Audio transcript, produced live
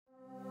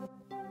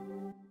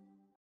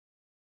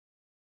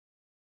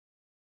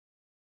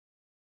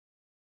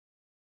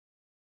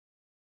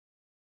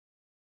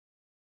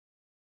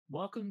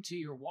Welcome to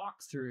your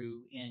walkthrough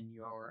in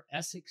your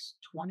Essex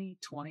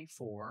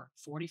 2024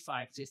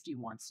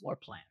 4551 floor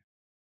plan.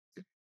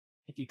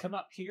 If you come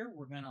up here,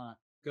 we're going to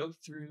go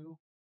through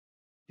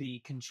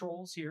the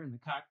controls here in the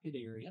cockpit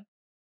area.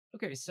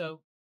 Okay, so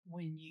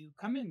when you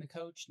come in the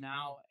coach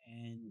now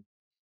and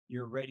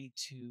you're ready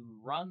to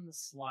run the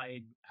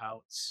slide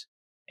outs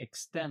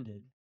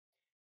extended,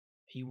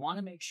 you want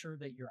to make sure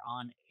that you're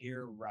on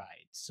air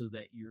ride so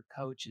that your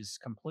coach is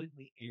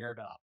completely aired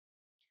up.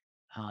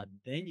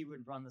 Then you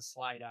would run the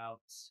slide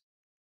outs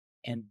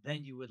and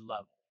then you would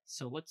level.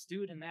 So let's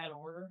do it in that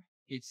order.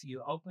 If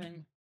you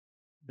open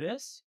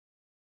this,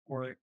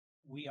 or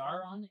we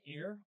are on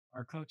air,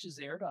 our coach is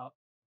aired up.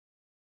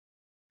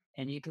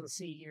 And you can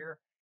see here,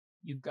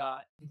 you've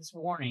got this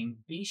warning.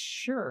 Be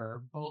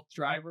sure both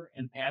driver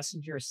and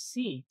passenger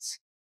seats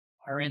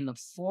are in the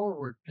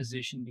forward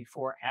position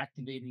before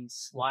activating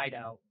slide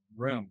out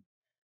room.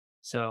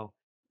 So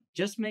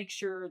just make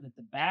sure that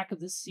the back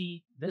of the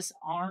seat, this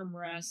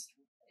armrest,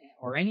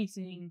 or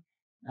anything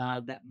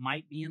that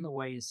might be in the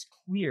way is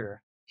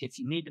clear. If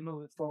you need to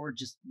move it forward,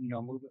 just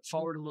move it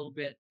forward a little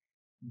bit.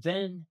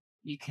 Then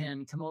you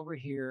can come over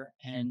here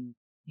and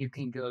you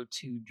can go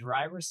to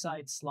driver's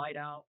side slide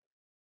out,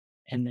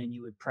 and then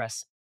you would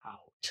press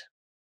out.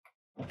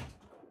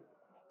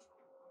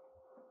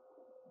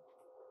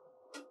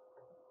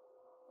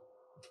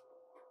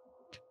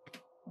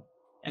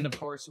 And of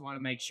course, you want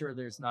to make sure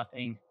there's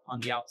nothing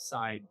on the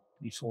outside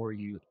before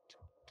you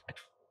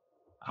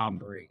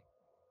brake.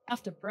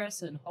 Have to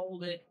press and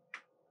hold it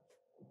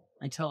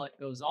until it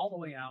goes all the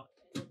way out.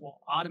 It will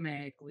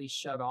automatically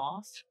shut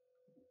off.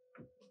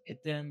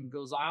 It then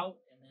goes out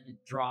and then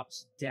it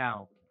drops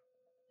down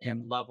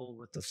and level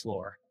with the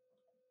floor.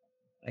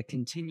 I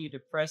continue to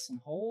press and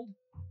hold,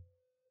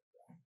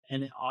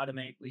 and it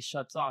automatically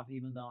shuts off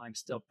even though I'm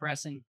still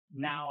pressing.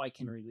 Now I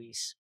can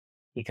release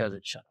because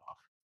it shut off.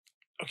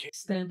 Okay.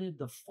 Extended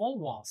the full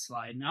wall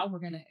slide. Now we're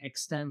going to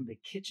extend the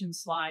kitchen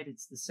slide.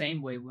 It's the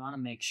same way. We want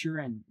to make sure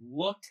and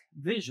look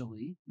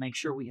visually, make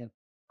sure we have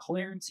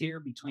clearance here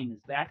between the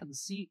back of the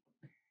seat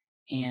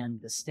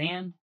and the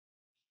stand.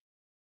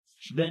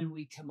 Then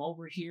we come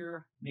over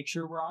here, make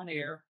sure we're on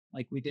air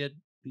like we did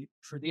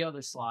for the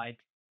other slide.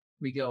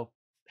 We go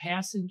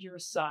passenger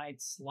side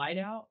slide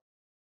out,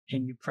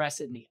 and you press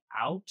it in the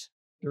out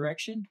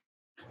direction.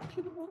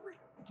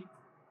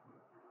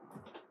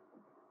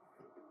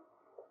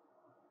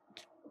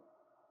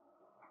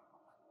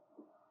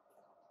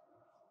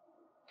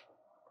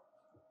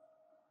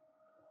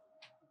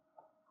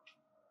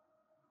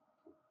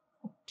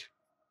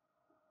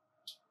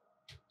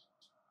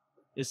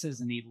 This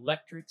is an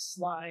electric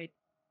slide.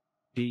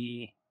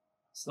 The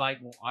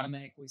slide will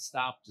automatically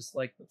stop just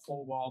like the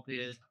full wall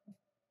did.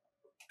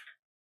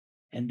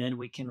 And then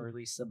we can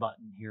release the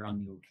button here on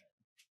the overhead.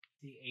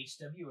 The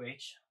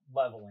HWH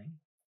leveling.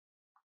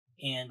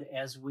 And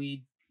as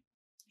we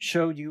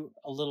showed you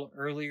a little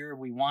earlier,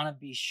 we want to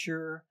be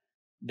sure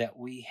that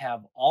we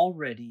have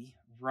already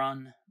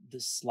run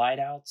the slide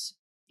outs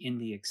in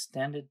the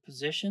extended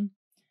position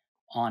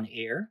on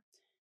air,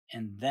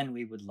 and then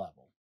we would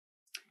level.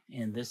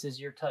 And this is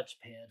your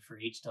touchpad for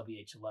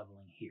HWH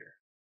leveling here.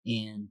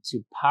 And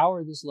to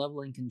power this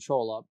leveling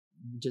control up,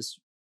 just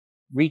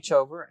reach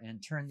over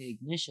and turn the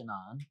ignition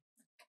on,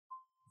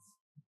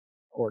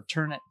 or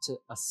turn it to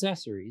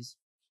accessories,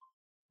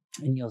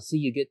 and you'll see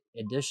you get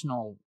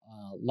additional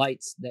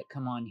lights that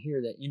come on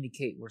here that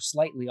indicate we're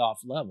slightly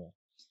off level.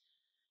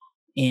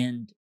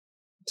 And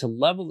to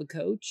level the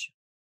coach,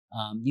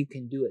 you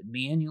can do it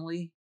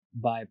manually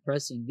by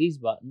pressing these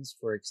buttons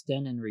for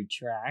extend and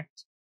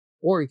retract,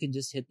 or you can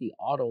just hit the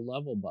auto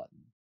level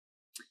button.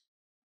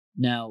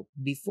 Now,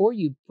 before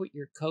you put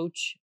your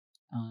coach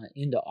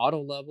into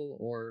auto level,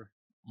 or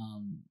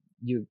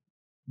you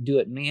do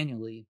it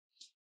manually,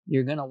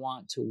 you're going to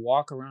want to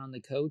walk around the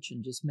coach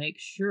and just make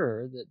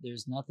sure that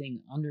there's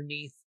nothing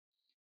underneath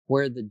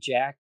where the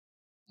jack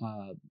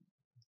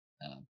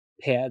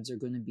pads are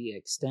going to be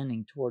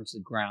extending towards the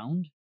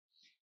ground.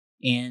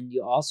 And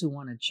you also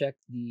want to check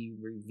the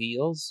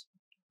reveals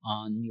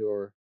on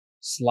your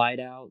slide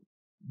out.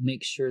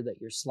 Make sure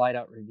that your slide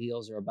out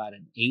reveals are about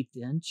an 1/8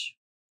 inch.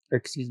 Or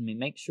excuse me,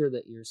 make sure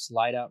that your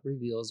slide out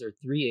reveals are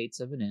 3/8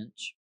 of an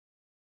inch.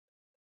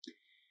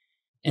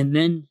 And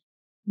then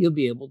you'll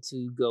be able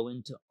to go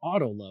into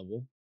auto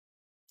level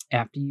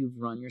after you've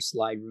run your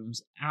slide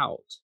rooms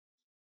out.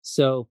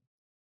 So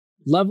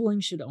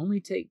leveling should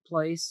only take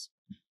place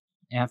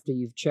after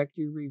you've checked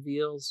your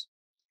reveals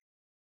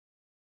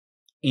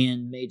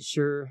and made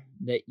sure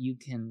that you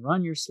can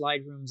run your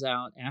slide rooms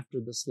out. After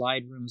the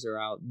slide rooms are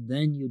out,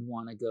 then you'd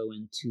want to go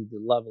into the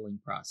leveling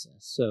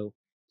process. So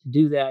to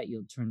do that,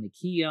 you'll turn the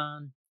key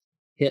on,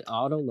 hit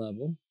auto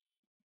level,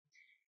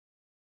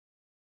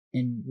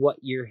 and what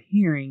you're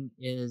hearing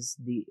is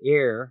the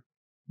air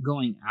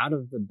going out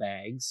of the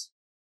bags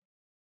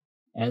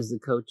as the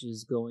coach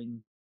is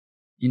going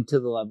into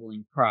the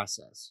leveling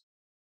process.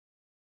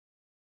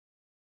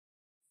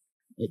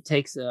 It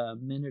takes a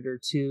minute or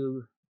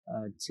two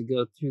to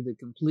go through the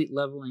complete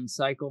leveling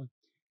cycle.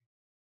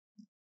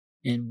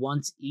 And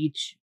once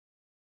each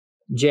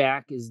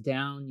jack is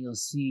down, you'll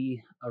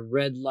see a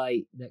red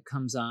light that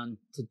comes on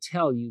to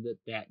tell you that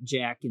that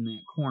jack in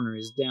that corner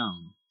is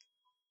down.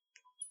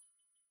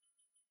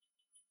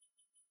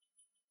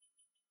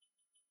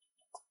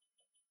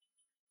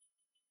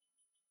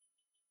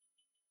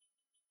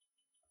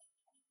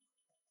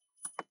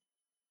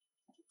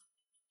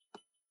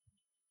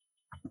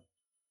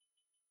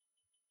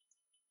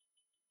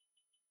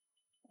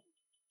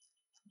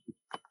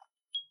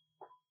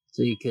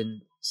 So you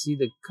can see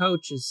the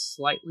coach is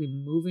slightly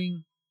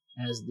moving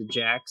as the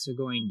jacks are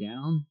going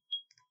down.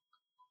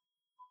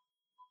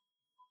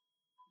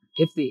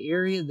 If the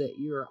area that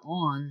you're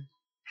on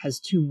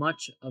has too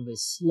much of a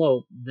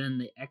slope, then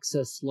the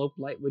excess slope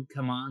light would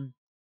come on,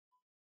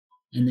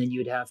 and then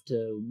you'd have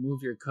to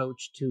move your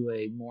coach to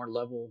a more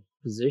level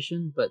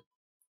position. But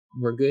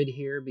we're good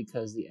here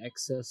because the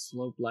excess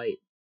slope light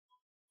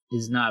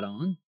is not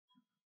on.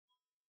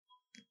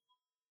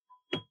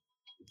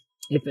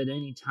 If at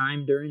any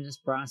time during this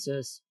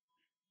process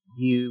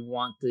you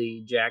want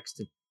the jacks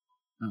to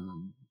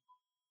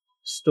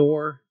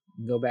store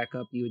and go back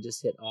up, you would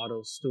just hit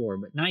auto store.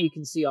 But now you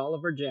can see all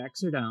of our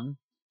jacks are down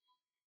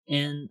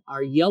and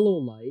our yellow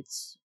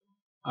lights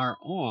are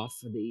off,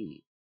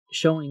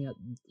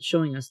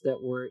 showing us that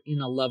we're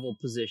in a level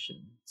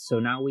position. So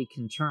now we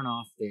can turn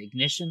off the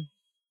ignition.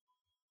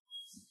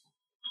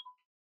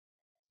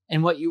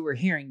 And what you were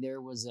hearing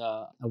there was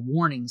a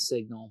warning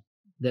signal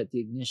that the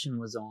ignition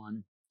was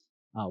on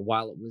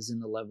while it was in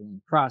the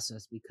leveling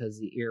process because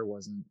the air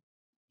wasn't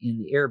in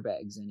the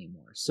airbags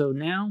anymore. So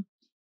now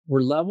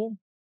we're level,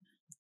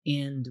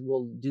 and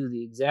we'll do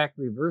the exact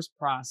reverse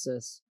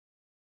process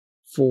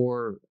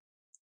for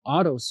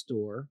auto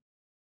store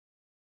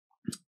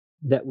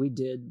that we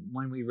did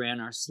when we ran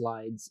our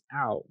slides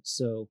out.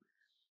 So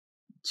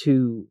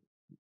to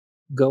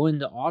go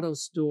into auto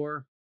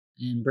store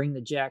and bring the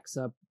jacks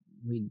up,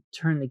 we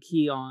turn the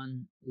key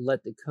on,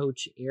 let the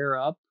coach air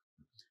up,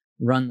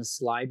 run the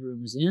slide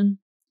rooms in,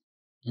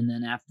 and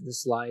then after the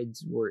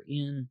slides were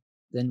in,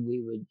 then we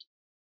would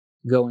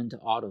go into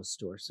auto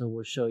store. So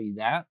we'll show you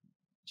that.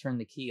 Turn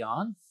the key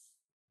on.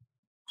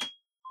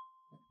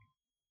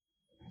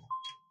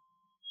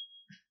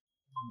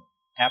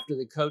 After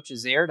the coach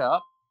is aired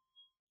up,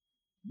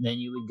 then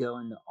you would go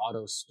into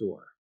auto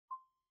store.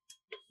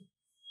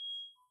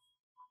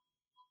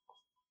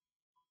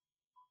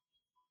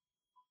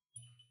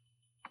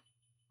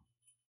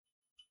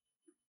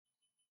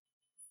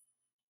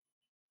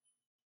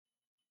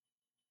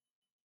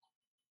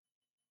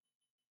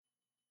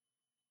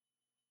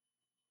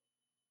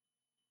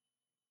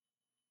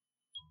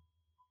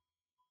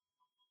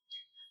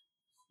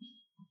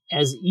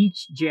 As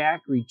each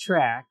jack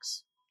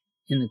retracts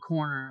in the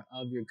corner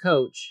of your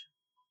coach,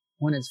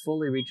 when it's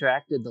fully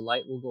retracted, the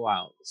light will go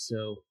out.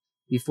 So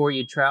before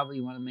you travel,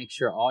 you want to make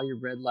sure all your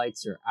red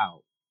lights are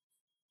out.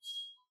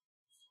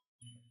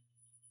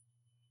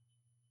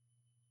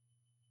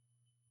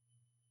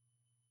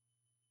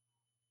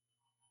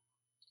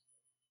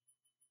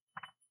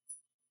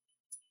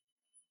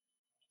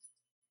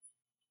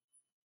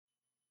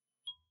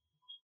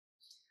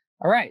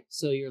 All right,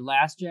 so your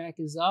last jack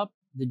is up.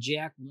 The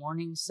jack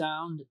warning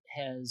sound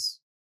has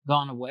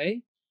gone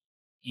away.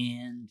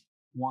 And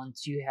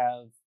once you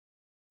have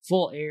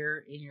full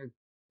air in your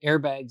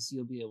airbags,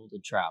 you'll be able to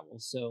travel.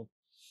 So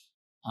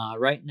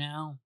right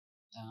now,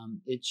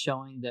 it's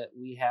showing that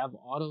we have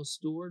auto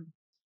stored.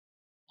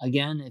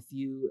 Again, if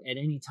you at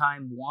any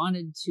time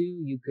wanted to,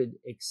 you could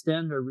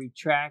extend or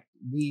retract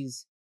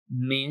these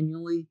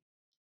manually,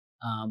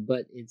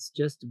 but it's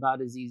just about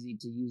as easy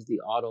to use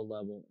the auto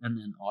level and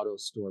then auto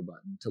store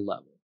button to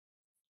level.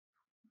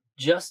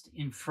 Just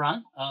in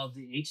front of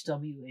the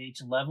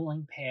HWH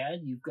leveling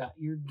pad, you've got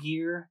your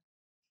gear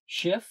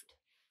shift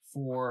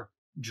for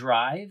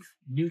drive,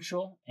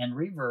 neutral, and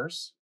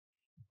reverse.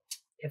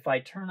 If I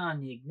turn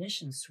on the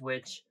ignition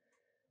switch,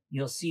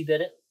 you'll see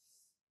that it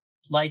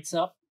lights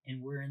up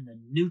and we're in the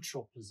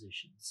neutral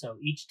position. So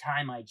each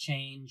time I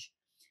change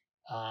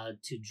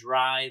to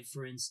drive,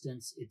 for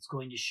instance, it's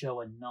going to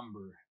show a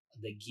number,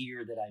 the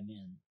gear that I'm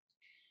in.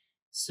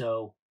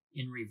 So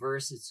in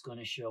reverse, it's going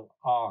to show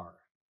R.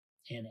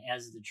 And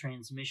as the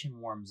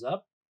transmission warms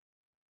up,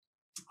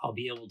 I'll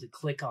be able to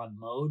click on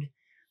mode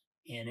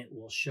and it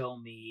will show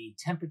me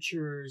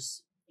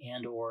temperatures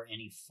and or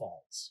any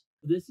faults.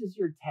 This is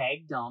your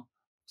tag dump.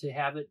 To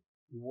have it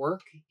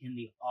work in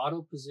the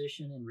auto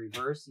position in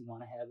reverse, you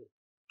want to have it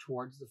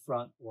towards the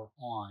front or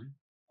on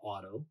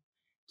auto.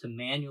 To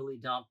manually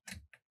dump,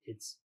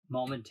 it's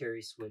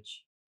momentary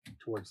switch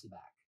towards the back.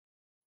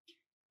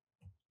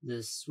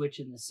 The switch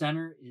in the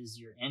center is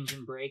your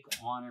engine brake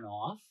on and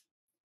off.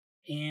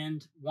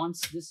 And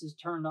once this is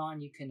turned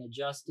on, you can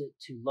adjust it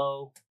to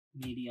low,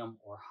 medium,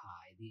 or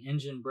high. The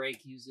engine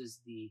brake uses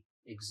the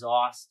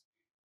exhaust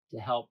to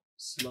help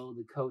slow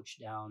the coach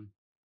down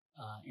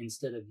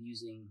instead of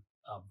using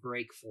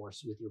brake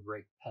force with your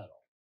brake pedal.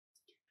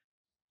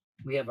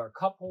 We have our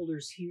cup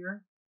holders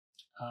here.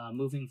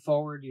 Moving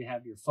forward, you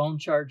have your phone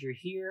charger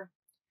here.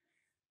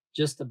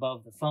 Just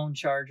above the phone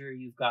charger,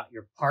 you've got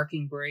your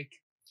parking brake.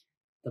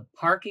 The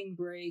parking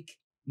brake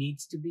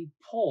needs to be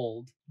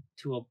pulled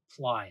to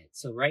apply it.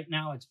 So right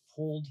now it's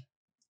pulled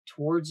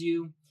towards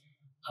you.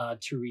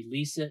 To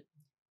release it,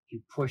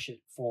 you push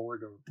it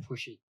forward or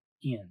push it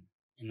in,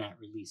 and that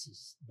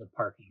releases the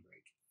parking brake.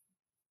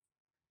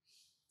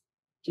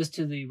 Just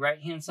to the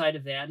right-hand side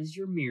of that is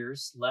your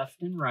mirrors,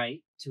 left and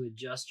right. To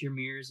adjust your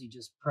mirrors, you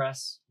just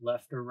press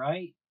left or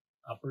right,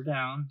 up or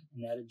down,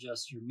 and that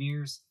adjusts your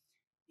mirrors.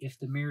 If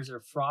the mirrors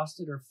are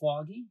frosted or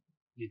foggy,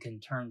 you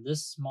can turn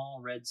this small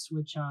red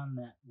switch on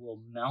that will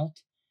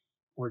melt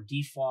or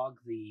defog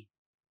the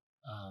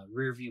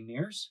rear view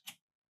mirrors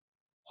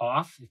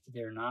off if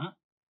they're not.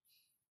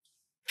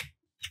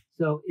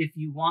 So if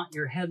you want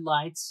your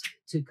headlights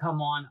to come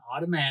on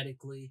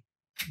automatically,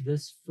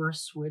 this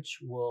first switch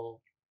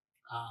will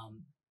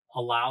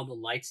allow the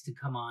lights to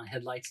come on,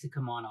 headlights to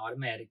come on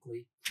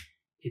automatically.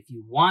 If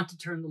you want to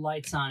turn the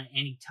lights on at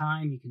any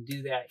time, you can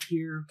do that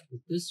here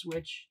with this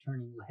switch,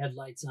 turning the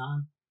headlights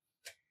on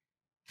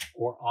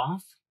or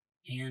off.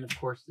 And of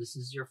course, this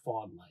is your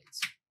fog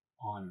lights,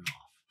 on and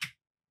off.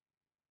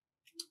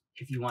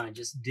 If you want to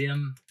just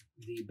dim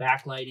the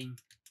backlighting,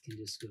 you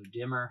can just go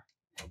dimmer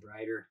or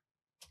brighter.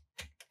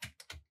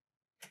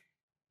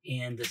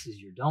 And this is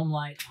your dome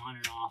light, on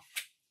and off.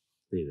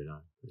 Leave it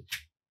on, please.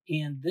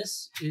 And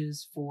this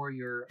is for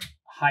your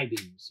high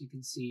beams. You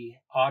can see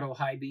auto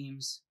high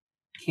beams,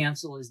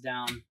 cancel is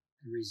down,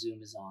 and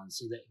resume is on.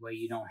 So that way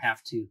you don't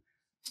have to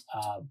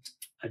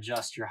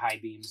adjust your high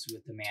beams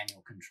with the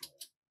manual control.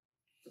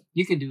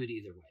 You can do it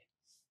either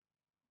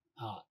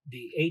way.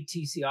 The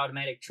ATC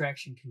automatic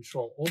traction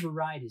control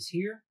override is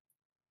here.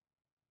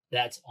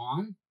 That's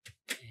on,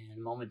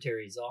 and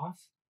momentary is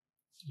off.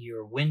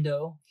 Your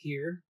window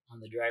here on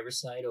the driver's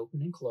side,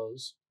 open and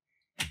close.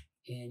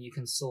 And you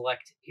can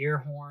select air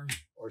horn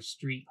or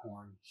street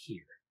horn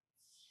here.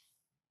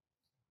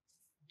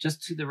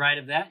 Just to the right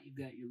of that, you've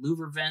got your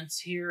louver vents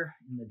here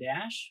in the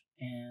dash,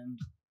 and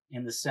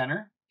in the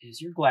center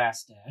is your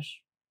glass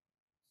dash.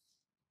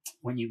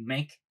 When you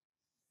make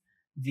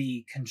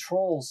the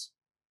controls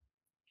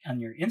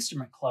on your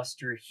instrument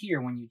cluster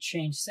here, when you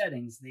change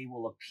settings, they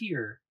will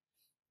appear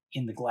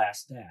in the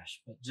glass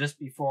dash. But just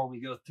before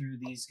we go through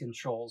these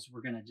controls,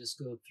 we're going to just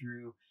go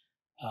through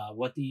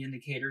what the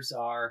indicators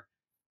are.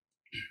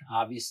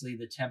 Obviously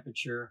the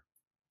temperature,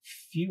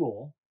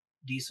 fuel,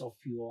 diesel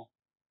fuel,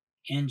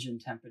 engine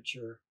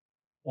temperature,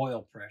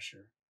 oil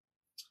pressure.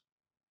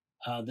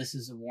 This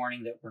is a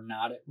warning that we're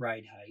not at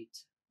ride height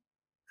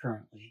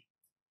currently.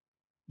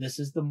 This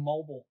is the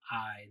mobile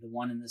eye, the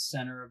one in the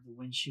center of the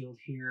windshield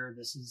here.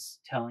 This is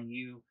telling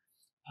you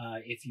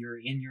if you're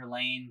in your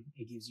lane,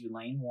 it gives you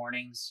lane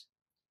warnings.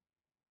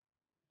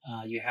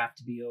 You have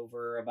to be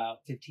over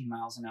about 15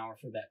 miles an hour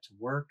for that to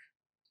work.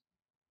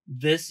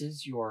 This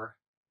is your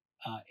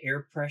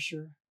air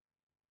pressure,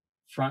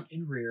 front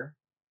and rear,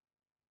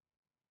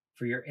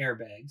 for your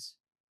airbags.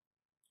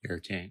 Air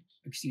tanks.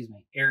 Excuse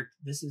me.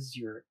 This is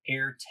your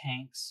air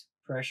tanks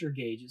pressure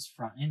gauges,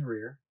 front and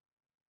rear.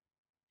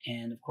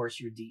 And of course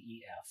your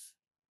DEF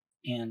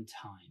and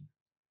time.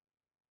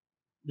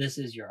 This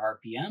is your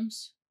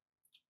RPMs.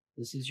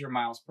 This is your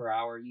miles per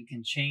hour. You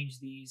can change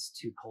these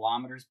to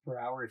kilometers per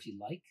hour if you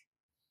like.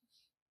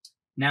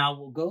 Now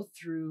we'll go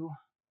through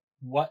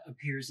what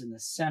appears in the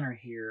center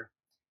here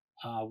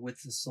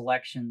with the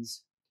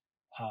selections.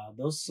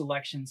 Those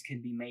selections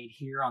can be made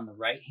here on the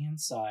right-hand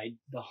side.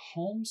 The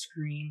home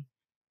screen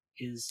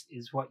is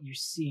what you're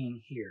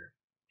seeing here.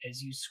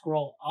 As you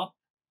scroll up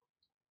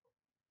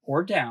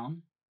or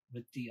down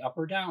with the up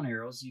or down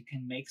arrows, you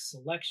can make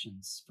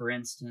selections. For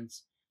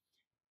instance,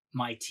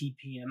 my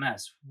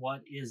TPMS,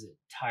 what is it?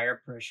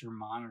 Tire pressure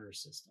monitor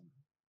system.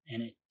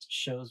 And it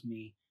shows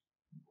me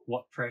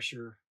what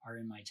pressure are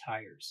in my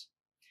tires.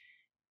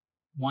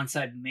 Once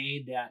I've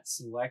made that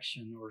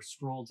selection or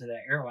scrolled to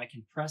that arrow, I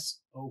can press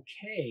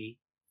OK,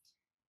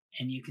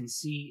 and you can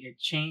see it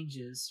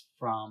changes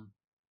from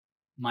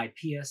my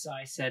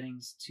PSI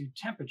settings to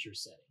temperature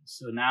settings.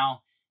 So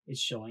now it's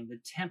showing the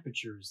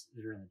temperatures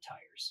that are in the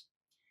tires.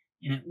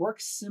 And it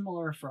works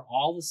similar for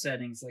all the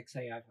settings. Like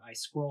say I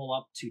scroll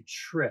up to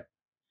trip.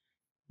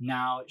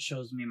 Now it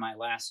shows me my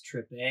last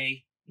trip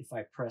A. If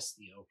I press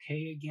the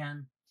OK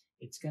again,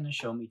 it's going to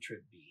show me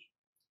trip B.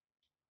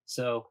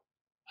 So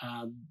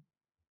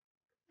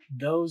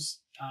those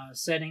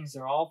settings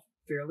are all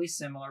fairly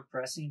similar.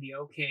 Pressing the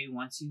OK,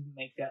 once you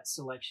make that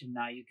selection,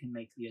 now you can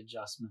make the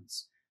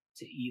adjustments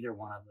to either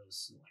one of those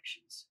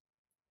selections.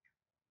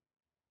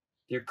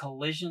 Their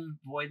collision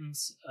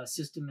avoidance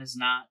system is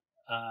not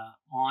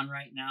on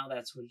right now.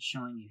 That's what it's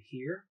showing you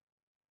here.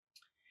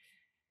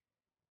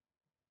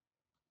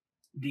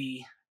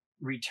 The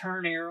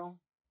return arrow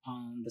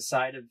on the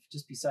side of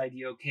just beside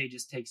the OK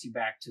just takes you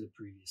back to the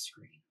previous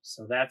screen.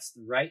 So that's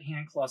the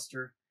right-hand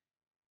cluster.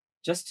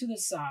 Just to the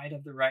side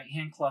of the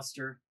right-hand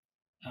cluster,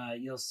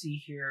 you'll see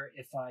here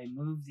if I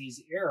move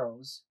these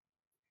arrows,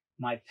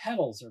 my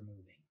pedals are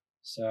moving.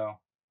 So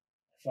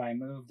if I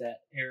move that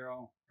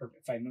arrow, or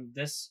if I move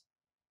this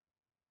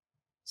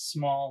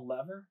small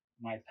lever,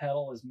 my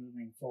pedal is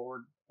moving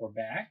forward or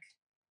back,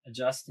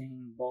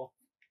 adjusting both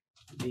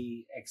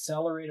the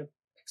accelerator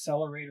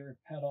accelerator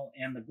pedal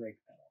and the brake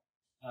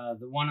pedal.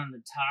 The one on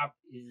the top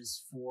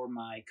is for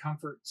my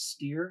comfort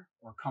steer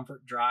or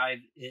comfort drive.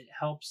 It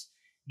helps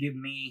give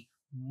me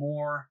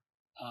more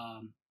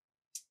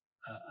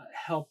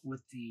help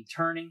with the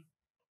turning.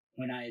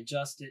 When I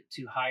adjust it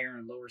to higher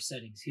and lower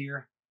settings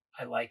here,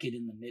 I like it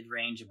in the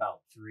mid-range,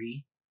 about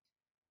 3.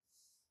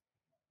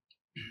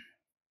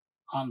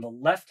 On the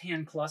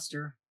left-hand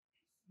cluster,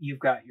 you've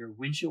got your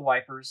windshield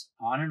wipers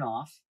on and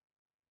off,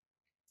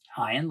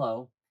 high and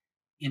low,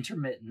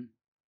 intermittent.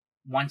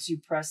 Once you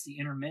press the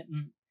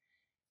intermittent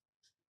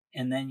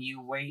and then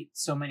you wait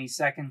so many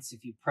seconds,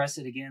 if you press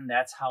it again,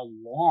 that's how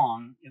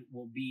long it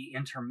will be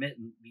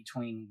intermittent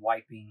between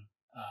wiping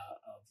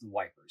of the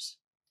wipers.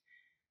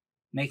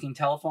 Making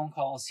telephone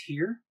calls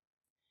here,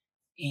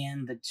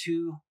 and the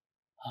 2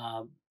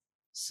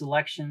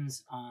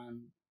 selections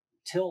on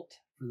tilt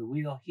for the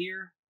wheel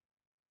here,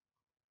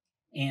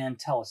 and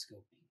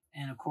telescoping.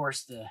 And of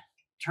course the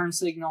turn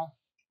signal,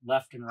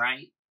 left and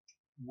right.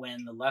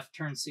 When the left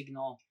turn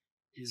signal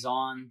is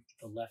on,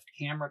 the left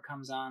camera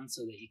comes on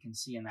so that you can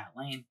see in that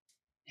lane,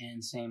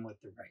 and same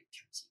with the right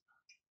turn signal.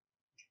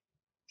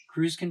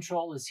 Cruise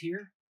control is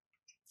here.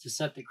 To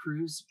set the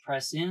cruise,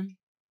 press in,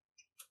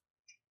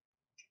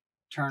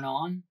 turn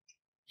on,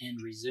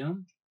 and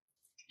resume.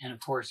 And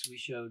of course, we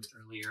showed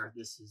earlier,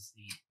 this is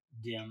the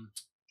dim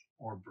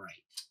or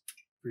bright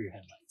for your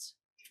headlights.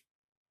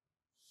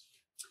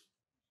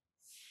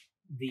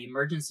 The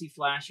emergency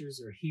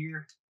flashers are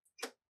here.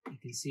 You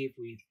can see if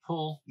we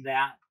pull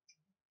that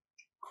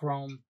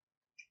chrome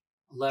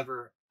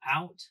lever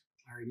out,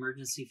 our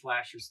emergency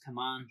flashers come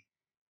on.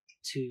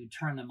 To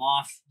turn them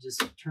off,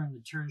 just turn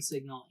the turn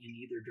signal in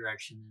either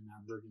direction and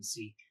our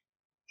emergency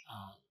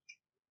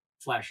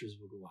flashers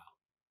will go out.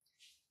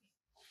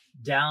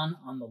 Down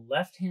on the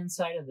left-hand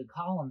side of the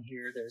column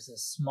here, there's a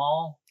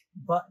small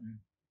button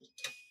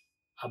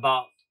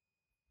about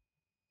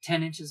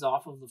 10 inches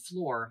off of the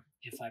floor.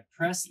 If I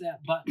press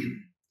that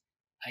button,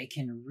 I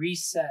can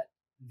reset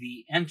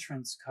the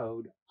entrance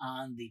code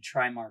on the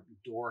Trimark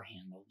door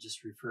handle.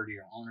 Just refer to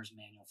your owner's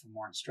manual for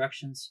more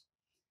instructions.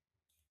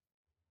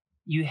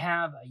 You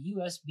have a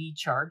USB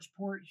charge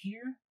port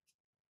here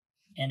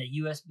and a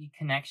USB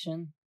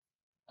connection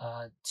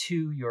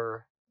to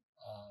your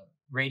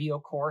radio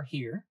core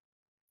here.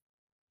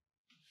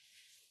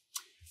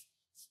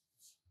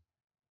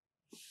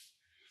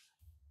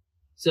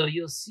 So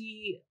you'll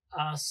see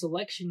a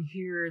selection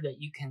here that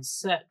you can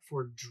set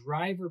for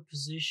driver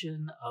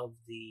position of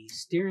the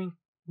steering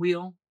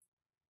wheel,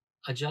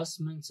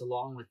 adjustments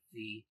along with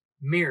the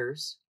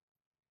mirrors,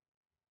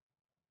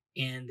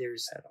 and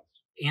there's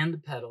and the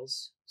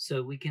pedals.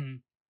 So we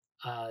can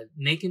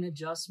make an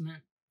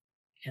adjustment,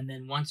 and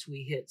then once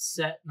we hit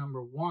set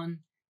number 1,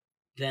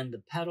 then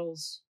the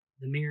pedals,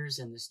 the mirrors,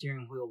 and the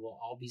steering wheel will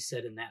all be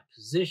set in that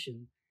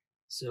position.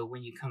 So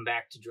when you come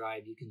back to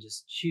drive, you can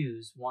just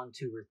choose 1,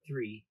 2, or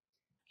 3,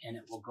 and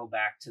it will go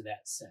back to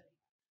that setting.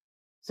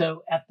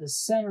 So at the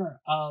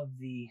center of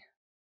the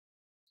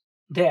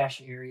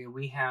dash area,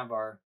 we have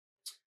our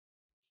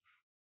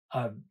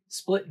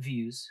split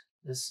views.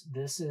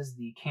 This is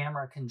the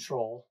camera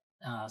control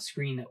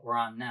screen that we're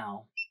on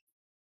now.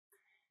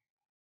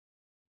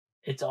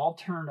 It's all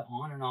turned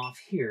on and off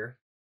here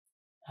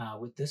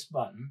with this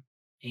button,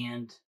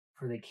 and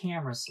for the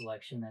camera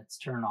selection, that's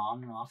turned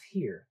on and off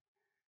here.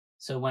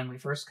 So when we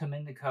first come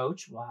in the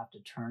coach, we'll have to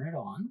turn it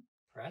on,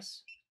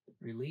 press,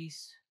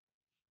 release,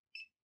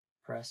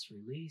 press,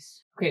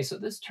 release. Okay, so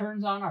this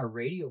turns on our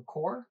radio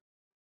core,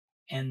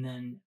 and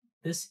then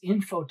this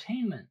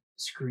infotainment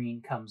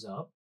screen comes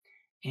up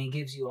and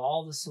gives you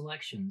all the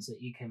selections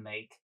that you can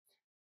make.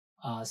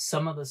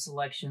 Some of the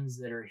selections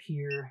that are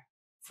here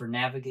for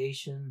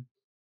navigation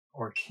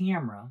or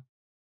camera,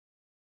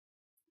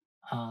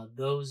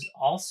 those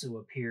also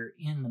appear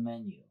in the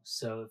menu.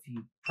 So if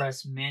you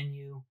press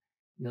menu,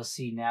 you'll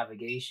see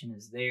navigation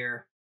is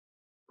there.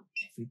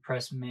 If we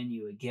press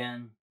menu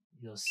again,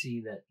 you'll see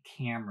that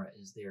camera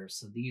is there.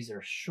 So these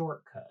are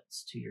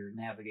shortcuts to your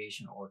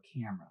navigation or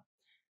camera.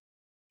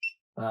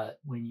 But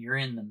when you're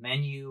in the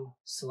menu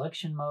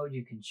selection mode,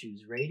 you can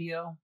choose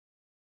radio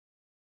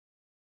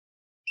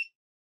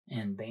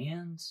and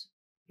bands,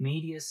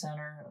 media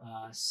center,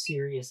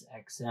 Sirius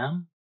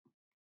XM.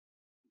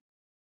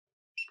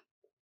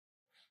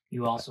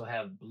 You also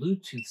have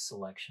Bluetooth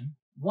selection.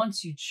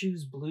 Once you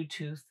choose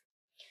Bluetooth,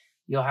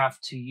 you'll have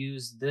to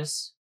use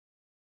this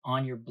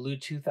on your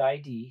Bluetooth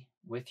ID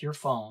with your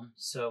phone.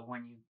 So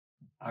when you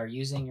are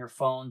using your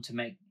phone to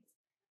make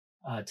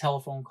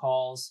telephone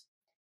calls,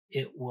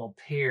 it will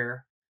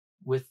pair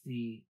with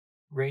the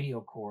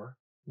radio core.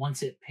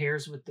 Once it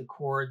pairs with the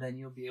core, then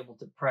you'll be able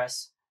to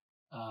press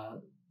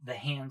the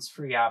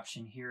hands-free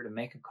option here to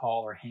make a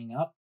call or hang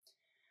up.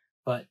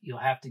 But you'll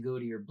have to go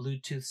to your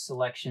Bluetooth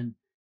selection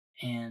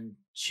and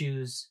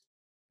choose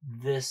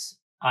this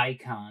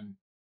icon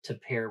to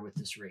pair with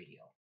this radio.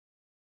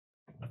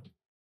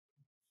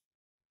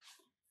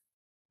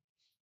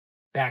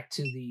 Back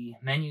to the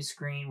menu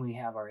screen, we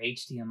have our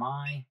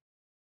HDMI.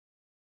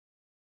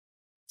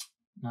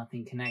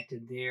 Nothing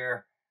connected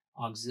there.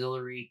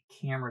 auxiliary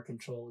camera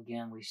control.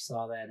 Again, we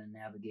saw that in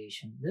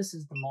navigation. This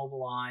is the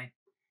mobile eye.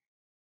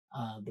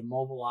 The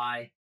mobile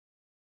eye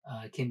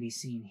can be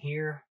seen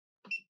here,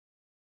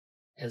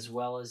 as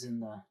well as in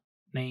the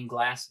main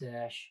glass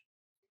dash,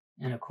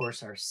 and of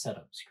course our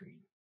setup screen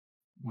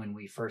when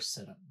we first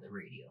set up the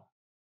radio.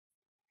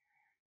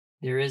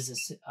 There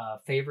is a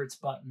favorites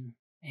button,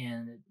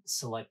 and it's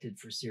selected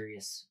for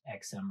Sirius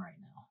XM right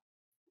now.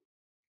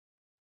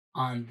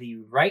 On the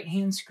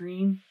right-hand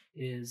screen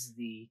is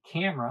the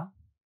camera.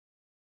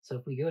 So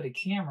if we go to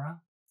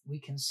camera, we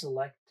can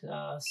select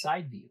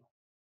side view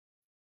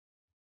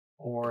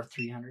or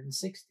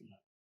 360.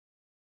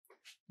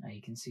 Now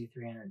you can see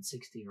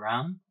 360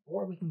 around,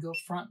 or we can go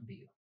front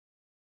view.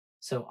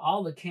 So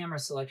all the camera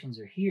selections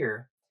are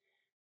here.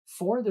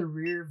 For the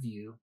rear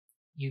view,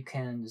 you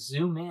can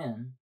zoom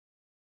in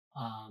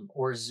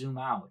or zoom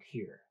out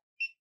here.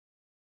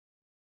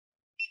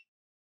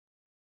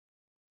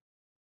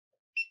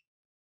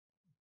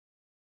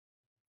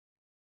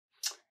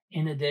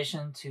 In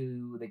addition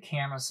to the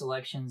camera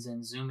selections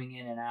and zooming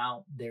in and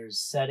out, there's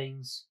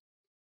settings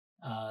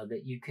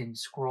that you can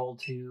scroll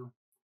to,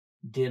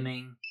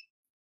 dimming.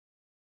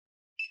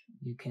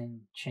 You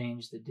can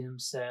change the dim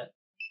set,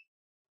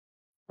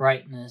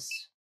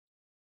 brightness,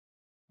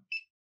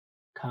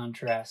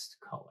 contrast,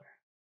 color.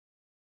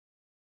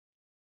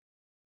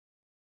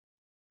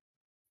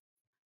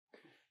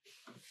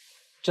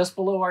 Just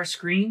below our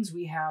screens,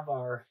 we have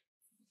our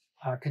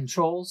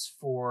controls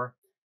for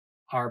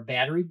our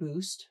battery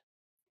boost.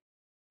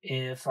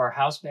 If our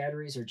house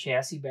batteries or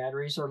chassis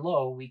batteries are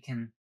low, we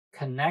can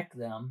connect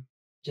them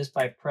just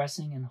by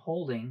pressing and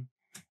holding.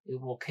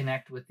 It will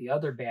connect with the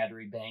other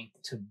battery bank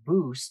to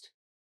boost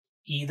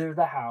either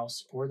the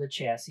house or the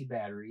chassis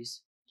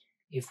batteries.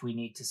 If we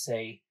need to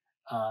say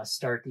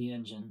start the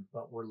engine,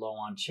 but we're low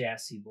on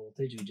chassis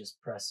voltage, we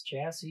just press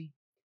chassis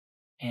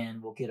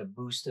and we'll get a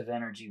boost of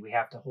energy. We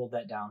have to hold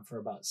that down for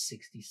about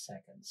 60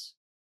 seconds,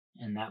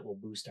 and that will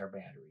boost our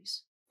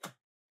batteries.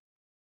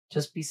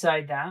 Just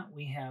beside that,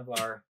 we have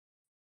our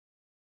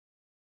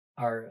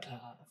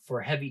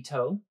for heavy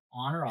tow,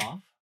 on or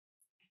off.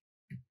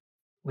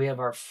 We have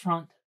our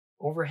front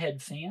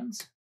overhead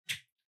fans,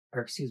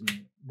 or excuse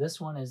me, this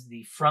one is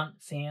the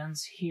front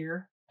fans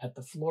here at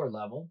the floor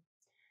level.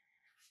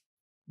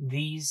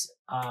 These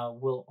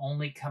will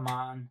only come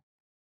on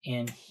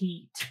and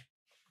heat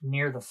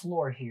near the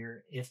floor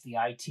here if the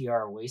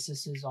ITR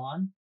Oasis is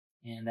on,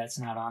 and that's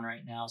not on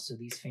right now, so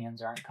these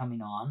fans aren't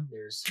coming on.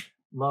 There's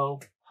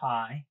low,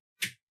 high.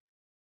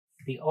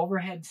 The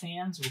overhead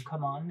fans will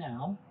come on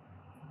now,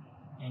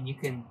 and you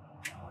can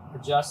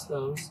adjust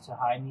those to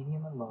high,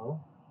 medium, and low.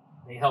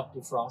 They help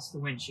defrost the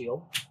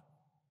windshield.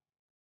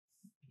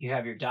 You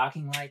have your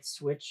docking lights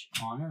switch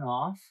on and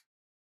off,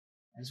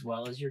 as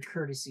well as your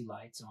courtesy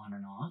lights on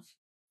and off.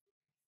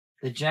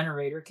 The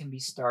generator can be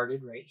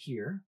started right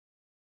here.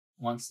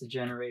 Once the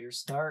generator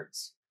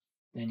starts,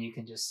 then you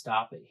can just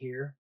stop it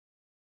here.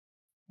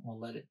 We'll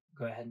let it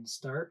go ahead and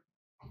start,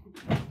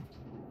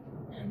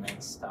 and then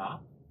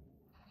stop.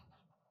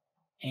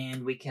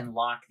 And we can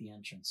lock the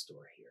entrance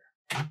door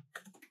here,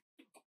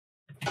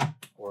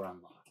 or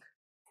unlock.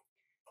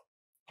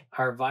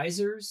 Our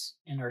visors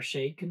and our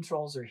shade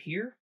controls are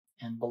here,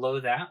 and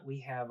below that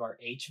we have our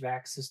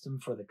HVAC system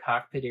for the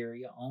cockpit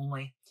area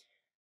only.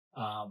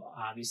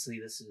 Obviously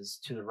this is,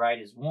 to the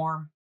right is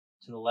warm,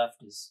 to the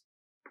left is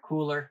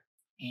cooler,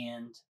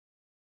 and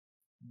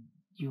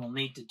you will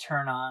need to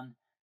turn on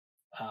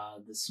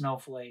the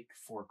snowflake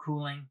for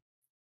cooling.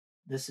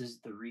 This is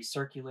the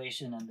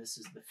recirculation, and this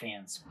is the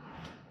fan speed.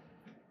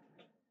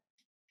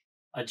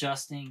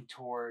 Adjusting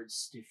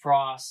towards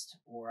defrost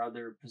or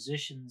other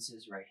positions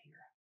is right here.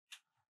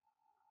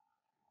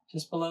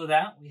 Just below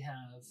that, we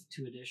have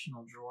 2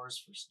 additional drawers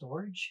for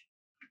storage,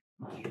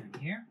 here and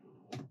here.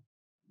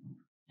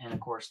 And of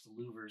course, the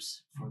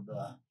louvers for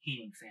the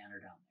heating fan are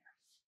down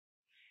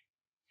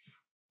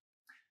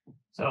there.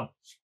 So,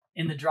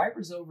 in the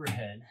driver's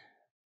overhead,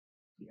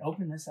 we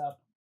open this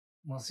up,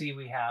 we'll see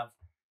we have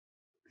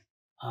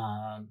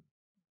a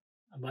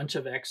bunch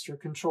of extra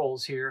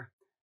controls here.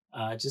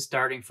 Just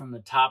starting from the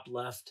top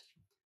left,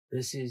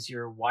 this is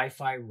your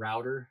Wi-Fi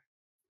router.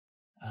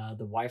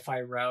 The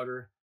Wi-Fi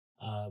router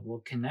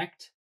will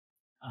connect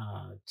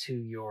to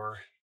your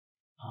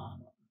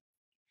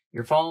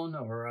phone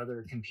or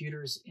other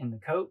computers in the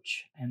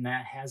coach, and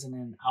that has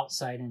an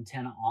outside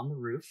antenna on the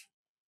roof.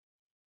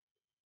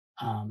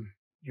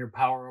 Your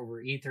power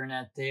over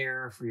Ethernet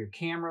there for your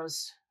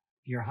cameras,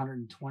 your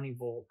 120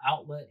 volt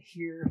outlet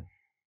here.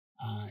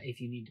 If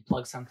you need to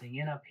plug something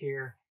in up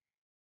here,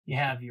 you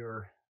have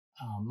your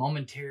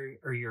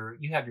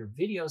you have your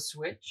video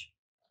switch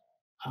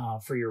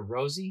for your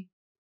Rosie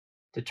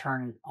to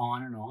turn it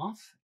on and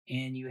off,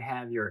 and you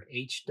have your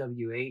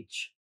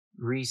HWH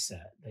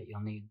reset that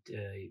you'll need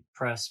to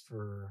press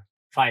for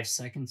 5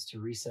 seconds to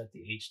reset the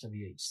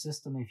HWH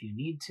system if you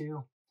need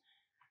to.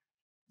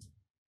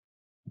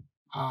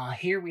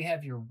 Here we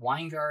have your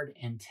Winegard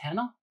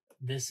antenna.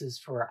 This is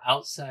for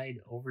outside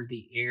over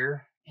the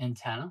air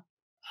antenna.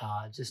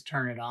 Just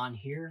turn it on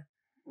here.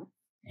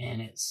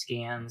 and it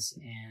scans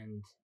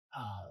and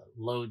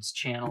loads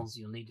channels.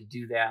 You'll need to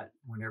do that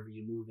whenever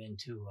you move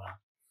into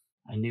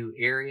a new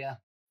area.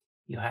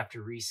 You'll have to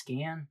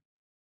rescan.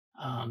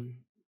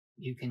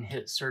 You can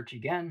hit search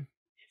again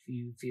if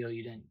you feel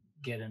you didn't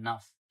get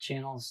enough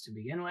channels to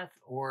begin with,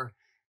 or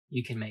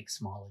you can make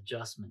small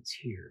adjustments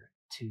here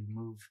to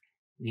move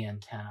the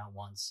antenna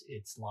once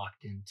it's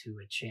locked into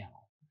a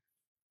channel.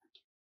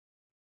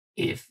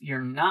 If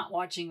you're not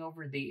watching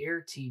over the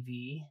air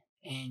TV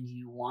and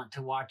you want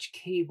to watch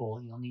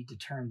cable, you'll need to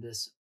turn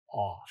this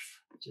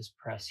off. Just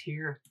press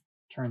here,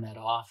 turn that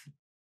off,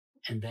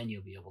 and then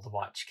you'll be able to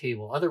watch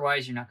cable.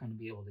 Otherwise, you're not going to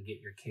be able to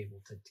get your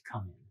cable to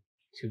come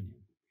in, tune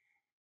in.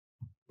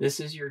 This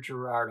is your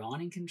Girard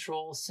awning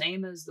control,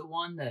 same as the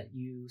one that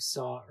you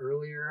saw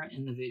earlier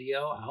in the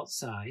video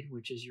outside,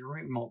 which is your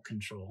remote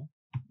control.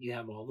 You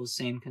have all those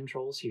same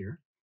controls here.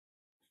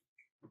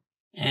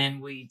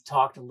 And we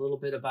talked a little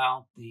bit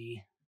about the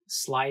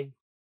slide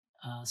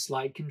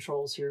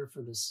controls here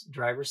for the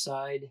driver's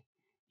side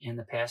and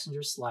the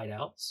passenger slide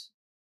outs,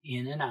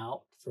 in and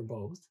out for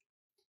both.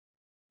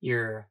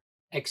 Your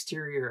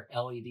exterior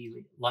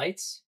LED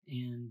lights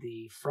in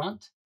the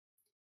front,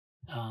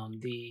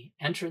 the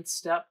entrance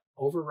step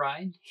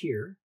override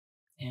here,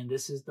 and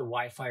this is the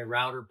Wi-Fi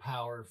router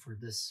power for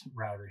this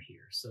router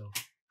here. So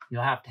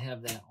you'll have to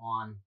have that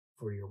on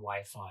for your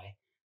Wi-Fi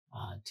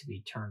to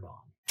be turned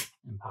on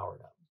and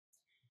powered up.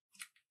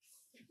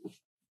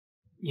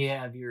 You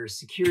have your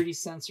security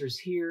sensors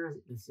here.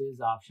 This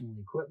is optional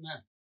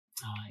equipment.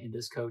 And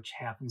this coach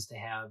happens to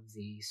have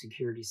the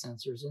security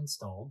sensors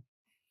installed.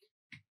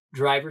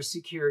 Driver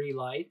security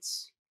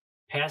lights,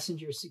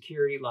 passenger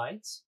security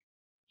lights,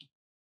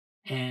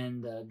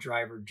 and the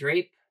driver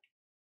drape,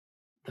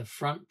 the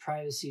front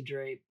privacy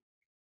drape,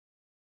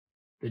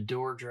 the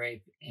door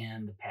drape,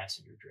 and the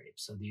passenger drape.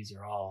 So these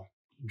are all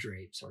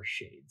drapes or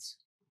shades.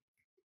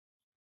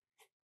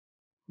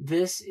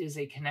 This is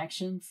a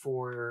connection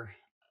for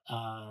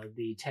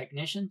the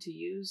technician to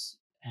use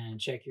and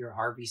check your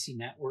RVC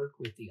network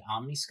with the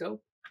Omniscope.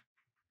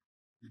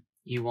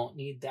 You won't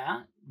need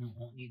that. You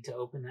won't need to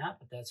open that,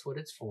 but that's what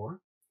it's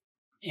for.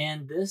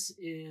 And this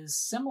is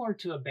similar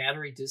to a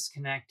battery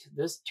disconnect.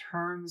 This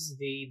turns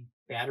the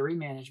battery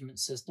management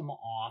system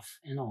off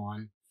and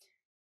on.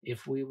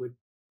 If we would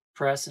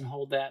press and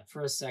hold that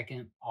for a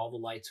second, all the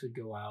lights would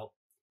go out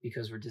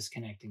because we're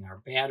disconnecting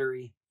our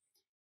battery.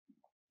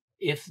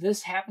 If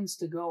this happens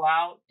to go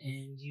out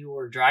and you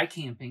are dry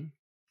camping,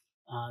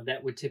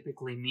 that would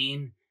typically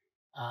mean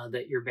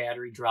that your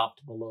battery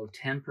dropped below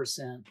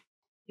 10%.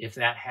 If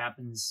that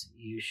happens,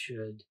 you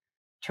should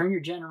turn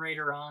your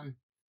generator on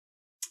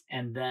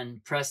and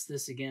then press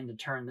this again to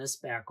turn this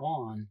back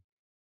on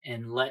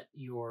and let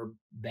your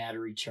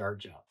battery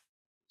charge up.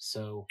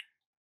 So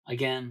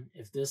again,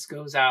 if this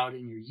goes out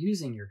and you're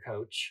using your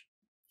coach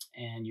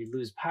and you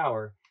lose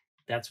power,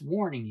 that's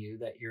warning you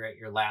that you're at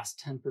your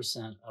last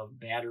 10% of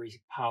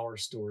battery power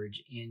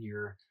storage in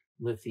your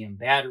lithium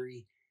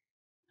battery.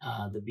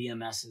 The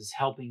BMS is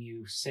helping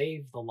you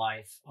save the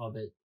life of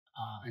it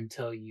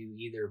until you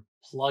either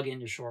plug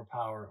into shore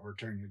power or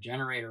turn your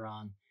generator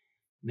on,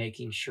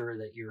 making sure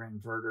that your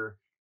inverter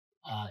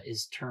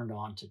is turned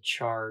on to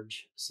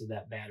charge so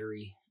that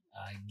battery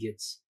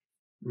gets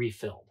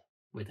refilled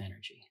with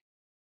energy.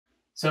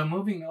 So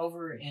moving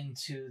over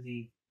into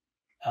the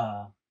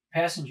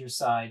passenger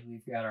side,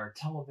 we've got our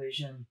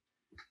television.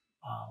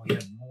 We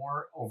have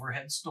more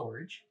overhead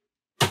storage.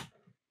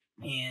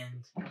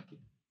 And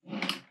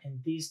in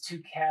these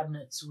two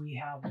cabinets, we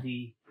have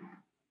the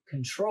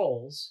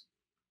controls.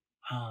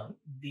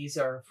 These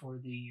are for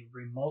the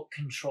remote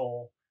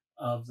control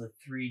of the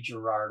 3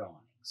 Girard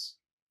awnings.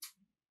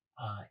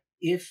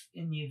 If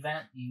in the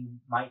event you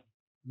might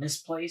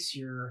misplace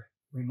your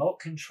remote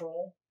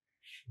control,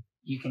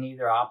 you can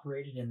either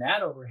operate it in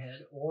that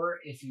overhead, or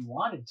if you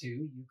wanted to,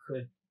 you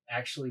could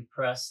actually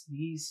press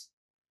these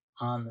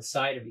on the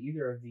side of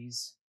either of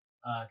these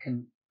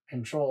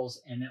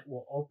controls, and it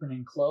will open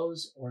and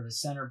close, or the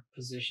center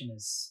position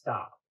is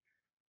stop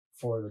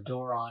for the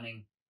door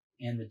awning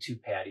and the 2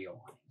 patio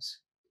awnings.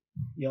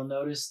 You'll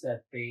notice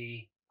that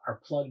they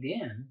are plugged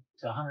in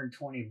to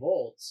 120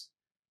 volts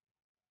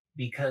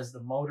because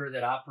the motor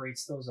that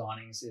operates those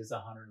awnings is a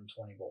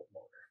 120 volt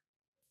motor.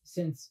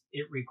 Since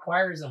it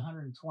requires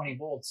 120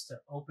 volts to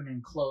open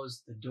and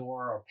close the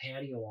door or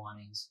patio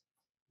awnings,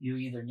 you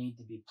either need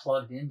to be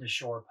plugged into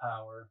shore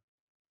power,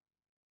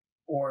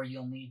 or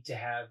you'll need to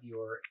have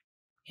your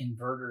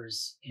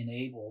inverters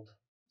enabled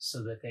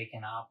so that they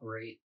can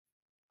operate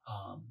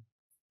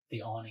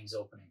the awnings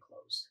open and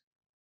closed.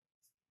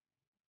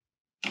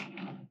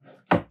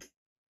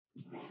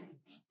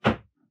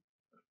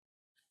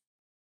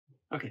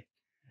 Okay,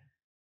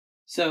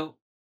 so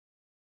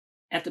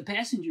at the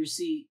passenger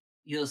seat,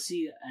 you'll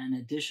see an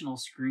additional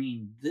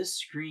screen. This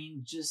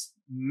screen just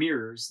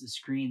mirrors the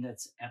screen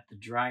that's at the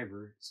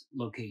driver's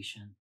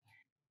location.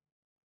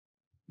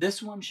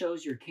 This one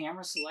shows your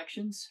camera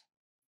selections.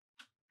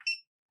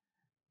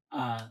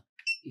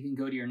 You can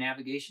go to your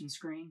navigation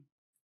screen,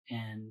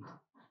 and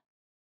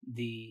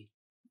the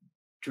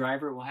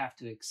Driver will have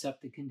to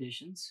accept the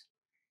conditions,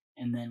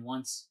 and then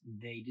once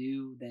they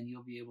do, then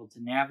you'll be able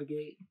to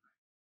navigate.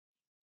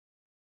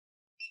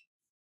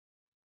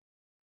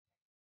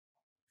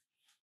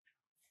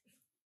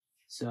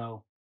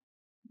 So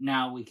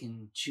now we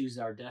can choose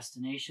our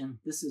destination.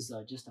 This is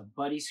just a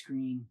buddy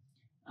screen,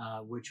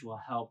 which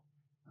will help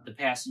the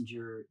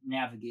passenger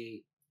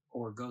navigate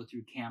or go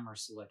through camera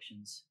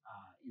selections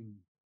in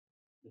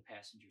the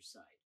passenger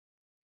side.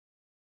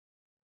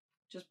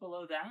 Just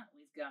below that,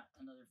 we've got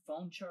another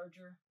phone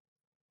charger,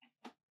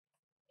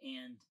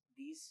 and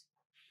these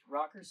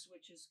rocker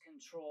switches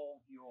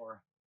control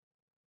your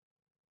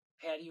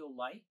patio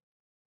light,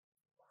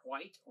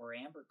 white or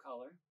amber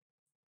color,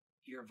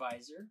 your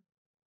visor,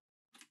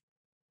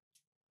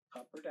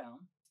 up or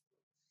down,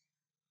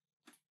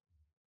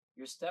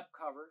 your step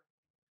cover,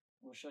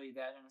 we'll show you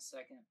that in a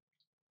second,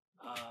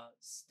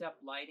 step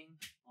lighting,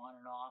 on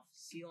and off,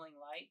 ceiling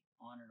light,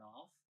 on and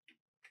off,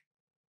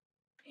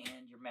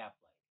 and your map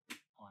light,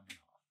 on and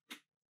off.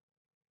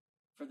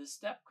 For the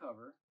step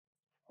cover,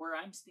 where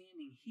I'm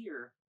standing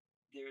here,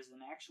 there's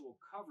an actual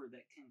cover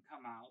that can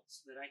come out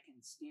so that I can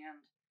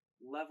stand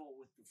level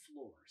with the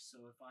floor.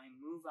 So if I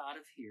move out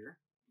of here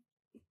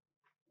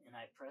and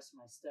I press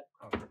my step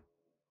cover,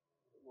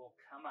 it will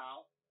come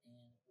out and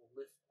it will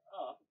lift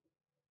up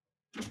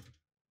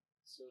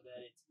so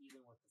that it's even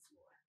with the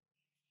floor.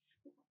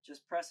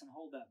 Just press and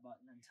hold that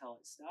button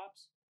until it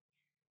stops.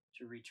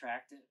 To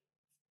retract it,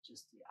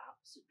 just the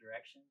opposite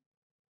direction.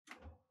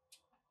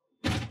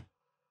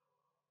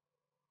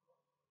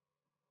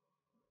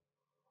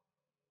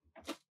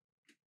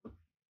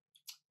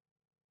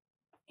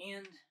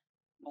 And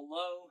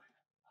below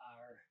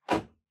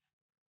our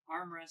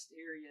armrest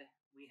area,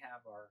 we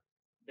have our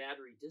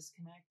battery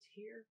disconnect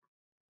here,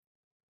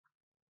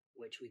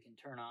 which we can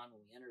turn on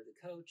when we enter the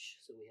coach,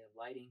 so we have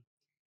lighting,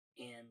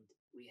 and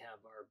we have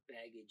our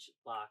baggage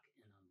lock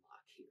and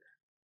unlock here.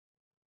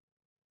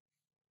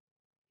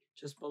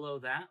 Just below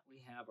that,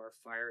 we have our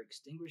fire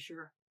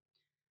extinguisher.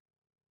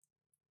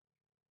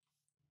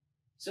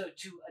 So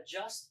to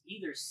adjust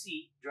either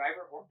seat,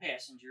 driver or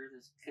passenger,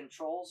 the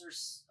controls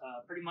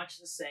are pretty much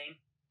the same.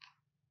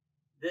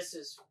 This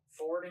is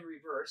forward and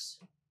reverse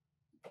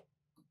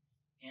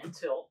and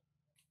tilt.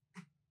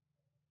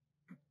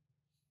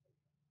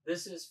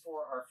 This is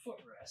for our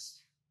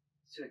footrest.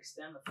 To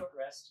extend the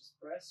footrest, just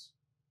press.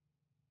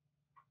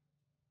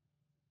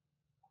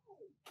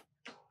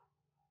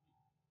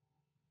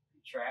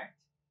 Retract.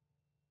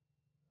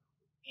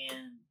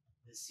 And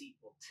the seat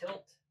will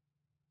tilt.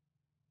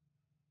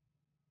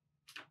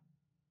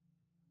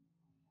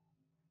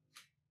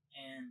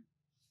 And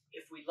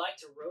if we'd like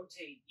to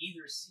rotate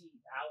either seat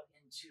out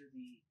into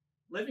the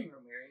living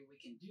room area, we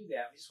can do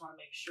that. We just want to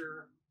make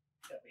sure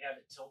that we have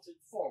it tilted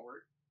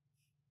forward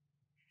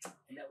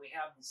and that we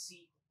have the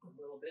seat a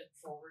little bit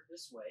forward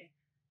this way.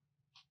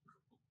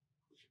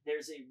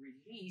 There's a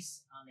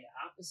release on the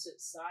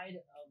opposite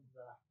side of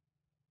the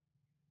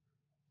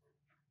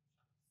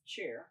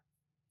chair.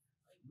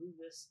 I move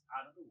this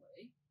out of the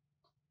way.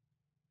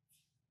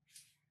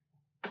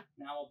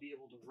 Now I'll be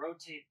able to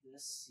rotate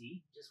this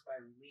seat just by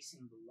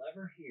releasing the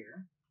lever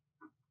here.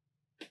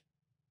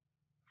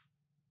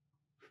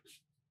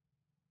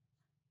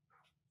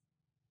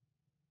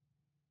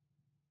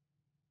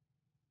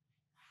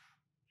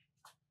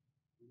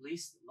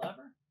 Release the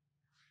lever,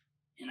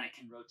 and I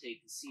can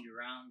rotate the seat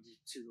around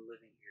to the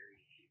living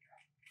area here.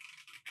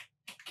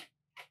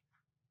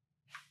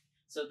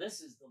 So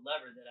this is the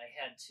lever that I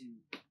had to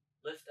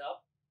lift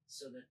up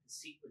so that the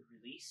seat would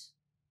release.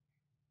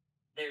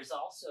 There's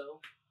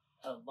also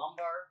a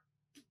lumbar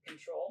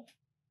control,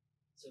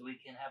 so we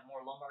can have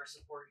more lumbar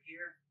support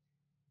here.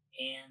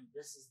 And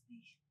this is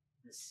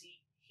the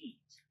seat heat.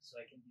 So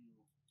I can do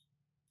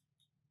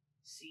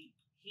seat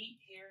heat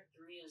here.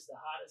 3 is the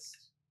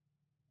hottest,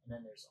 and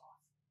then there's off.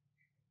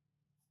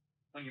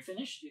 When you're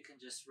finished, you can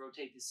just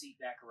rotate the seat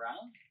back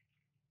around.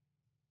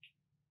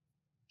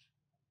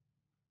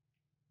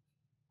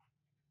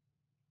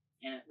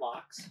 And it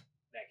locks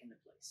back into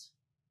place.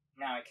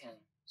 Now I can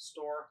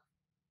store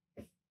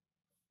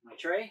my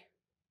tray.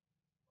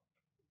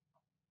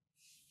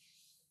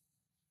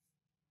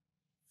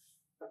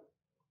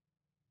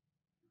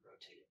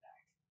 Rotate it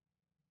back.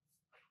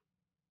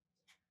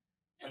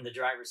 And the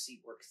driver's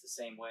seat works the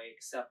same way,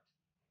 except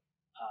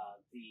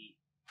the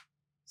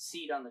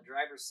seat on the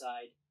driver's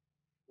side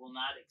will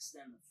not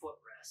extend the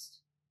footrest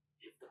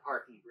if the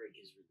parking brake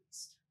is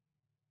released.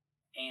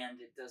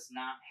 And it does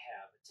not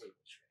have a table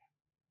tray.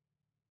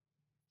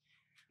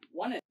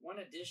 One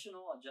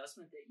additional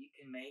adjustment that you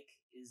can make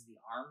is the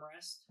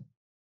armrest.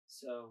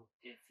 So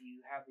if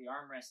you have the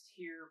armrest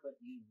here, but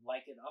you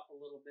like it up a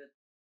little bit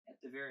at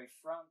the very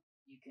front,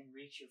 you can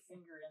reach your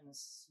finger in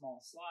this small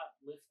slot,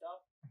 lift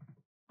up.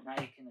 Now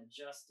you can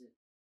adjust it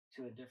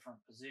to a different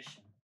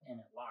position, and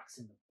it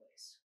locks into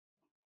place.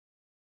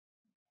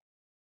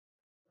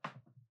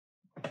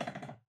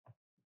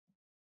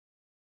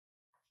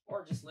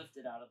 Or just lift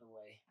it out of the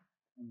way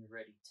when you're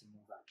ready to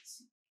move out the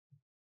seat.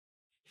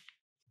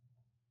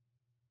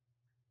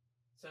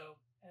 So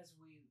as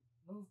we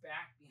move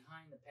back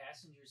behind the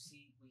passenger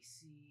seat, we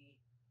see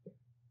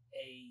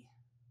a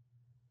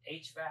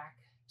HVAC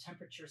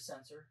temperature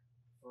sensor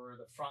for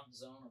the front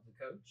zone of the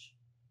coach.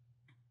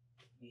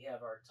 We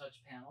have our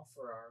touch panel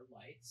for our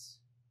lights,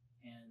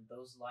 and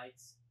those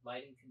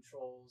lighting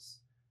controls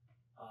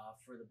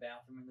for the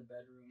bathroom and the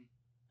bedroom.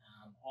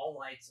 All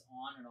lights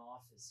on and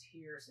off is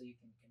here, so you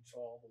can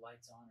control the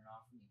lights on and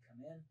off when you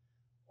come in,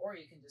 or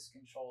you can just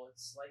control it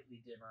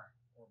slightly dimmer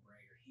or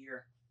brighter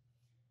here.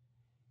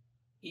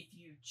 If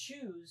you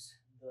choose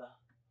the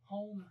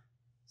home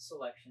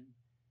selection,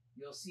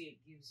 you'll see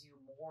it gives you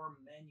more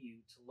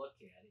menu to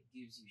look at. It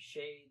gives you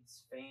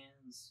shades,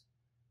 fans,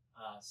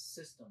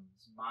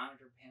 systems,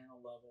 monitor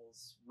panel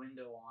levels,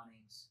 window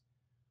awnings,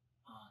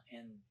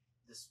 and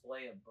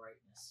display of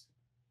brightness.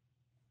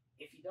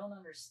 If you don't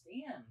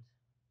understand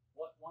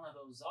what one of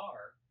those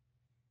are,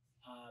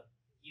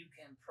 you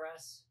can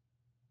press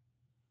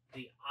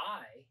the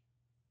I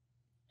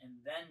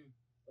and then,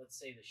 let's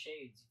say, the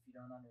shades, if you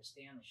don't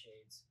understand the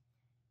shades,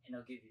 and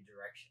it'll give you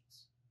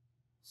directions.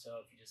 So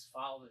if you just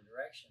follow the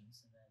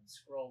directions and then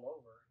scroll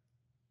over,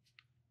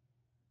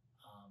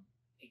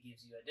 it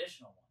gives you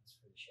additional ones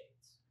for the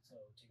shades. So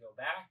to go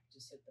back,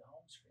 just hit the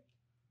home screen.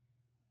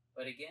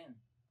 But again,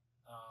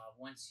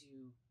 once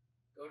you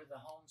go to the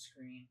home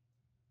screen,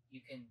 you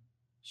can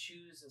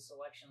choose a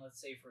selection, let's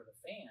say for the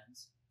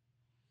fans.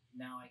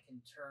 Now I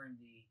can turn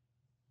the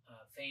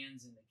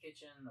fans in the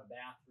kitchen, the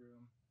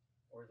bathroom,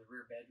 or the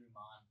rear bedroom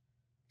on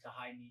to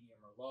high,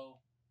 medium, or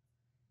low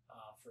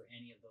for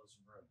any of those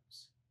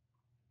rooms.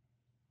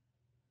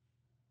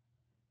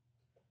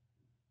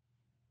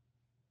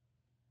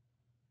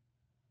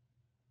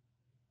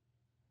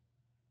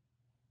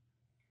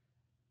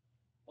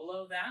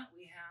 Below that,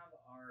 we have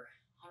our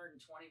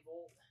 120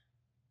 volt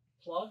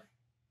plug,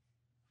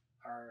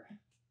 our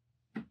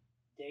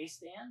day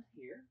stand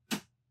here,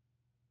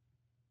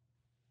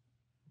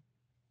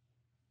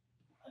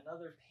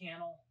 another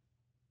panel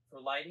for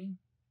lighting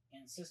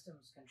and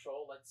systems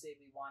control. Let's say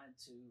we wanted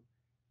to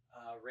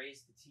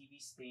raise the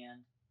TV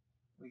stand.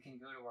 We can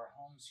go to our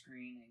home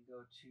screen and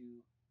go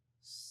to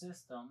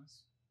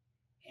systems,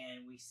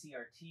 and we see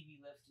our TV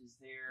lift is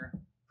there.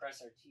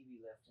 Press our TV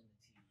lift and the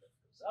TV lift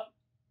goes up.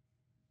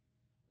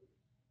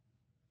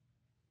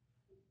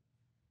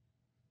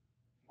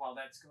 While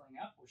that's going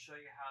up, we'll show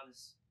you how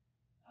this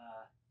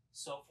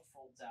sofa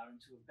folds out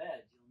into a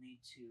bed. You'll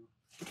need to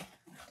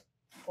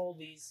pull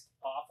these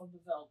off of the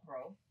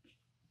Velcro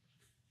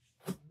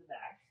in the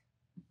back.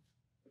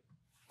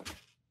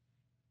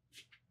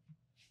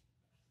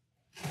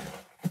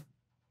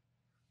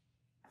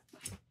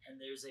 And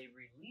there's a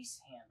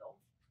release handle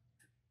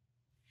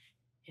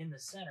in the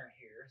center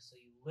here. So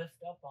you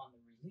lift up on the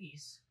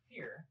release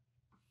here,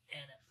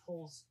 and it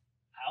pulls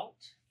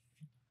out.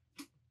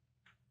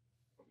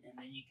 And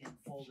then you can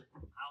fold it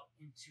out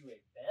into a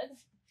bed.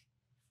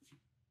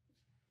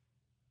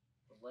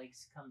 The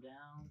legs come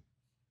down.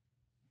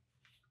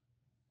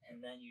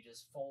 And then you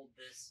just fold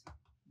this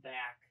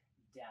back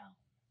down.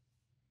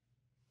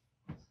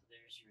 So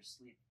there's your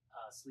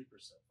sleeper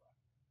sofa.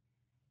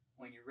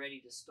 When you're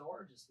ready to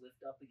store, just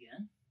lift up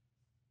again.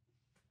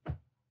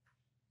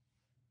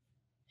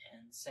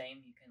 And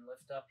same, you can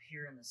lift up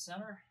here in the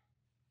center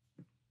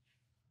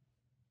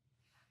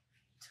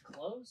to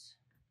close.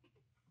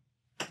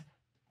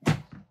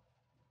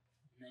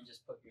 And then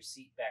just put your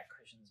seat back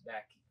cushions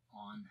back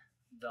on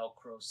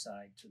Velcro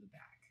side to the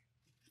back.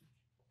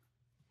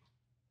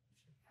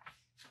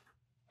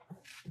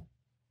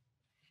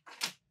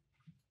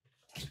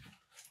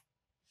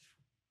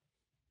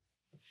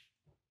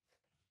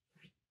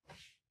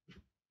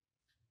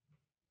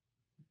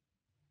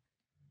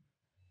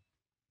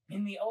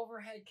 In the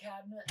overhead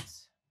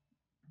cabinets,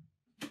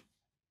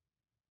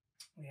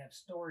 we have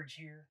storage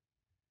here.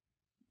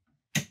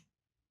 I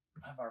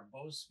have our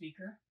Bose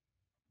speaker.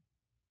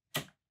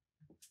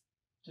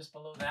 Just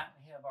below that,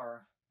 we have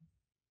our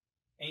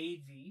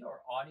AV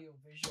or audio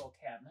visual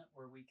cabinet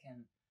where we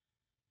can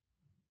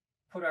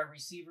put our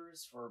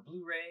receivers for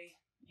Blu-ray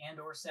and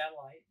or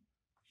satellite.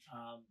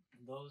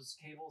 Those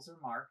cables are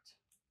marked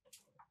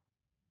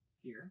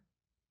here.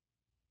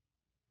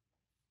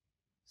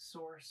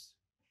 Source,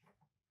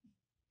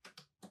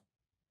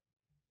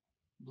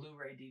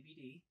 Blu-ray,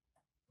 DVD.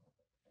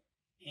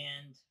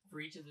 And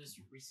for each of these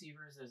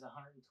receivers, there's a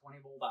 120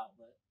 volt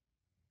outlet.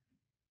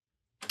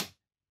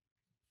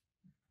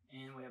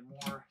 And we have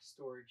more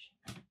storage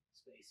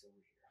space over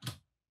here.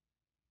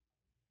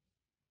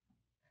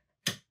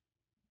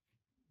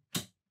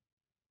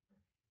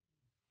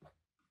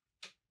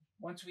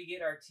 Once we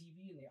get our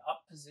TV in the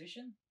up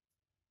position,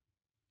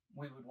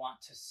 we would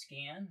want to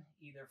scan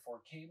either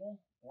for cable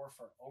or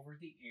for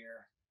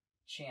over-the-air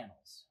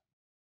channels.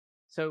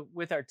 So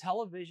with our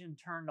television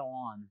turned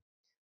on,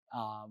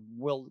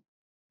 we'll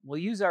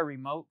use our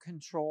remote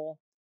control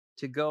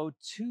to go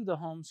to the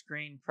home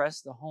screen, press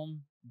the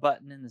home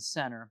button in the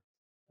center.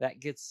 That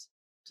gets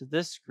to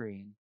this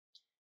screen.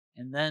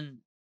 And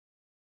then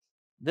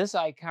this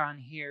icon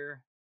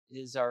here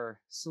is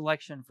our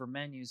selection for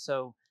menu.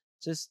 So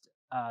just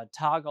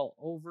toggle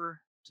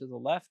over to the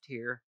left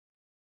here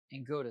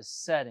and go to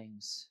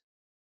settings.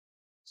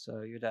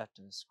 So you'd have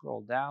to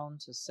scroll down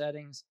to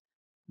settings,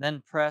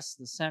 then press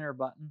the center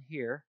button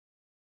here,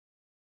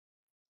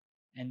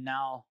 and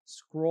now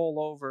scroll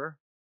over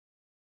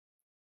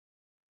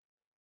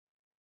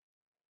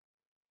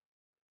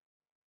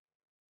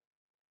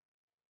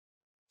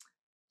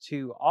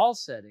to all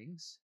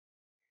settings.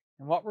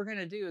 And what we're going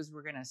to do is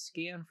we're going to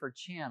scan for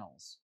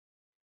channels.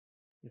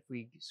 If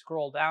we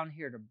scroll down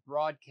here to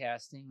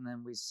broadcasting,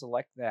 then we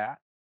select that.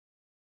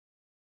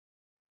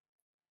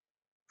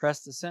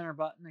 Press the center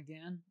button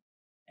again,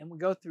 and we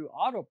go through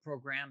auto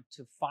program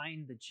to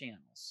find the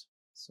channels.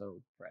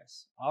 So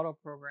press auto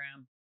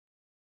program,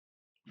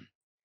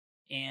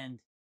 and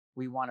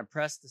we want to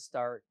press the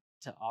start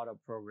to auto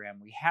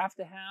program. We have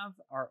to have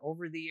our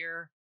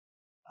over-the-air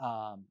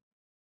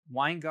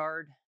wind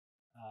guard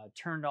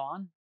turned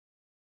on,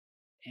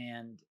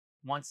 and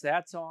once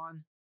that's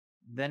on,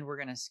 then we're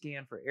going to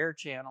scan for air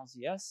channels.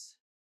 Yes,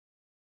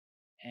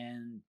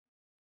 and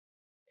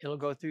it'll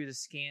go through the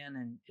scan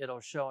and it'll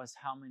show us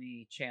how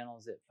many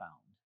channels it found.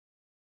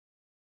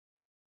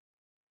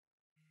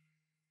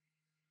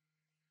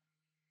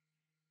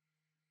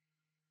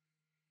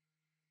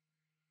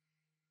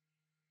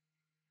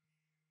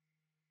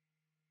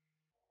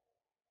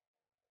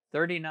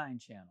 "39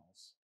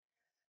 channels."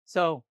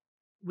 So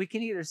we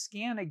can either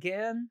scan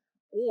again,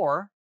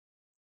 or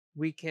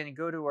we can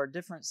go to our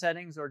different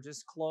settings or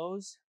just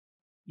close.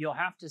 You'll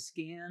have to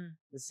scan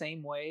the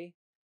same way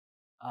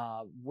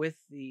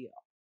with the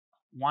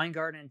wind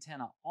guard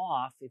antenna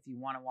off if you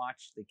want to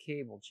watch the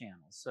cable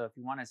channels. So if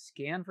you want to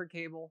scan for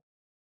cable,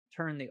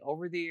 turn the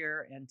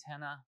over-the-air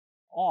antenna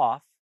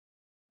off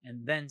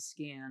and then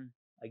scan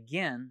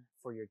again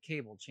for your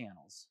cable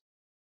channels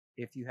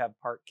if you have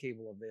part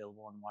cable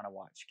available and want to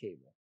watch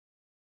cable.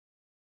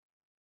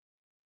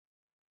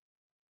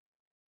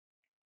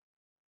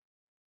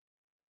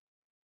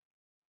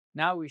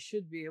 Now we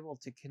should be able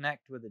to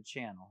connect with a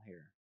channel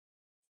here.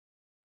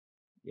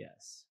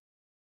 Yes.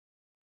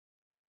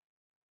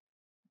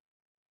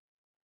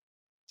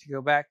 To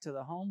go back to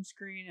the home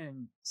screen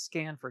and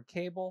scan for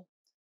cable,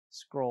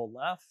 scroll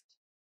left,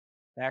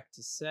 back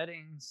to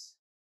settings,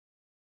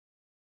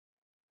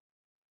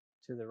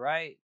 to the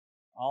right,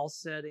 all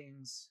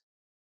settings,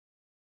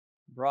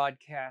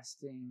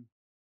 broadcasting,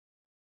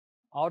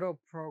 auto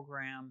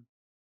program,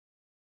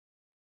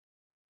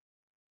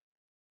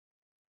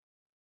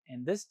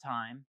 and this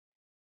time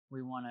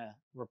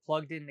we're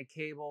plugged into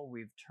cable,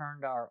 we've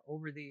turned our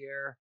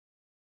over-the-air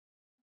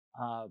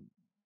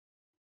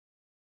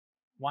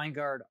wind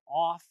guard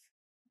off,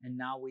 and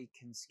now we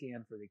can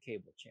scan for the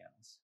cable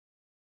channels.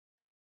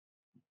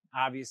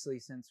 Obviously,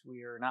 since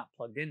we are not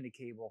plugged into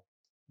cable,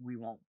 we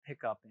won't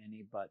pick up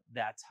any, but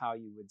that's how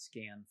you would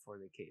scan for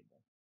the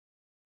cable.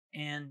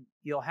 And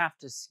you'll have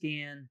to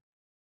scan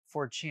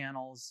for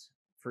channels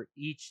for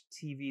each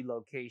TV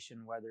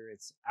location, whether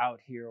it's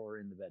out here or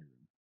in the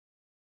bedroom.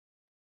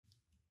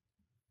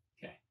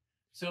 Okay,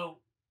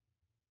 so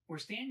we're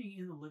standing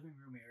in the living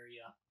room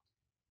area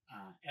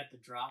at the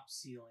drop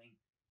ceiling,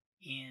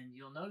 and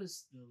you'll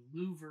notice the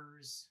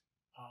louvers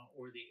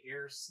or the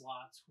air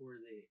slots where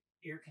the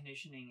air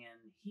conditioning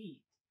and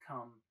heat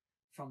come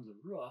from the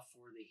roof,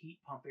 or the heat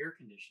pump air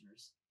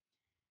conditioners.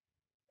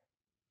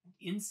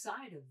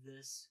 Inside of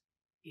this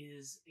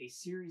is a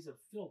series of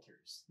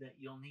filters that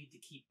you'll need to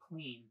keep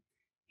clean.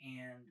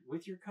 And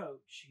with your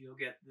coach, you'll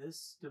get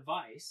this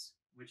device,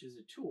 which is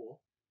a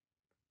tool.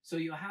 So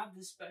you'll have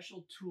this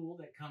special tool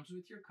that comes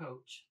with your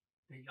coach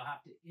that you'll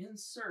have to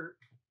insert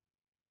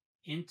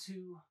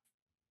into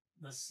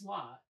the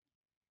slot.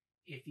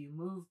 If you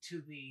move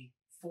to the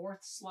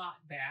fourth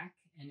slot back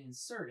and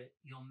insert it,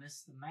 you'll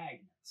miss the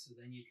magnet. So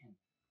then you can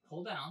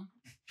pull down,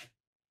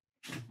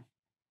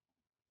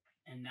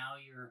 and now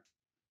you'll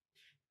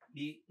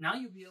be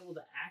able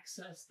to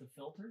access the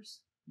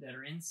filters that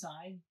are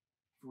inside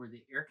for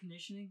the air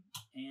conditioning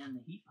and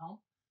the heat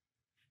pump.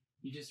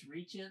 You just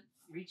reach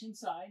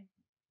inside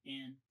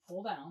and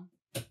pull down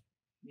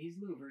these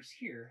louvers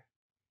here,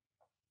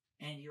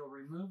 and you'll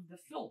remove the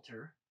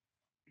filter,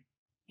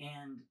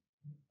 and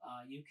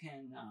you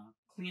can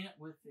clean it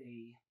with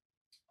a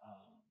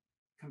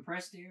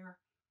compressed air,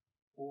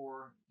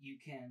 or you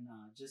can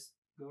just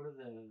go to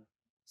the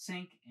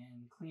sink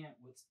and clean it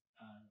with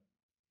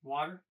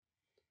water.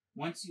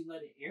 Once you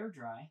let it air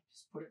dry,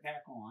 just put it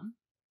back on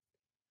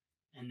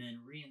and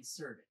then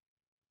reinsert it.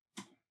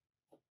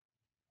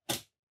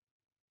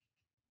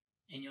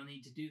 And you'll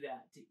need to do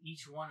that to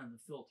each one of the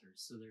filters.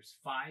 So there's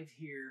 5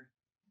 here,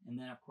 and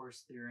then of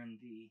course they're in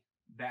the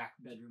back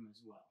bedroom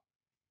as well.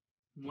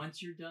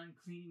 Once you're done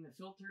cleaning the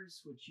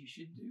filters, which you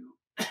should do,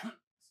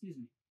 excuse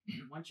me,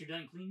 once you're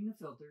done cleaning the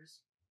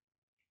filters,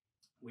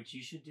 which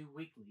you should do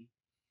weekly,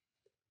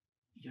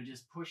 you'll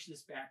just push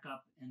this back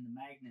up and the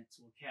magnets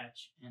will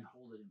catch and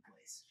hold it in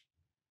place.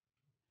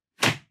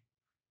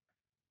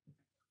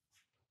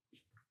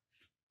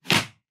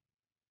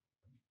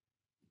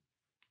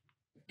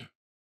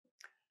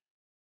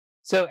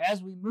 So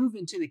as we move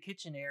into the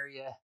kitchen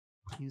area,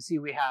 you see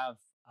we have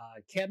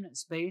cabinet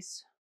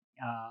space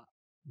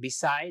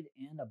beside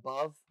and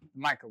above the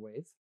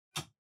microwave.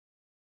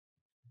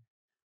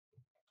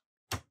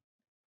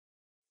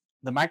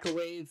 The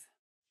microwave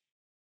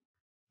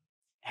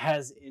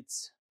has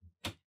its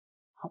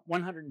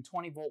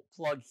 120 volt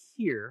plug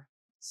here,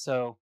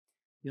 so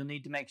you'll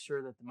need to make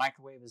sure that the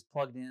microwave is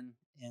plugged in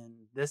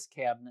this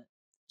cabinet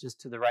just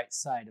to the right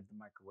side of the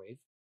microwave.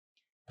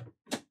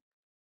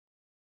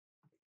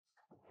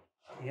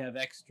 You have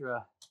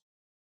extra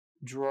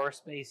drawer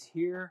space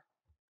here,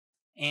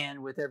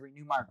 and with every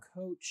Newmar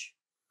coach,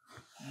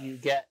 you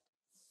get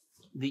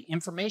the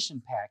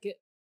information packet.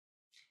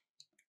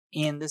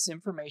 In this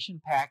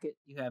information packet,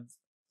 you have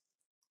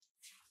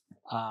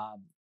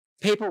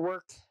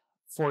paperwork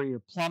for your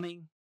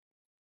plumbing,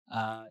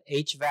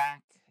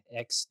 HVAC,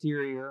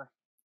 exterior,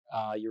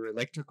 your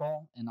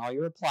electrical, and all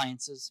your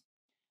appliances,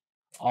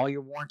 all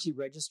your warranty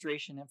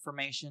registration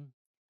information,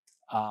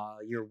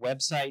 your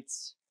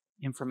website's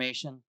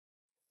information,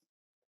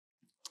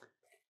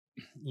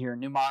 your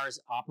Newmar's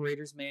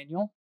operator's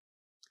manual.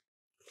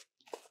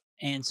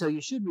 And so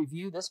you should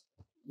review this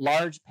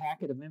large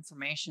packet of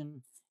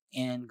information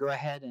and go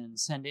ahead and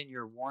send in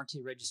your warranty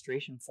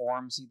registration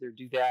forms. Either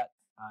do that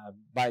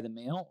by the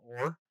mail,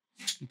 or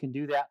you can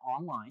do that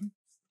online.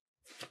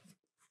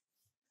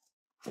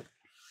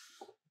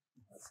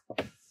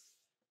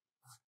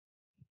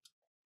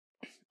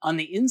 On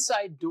the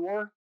inside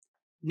door,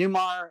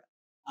 Newmar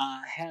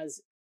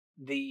has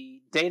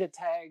the data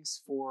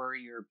tags for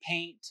your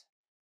paint,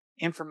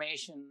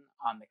 information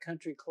on the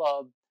country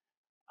club,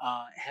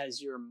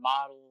 has your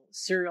model,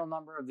 serial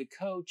number of the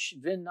coach,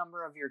 VIN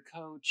number of your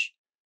coach,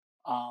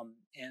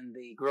 and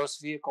the gross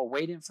vehicle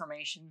weight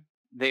information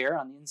there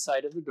on the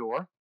inside of the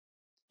door.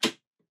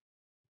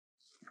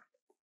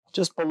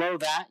 Just below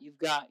that, you've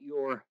got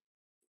your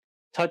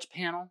touch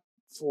panel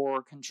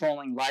for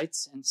controlling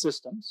lights and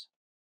systems.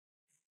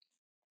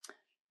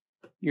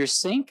 Your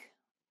sink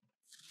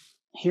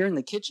here in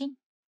the kitchen.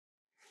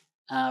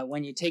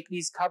 When you take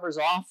these covers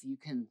off, you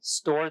can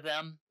store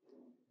them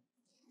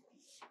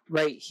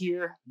right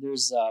here.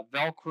 There's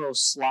Velcro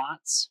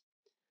slots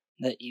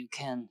that you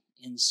can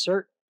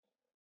insert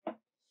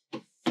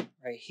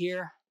right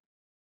here.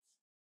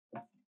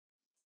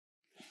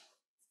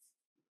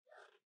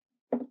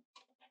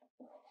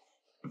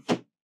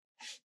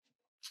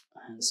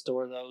 And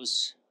store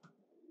those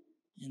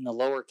in the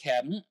lower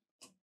cabinet.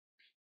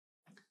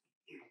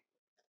 It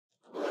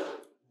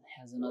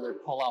has another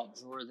pull-out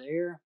drawer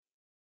there.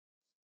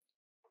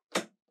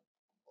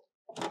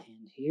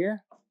 And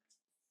here.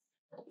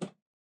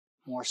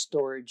 More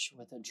storage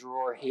with a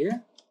drawer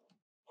here.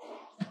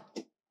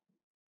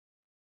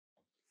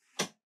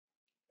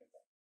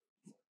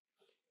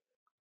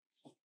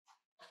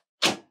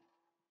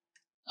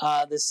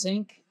 The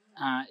sink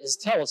is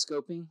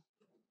telescoping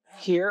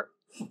here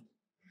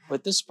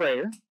with the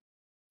sprayer.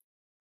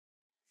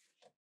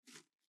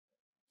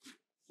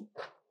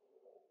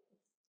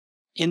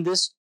 In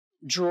this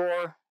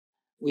drawer,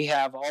 we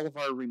have all of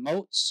our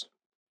remotes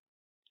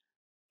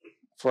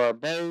for our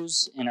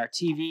bows and our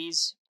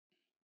TVs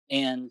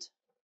and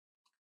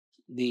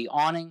the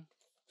awning,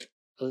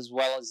 as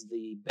well as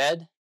the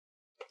bed.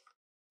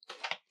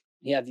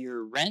 You have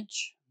your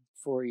wrench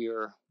for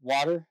your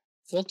water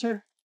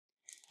filter,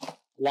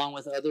 along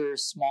with other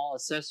small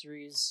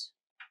accessories,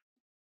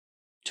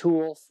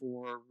 tool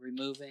for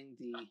removing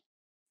the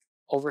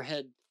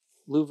overhead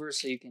louver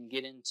so you can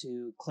get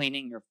into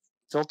cleaning your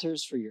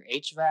filters for your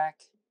HVAC.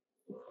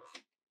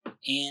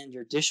 And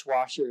your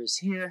dishwasher is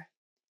here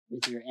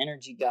with your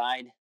energy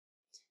guide.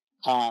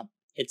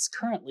 It's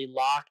currently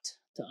locked.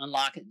 To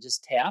unlock it,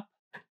 just tap.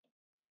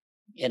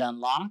 It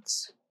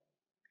unlocks.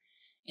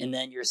 And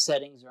then your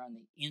settings are on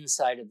the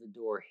inside of the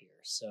door here.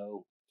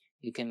 So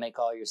you can make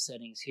all your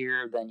settings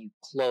here. Then you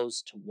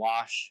close to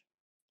wash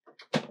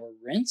or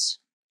rinse.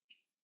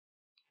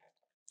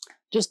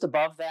 Just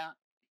above that,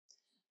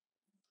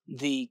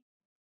 the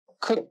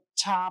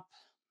cooktop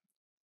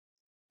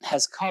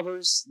has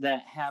covers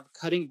that have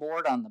cutting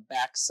board on the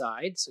back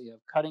side. So you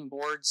have cutting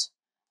boards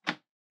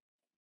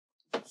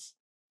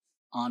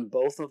on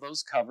both of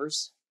those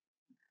covers.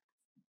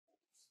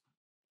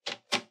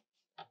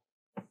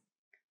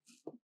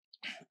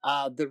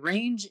 The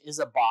range is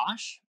a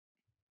Bosch.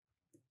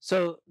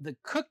 So the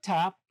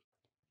cooktop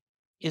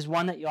is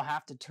one that you'll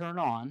have to turn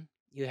on.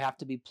 You have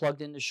to be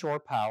plugged into shore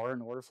power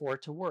in order for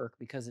it to work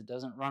because it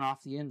doesn't run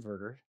off the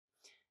inverter.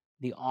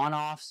 The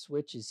on-off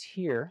switch is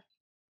here.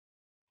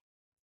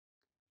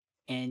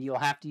 And you'll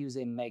have to use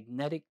a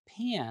magnetic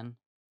pan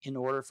in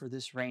order for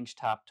this range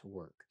top to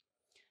work.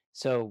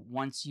 So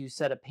once you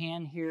set a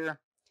pan here,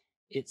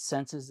 it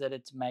senses that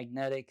it's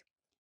magnetic,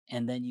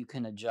 and then you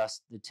can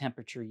adjust the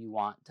temperature you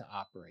want to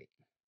operate.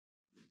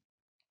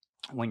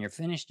 When you're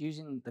finished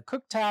using the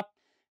cooktop,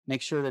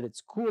 make sure that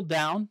it's cooled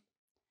down,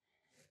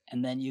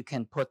 and then you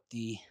can put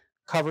the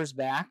covers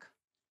back.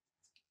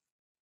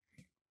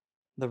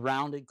 The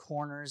rounded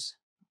corners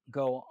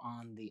go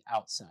on the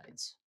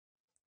outsides.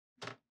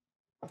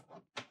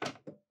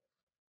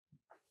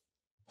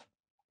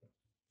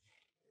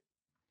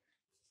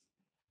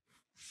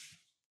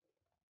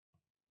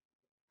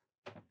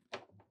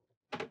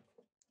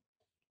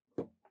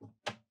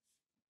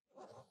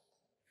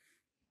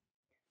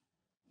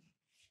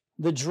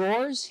 The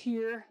drawers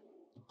here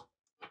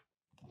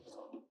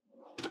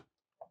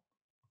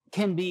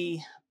can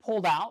be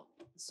pulled out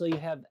so you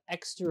have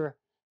extra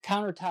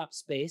countertop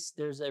space.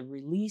 There's a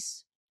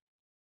release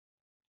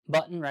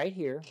button right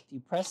here. If you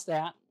press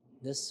that,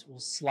 this will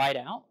slide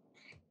out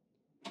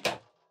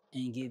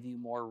and give you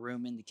more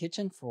room in the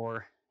kitchen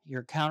for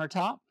your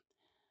countertop.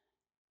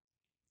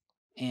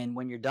 And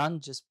when you're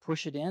done, just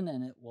push it in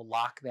and it will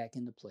lock back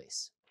into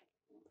place.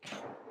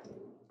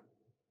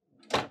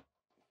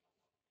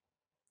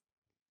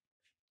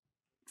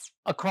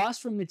 Across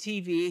from the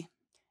TV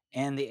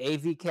and the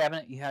AV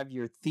cabinet, you have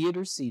your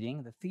theater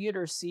seating. The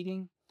theater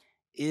seating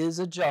is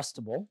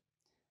adjustable.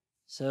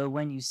 So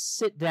when you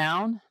sit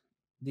down,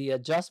 the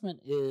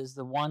adjustment is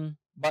the one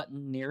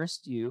button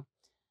nearest you.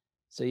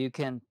 So you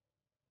can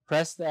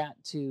press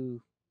that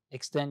to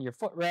extend your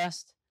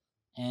footrest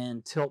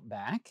and tilt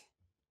back.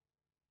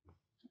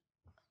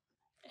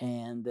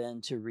 And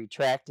then to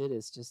retract it,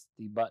 it's just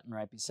the button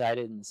right beside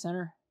it in the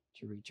center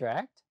to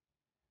retract.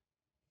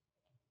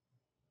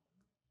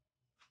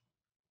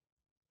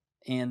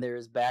 And there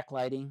is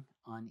backlighting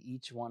on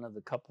each one of the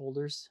cup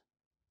holders,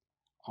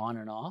 on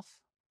and off.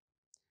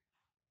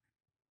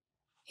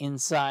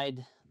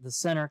 Inside the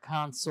center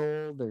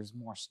console, there's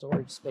more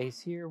storage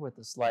space here with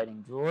a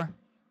sliding drawer.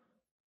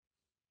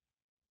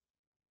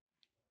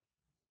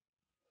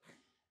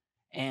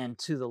 And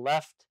to the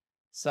left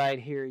side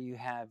here, you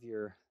have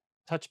your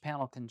touch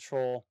panel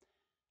control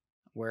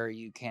where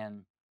you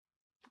can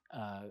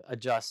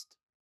adjust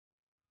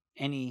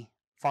any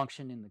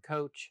function in the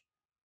coach.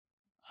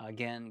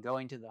 Again,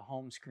 going to the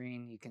home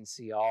screen, you can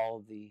see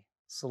all the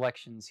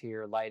selections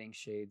here, lighting,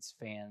 shades,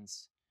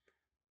 fans,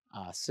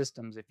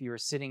 systems. If you were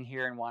sitting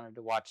here and wanted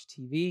to watch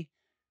TV,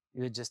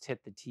 you would just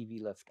hit the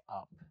TV lift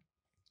up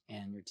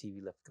and your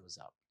TV lift goes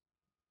up.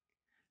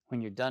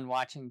 When you're done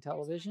watching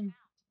television,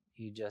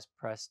 you just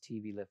press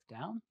TV lift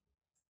down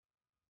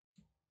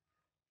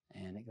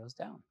and it goes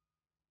down.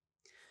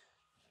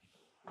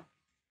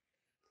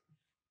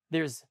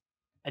 There's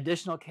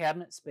additional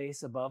cabinet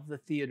space above the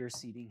theater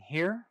seating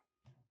here.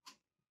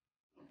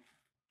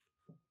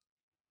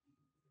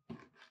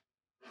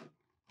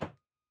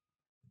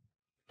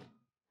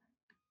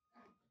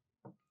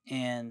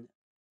 And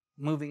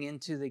moving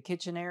into the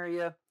kitchen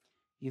area,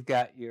 you've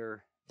got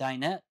your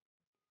dinette.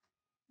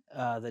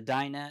 The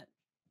dinette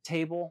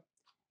table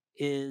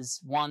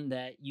is one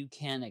that you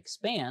can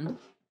expand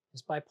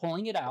just by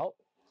pulling it out,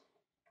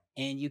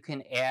 and you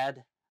can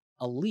add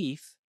a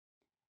leaf,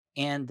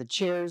 and the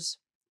chairs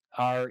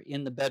are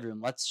in the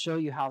bedroom. Let's show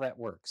you how that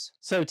works.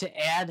 So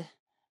to add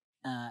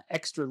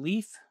extra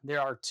leaf,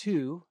 there are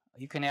two.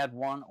 You can add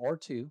one or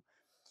two.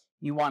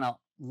 You want to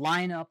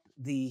line up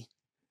the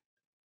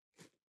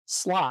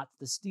slot,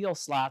 the steel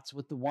slots,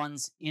 with the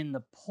ones in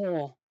the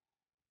pull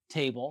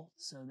table.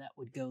 So that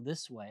would go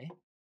this way.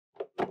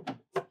 And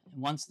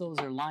once those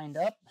are lined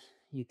up,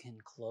 you can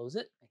close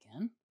it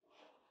again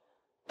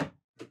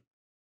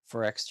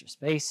for extra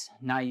space.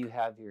 Now you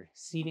have your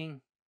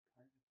seating.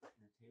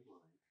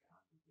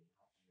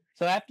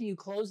 So after you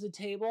close the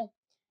table,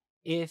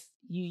 if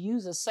you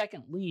use a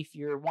second leaf,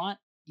 you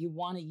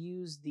want to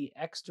use the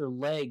extra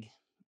leg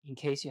in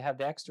case you have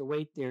the extra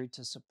weight there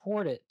to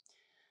support it.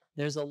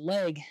 There's a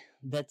leg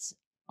that's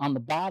on the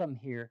bottom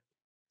here.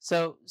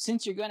 So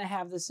since you're going to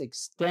have this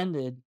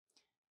extended,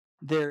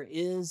 there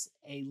is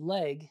a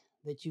leg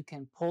that you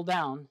can pull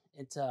down.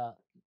 It's a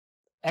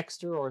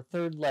extra or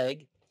third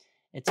leg.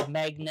 It's a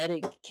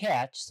magnetic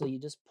catch. So you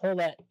just pull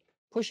that,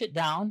 push it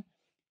down,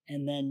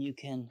 and then you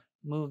can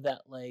move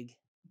that leg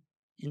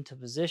into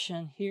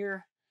position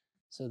here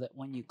so that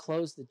when you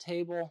close the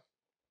table,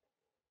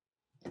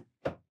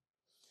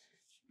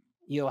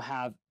 you'll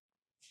have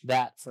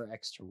that for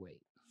extra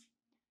weight.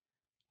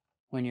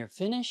 When you're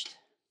finished,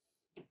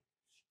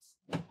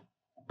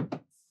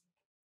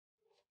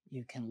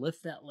 you can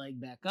lift that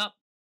leg back up.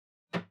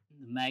 The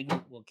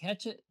magnet will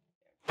catch it.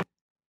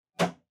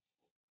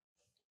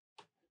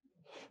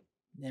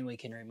 Then we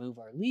can remove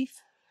our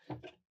leaf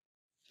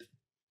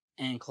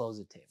and close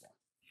the table.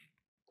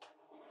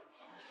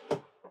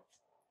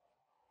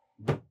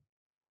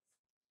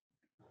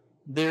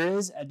 There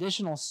is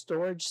additional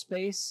storage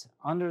space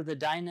under the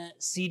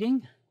dinette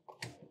seating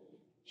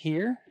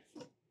here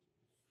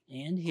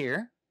and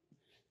here.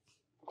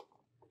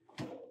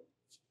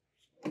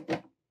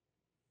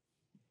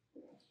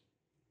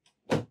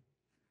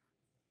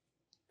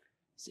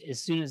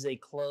 As soon as they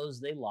close,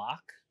 they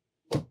lock.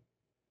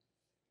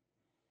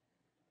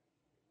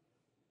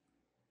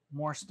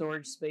 More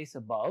storage space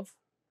above.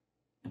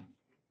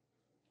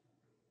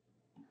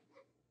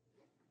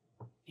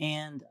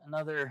 And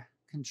another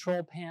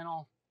control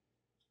panel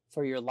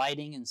for your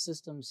lighting and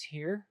systems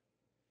here.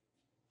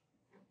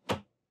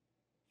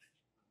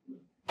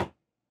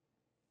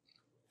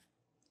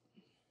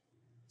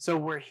 So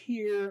we're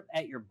here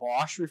at your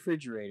Bosch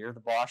refrigerator.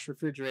 The Bosch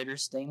refrigerator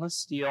is stainless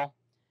steel.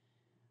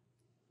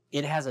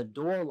 It has a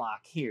door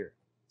lock here.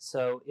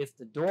 So if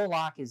the door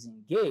lock is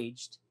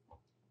engaged,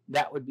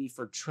 that would be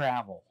for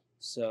travel.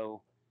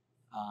 So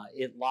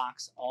it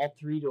locks all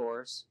three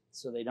doors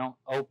so they don't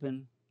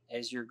open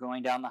as you're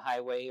going down the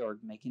highway or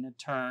making a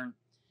turn.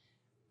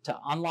 To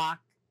unlock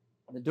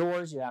the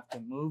doors, you have to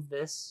move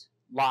this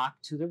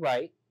lock to the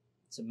right.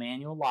 It's a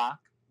manual lock.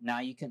 Now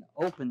you can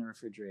open the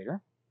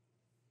refrigerator.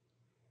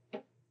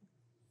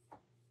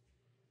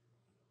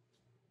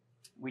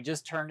 We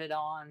just turned it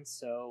on,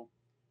 so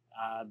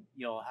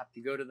you'll have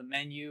to go to the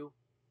menu,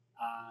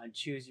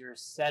 choose your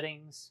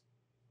settings.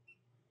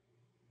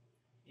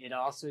 It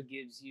also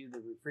gives you the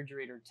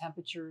refrigerator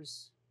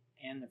temperatures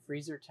and the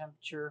freezer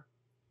temperature.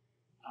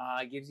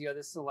 It gives you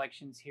other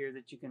selections here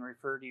that you can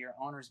refer to your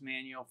owner's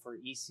manual for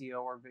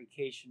ECO or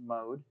vacation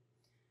mode.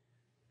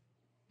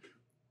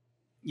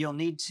 You'll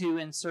need to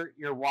insert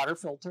your water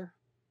filter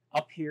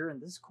up here in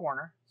this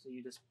corner. So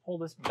you just pull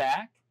this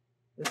back,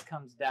 this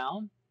comes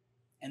down,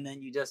 and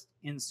then you just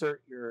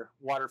insert your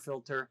water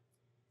filter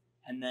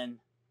and then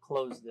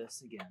close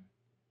this again.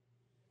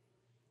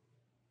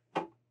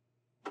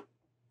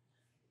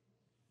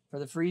 For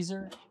the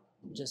freezer,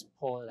 just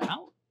pull it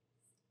out,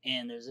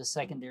 and there's a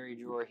secondary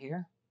drawer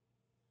here.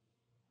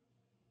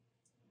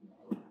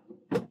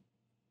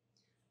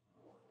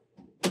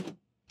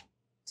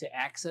 To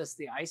access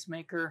the ice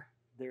maker,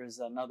 there's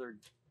another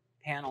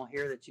panel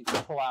here that you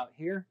can pull out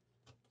here,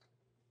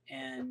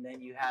 and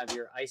then you have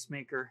your ice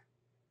maker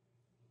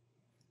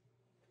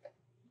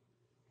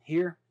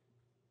here.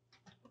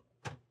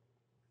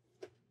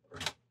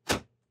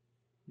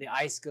 The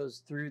ice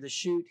goes through the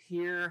chute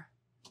here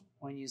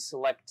when you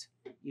select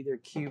either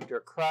cubed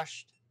or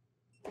crushed.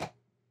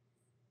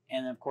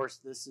 And of course,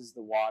 this is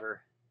the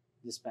water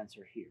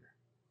dispenser here,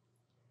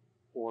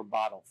 or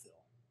bottle fill.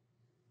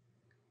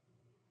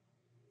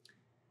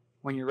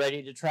 When you're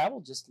ready to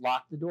travel, just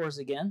lock the doors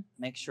again.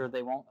 Make sure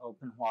they won't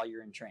open while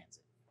you're in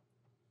transit.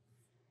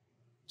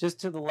 Just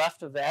to the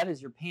left of that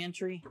is your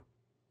pantry.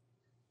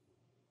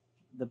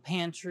 The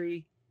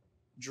pantry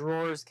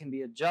drawers can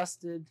be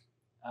adjusted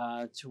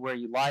to where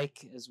you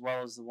like, as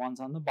well as the ones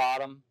on the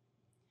bottom.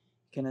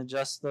 You can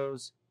adjust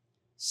those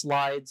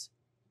slides.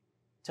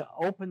 To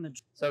open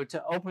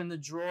the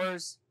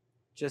drawers,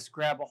 just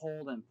grab a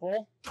hold and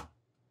pull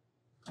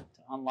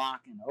to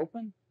unlock and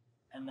open,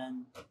 and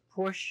then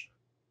push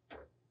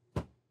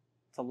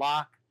to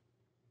lock.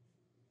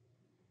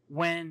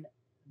 When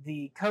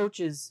the coach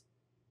is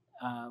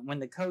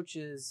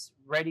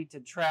ready to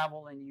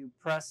travel and you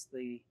press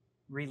the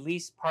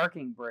release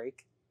parking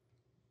brake,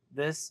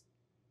 this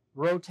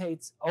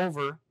rotates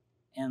over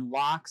and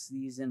locks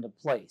these into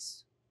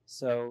place.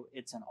 So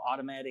it's an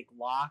automatic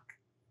lock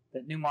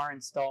that Newmar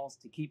installs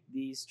to keep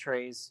these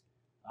trays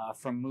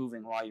from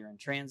moving while you're in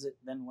transit.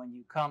 Then when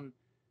you come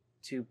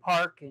to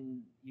park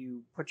and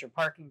you put your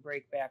parking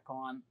brake back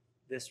on,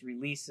 this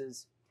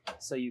releases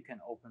so you can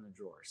open the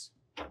drawers.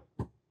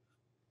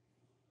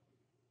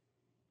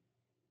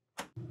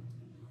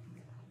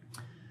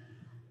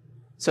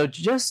 So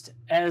just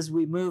as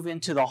we move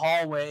into the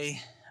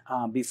hallway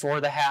before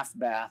the half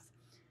bath,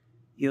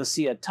 you'll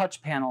see a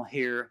touch panel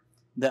here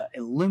that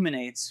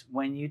illuminates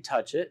when you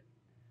touch it.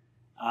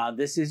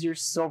 This is your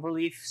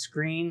Silverleaf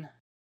screen.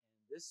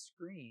 This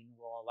screen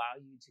will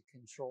allow you to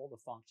control the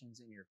functions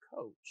in your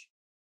coach.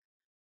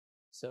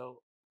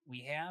 So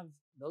we have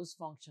those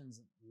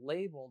functions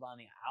labeled on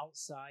the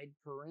outside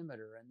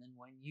perimeter, and then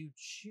when you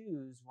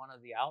choose one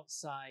of the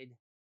outside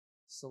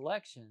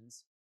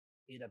selections,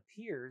 it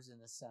appears in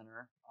the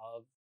center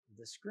of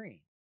the screen.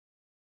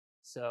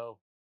 So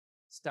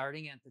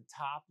starting at the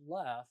top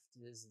left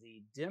is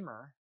the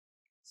dimmer,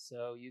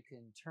 so you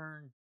can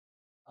turn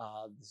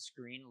the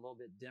screen a little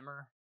bit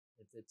dimmer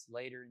if it's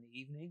later in the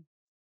evening,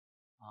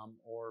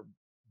 or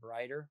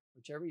brighter,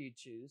 whichever you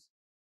choose.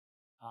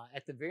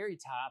 At the very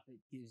top, it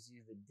gives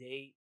you the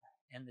date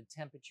and the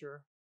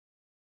temperature.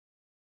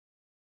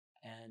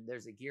 And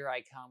there's a gear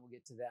icon. We'll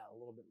get to that a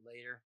little bit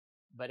later.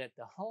 But at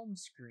the home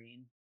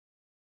screen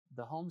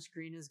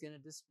is going to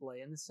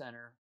display in the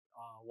center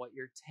what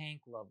your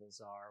tank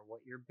levels are,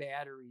 what your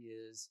battery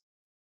is,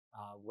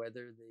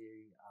 whether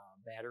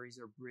the batteries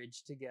are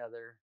bridged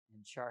together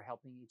and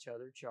helping each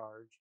other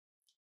charge.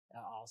 It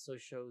also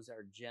shows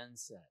our gen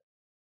set,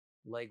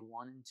 leg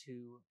 1 and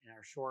 2, and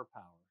our shore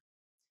power.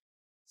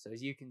 So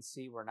as you can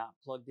see, we're not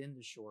plugged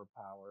into shore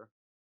power.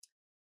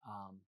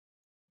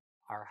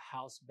 Our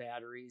house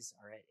batteries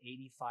are at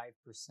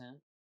 85%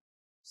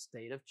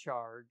 state of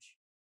charge.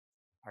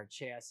 Our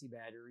chassis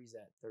batteries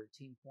at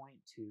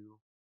 13.2,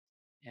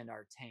 and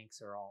our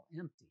tanks are all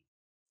empty.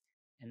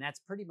 And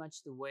that's pretty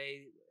much the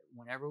way,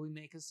 whenever we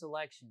make a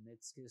selection,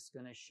 it's just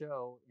going to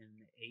show in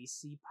the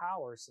AC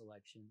power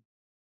selection.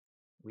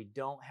 We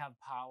don't have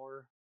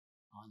power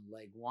on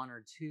leg 1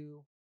 or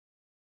 2.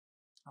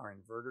 Our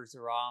inverters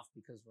are off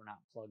because we're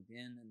not plugged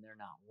in and they're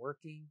not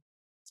working.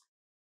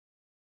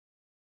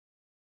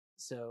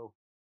 So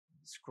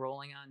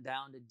scrolling on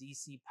down to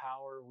DC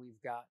power,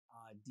 we've got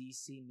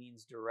DC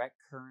means direct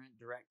current.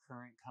 Direct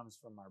current comes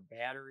from our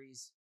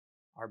batteries.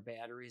 Our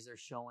batteries are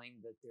showing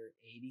that they're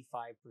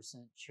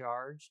 85%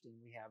 charged, and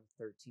we have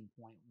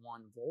 13.1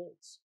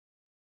 volts.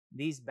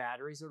 These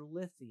batteries are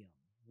lithium.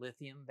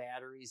 Lithium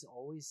batteries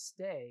always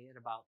stay at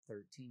about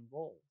 13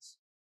 volts.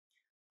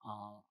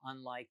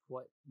 Unlike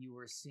what you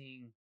were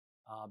seeing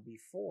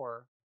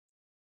before,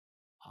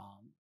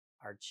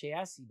 our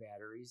chassis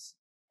batteries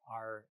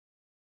are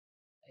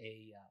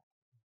a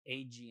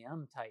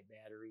AGM type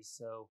battery,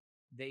 so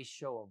they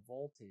show a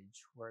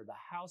voltage, where the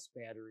house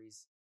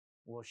batteries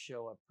will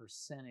show a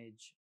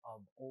percentage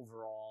of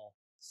overall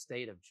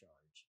state of charge.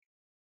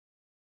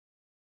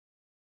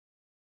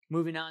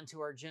 Moving on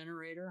to our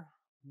generator,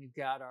 we've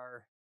got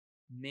our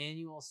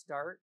manual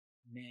start,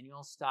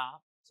 manual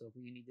stop. So if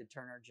we need to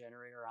turn our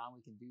generator on,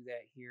 we can do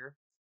that here.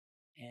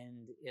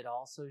 And it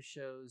also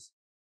shows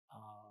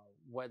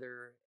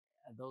whether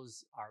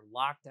those are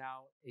locked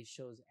out. It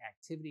shows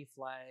activity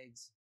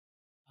flags,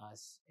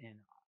 and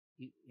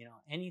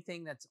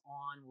anything that's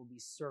on will be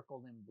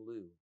circled in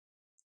blue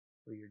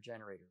for your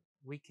generator.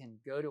 We can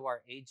go to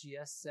our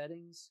AGS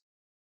settings.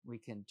 We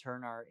can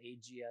turn our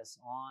AGS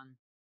on.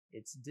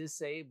 It's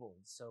disabled,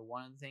 so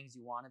one of the things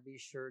you want to be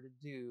sure to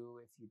do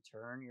if you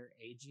turn your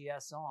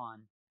AGS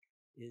on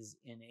is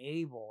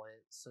enable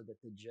it so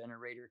that the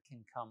generator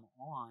can come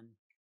on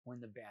when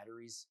the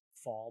batteries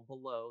fall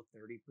below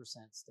 30%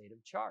 state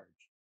of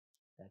charge.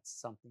 That's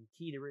something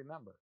key to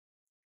remember.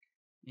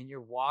 In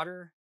your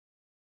water,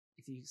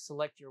 if you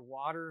select your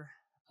water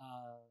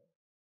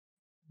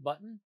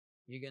button,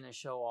 you're going to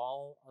show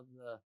all of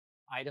the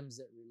items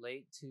that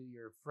relate to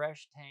your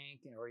fresh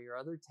tank or your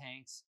other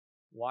tanks.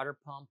 Water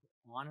pump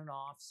on and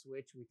off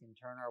switch. We can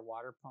turn our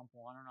water pump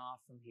on and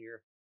off from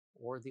here,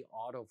 or the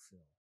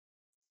autofill.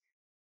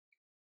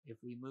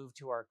 If we move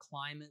to our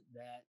climate,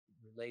 that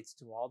relates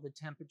to all the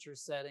temperature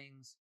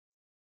settings,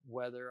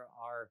 whether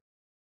our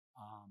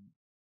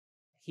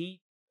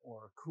heat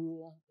or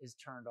cool is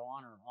turned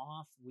on or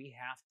off. We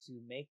have to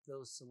make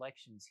those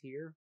selections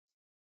here.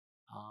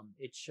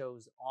 It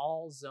shows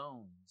all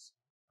zones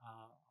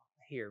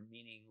here,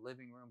 meaning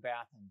living room,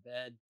 bath, and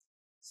bed.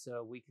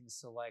 So we can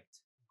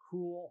select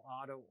cool,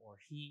 auto, or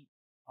heat.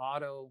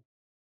 Auto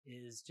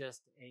is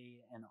just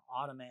an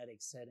automatic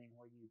setting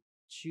where you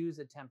choose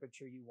a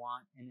temperature you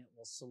want and it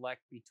will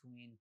select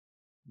between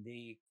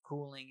the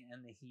cooling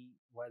and the heat,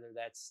 whether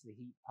that's the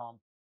heat pump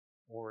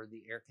or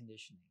the air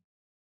conditioning.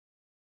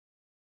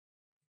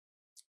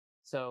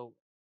 So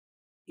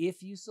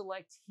if you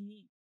select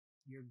heat,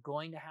 you're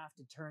going to have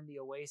to turn the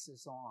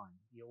Oasis on.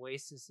 The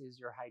Oasis is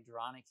your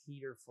hydronic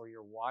heater for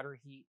your water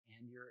heat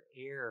and your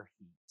air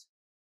heat.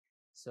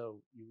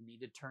 So you need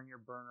to turn your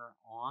burner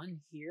on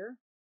here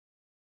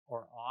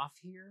or off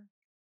here.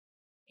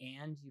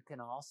 And you can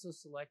also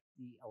select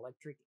the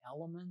electric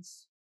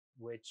elements,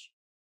 which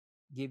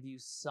give you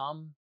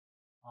some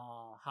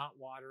hot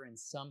water and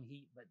some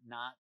heat, but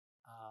not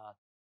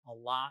a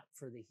lot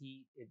for the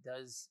heat. It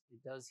does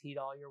heat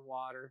all your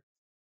water.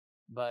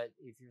 But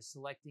if you're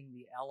selecting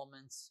the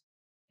elements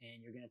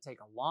and you're going to take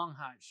a long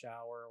hot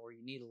shower, or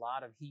you need a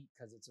lot of heat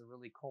because it's a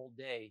really cold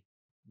day,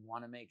 you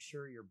want to make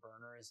sure your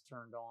burner is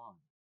turned on.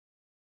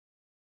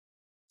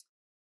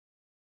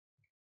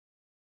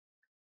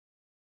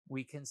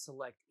 We can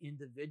select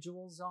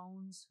individual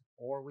zones,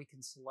 or we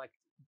can select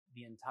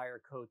the entire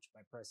coach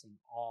by pressing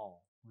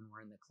all when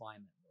we're in the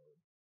climate mode.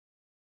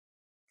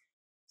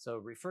 So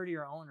refer to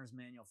your owner's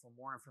manual for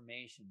more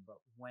information, but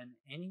when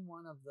any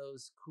one of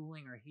those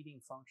cooling or heating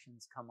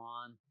functions come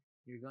on,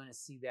 you're going to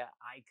see that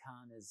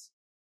icon is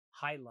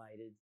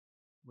highlighted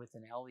with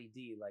an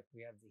LED, like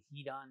we have the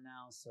heat on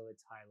now, so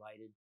it's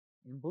highlighted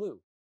in blue.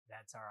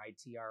 That's our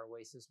ITR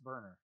Oasis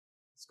burner.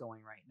 It's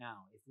going right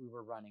now. If we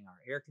were running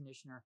our air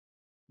conditioner,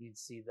 you'd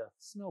see the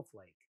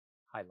snowflake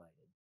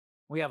highlighted.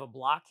 We have a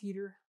block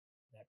heater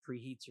that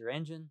preheats your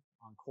engine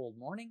on cold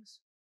mornings.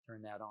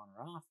 Turn that on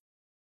or off.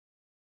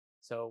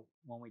 So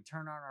when we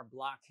turn on our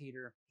block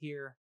heater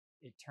here,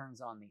 it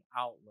turns on the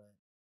outlet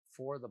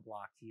for the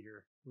block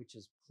heater, which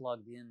is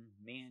plugged in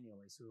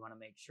manually. So we want to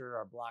make sure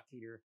our block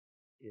heater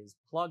is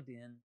plugged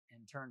in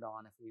and turned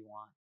on if we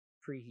want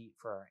preheat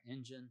for our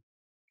engine.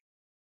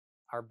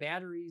 Our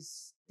battery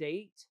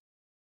state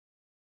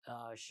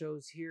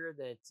shows here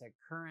that it's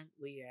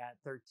currently at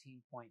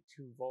 13.2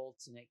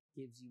 volts, and it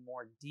gives you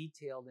more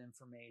detailed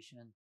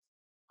information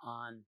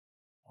on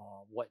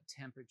what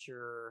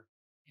temperature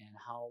and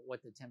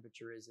what the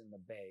temperature is in the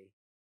bay.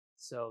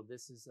 So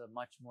this is a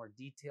much more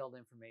detailed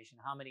information.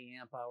 How many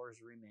amp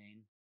hours remain?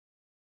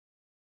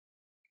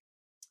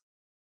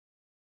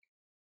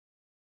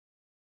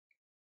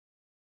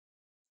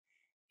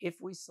 If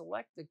we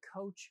select the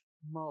coach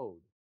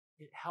mode,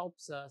 it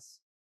helps us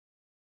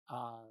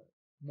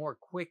more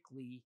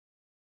quickly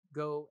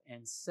go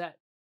and set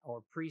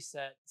or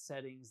preset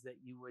settings that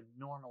you would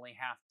normally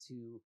have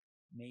to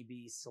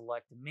maybe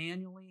select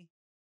manually.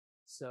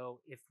 So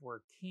if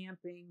we're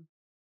camping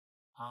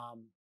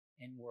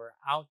and we're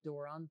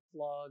outdoor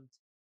unplugged,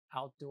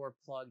 outdoor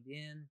plugged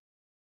in,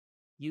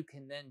 you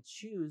can then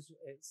choose,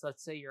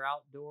 let's say you're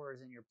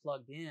outdoors and you're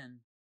plugged in,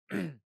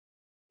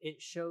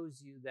 it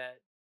shows you that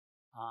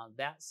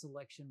that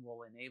selection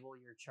will enable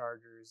your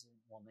chargers and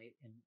will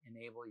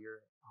enable your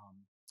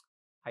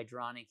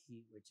hydronic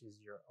heat, which is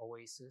your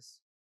Oasis.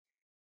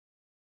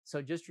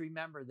 So just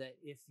remember that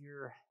if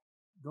you're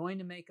going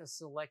to make a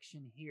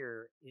selection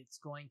here, it's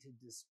going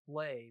to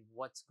display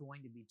what's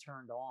going to be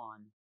turned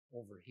on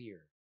over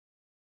here.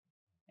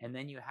 And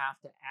then you have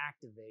to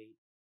activate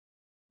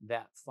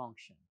that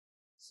function.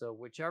 So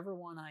whichever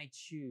one I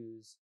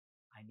choose,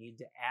 I need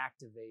to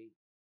activate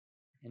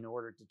in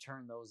order to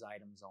turn those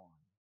items on.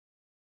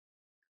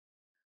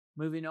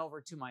 Moving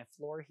over to my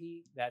floor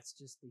heat, that's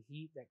just the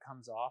heat that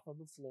comes off of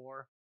the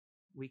floor.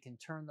 We can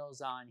turn those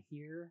on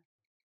here,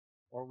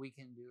 or we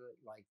can do it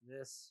like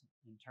this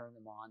and turn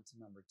them on to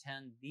number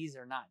 10. These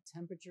are not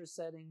temperature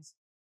settings.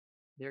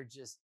 They're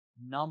just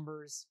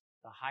numbers.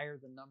 The higher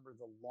the number,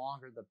 the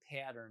longer the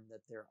pattern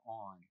that they're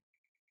on.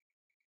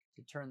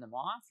 To turn them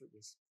off, or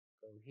just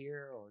go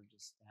here or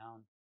just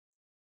down.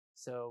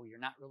 So you're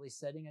not really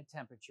setting a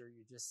temperature.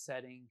 You're just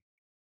setting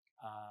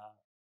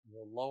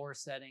the lower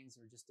settings,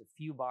 or just a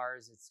few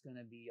bars. It's going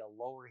to be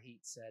a lower heat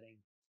setting.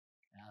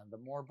 The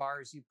more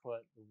bars you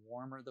put, the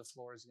warmer the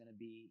floor is going to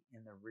be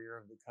in the rear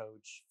of the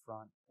coach,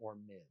 front or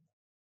mid.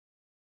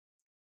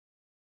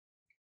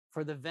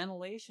 For the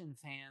ventilation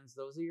fans,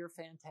 those are your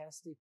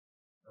fantastic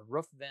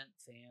roof vent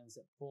fans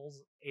that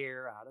pulls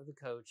air out of the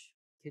coach,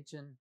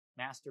 kitchen,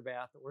 master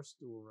bath, or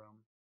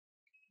stoolroom.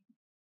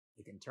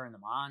 You can turn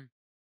them on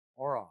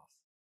or off.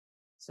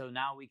 So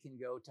now we can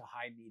go to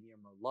high,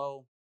 medium, or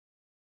low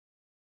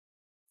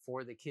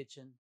for the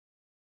kitchen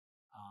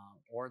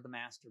or the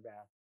master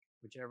bath.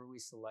 Whichever we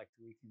select,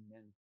 we can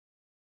then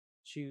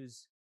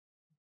choose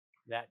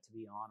that to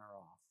be on or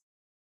off.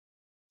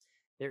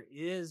 There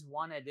is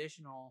one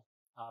additional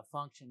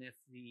function. If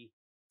the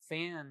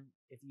fan,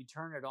 if you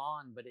turn it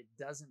on but it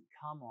doesn't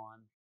come on,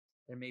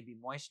 there may be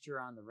moisture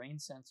on the rain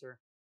sensor.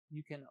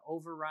 You can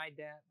override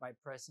that by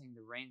pressing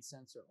the rain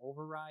sensor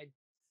override.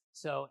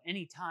 So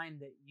anytime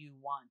that you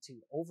want to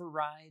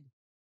override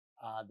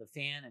the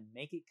fan and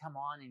make it come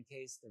on in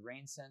case the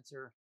rain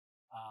sensor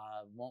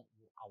won't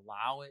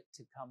allow it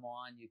to come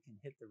on, you can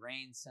hit the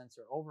rain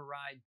sensor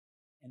override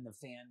and the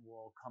fan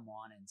will come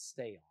on and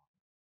stay on.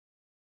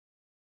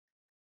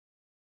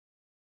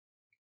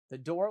 The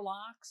door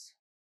locks,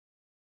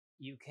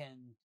 you can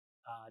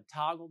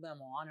toggle them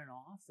on and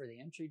off for the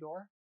entry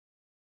door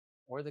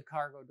or the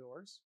cargo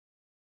doors.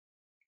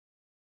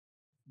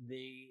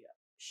 The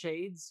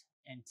shades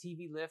and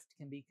TV lift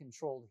can be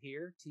controlled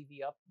here.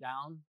 TV up,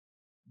 down,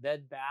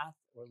 bed, bath,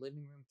 or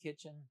living room,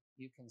 kitchen.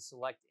 You can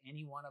select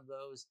any one of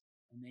those,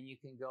 and then you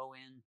can go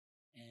in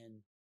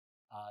and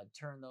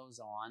turn those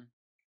on.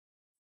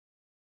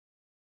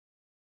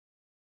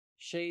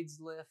 Shades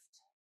lift.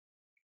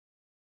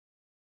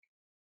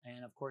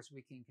 And of course,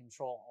 we can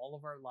control all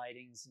of our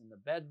lightings in the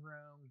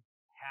bedroom,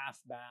 half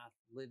bath,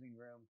 living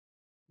room.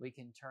 We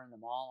can turn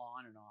them all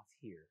on and off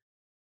here.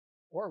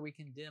 Or we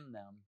can dim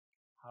them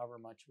however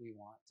much we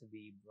want to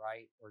be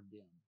bright or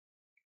dim.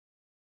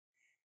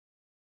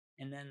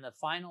 And then the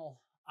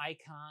final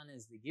icon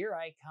is the gear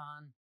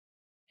icon.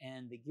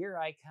 And the gear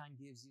icon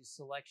gives you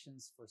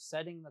selections for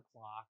setting the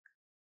clock,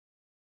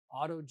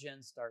 auto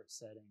gen start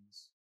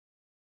settings,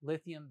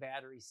 lithium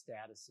battery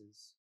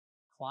statuses,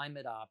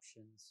 climate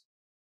options,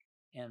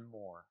 and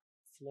more.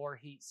 Floor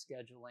heat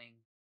scheduling,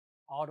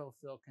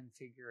 autofill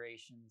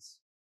configurations,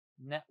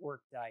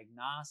 network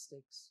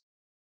diagnostics,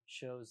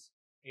 shows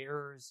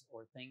errors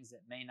or things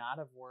that may not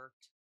have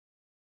worked.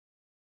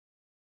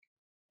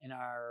 And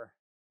our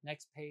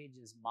next page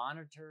is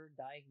monitor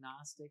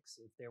diagnostics.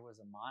 If there was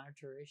a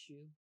monitor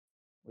issue,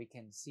 we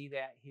can see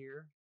that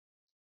here.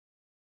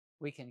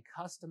 We can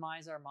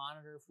customize our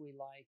monitor if we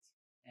like,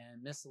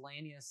 and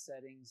miscellaneous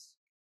settings.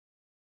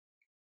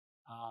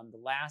 The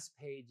last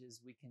page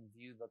is we can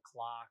view the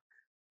clock,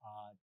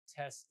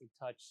 test the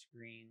touch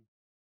screen.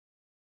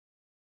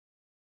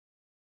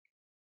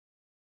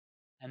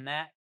 And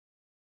that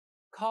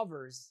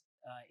covers,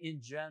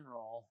 in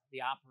general,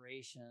 the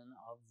operation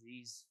of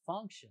these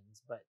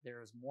functions, but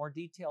there's more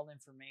detailed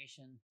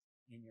information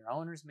in your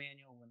owner's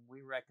manual when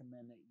we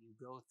recommend that you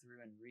go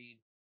through and read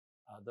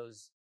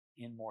those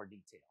in more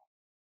detail.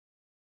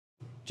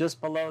 Just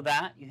below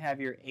that, you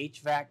have your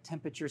HVAC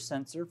temperature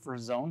sensor for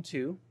Zone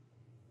 2.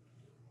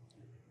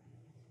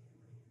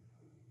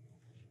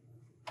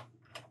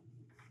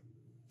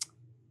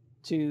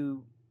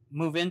 To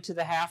move into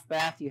the half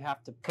bath, you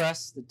have to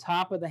press the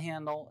top of the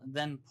handle and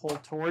then pull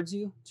towards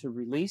you to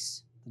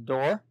release the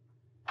door.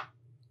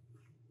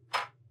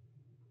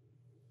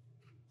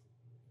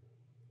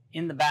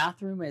 In the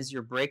bathroom is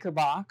your breaker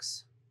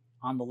box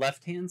on the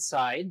left-hand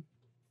side.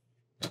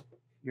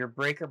 Your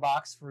breaker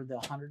box for the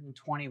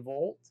 120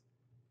 volt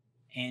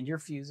and your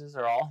fuses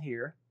are all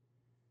here.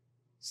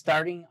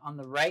 Starting on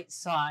the right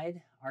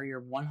side are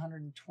your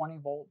 120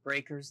 volt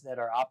breakers that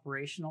are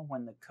operational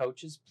when the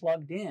coach is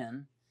plugged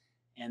in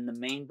and the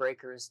main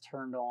breaker is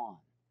turned on.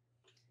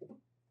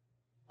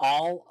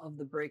 All of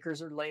the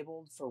breakers are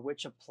labeled for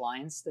which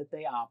appliance that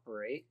they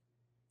operate.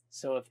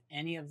 So if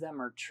any of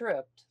them are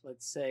tripped,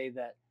 let's say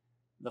that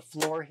the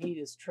floor heat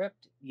is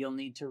tripped, you'll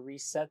need to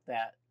reset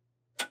that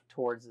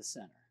towards the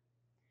center.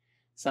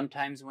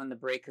 Sometimes when the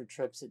breaker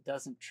trips, it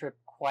doesn't trip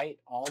quite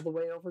all the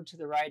way over to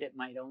the right. It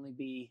might only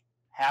be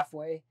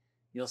halfway.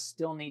 you'll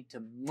still need to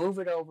move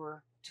it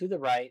over to the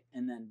right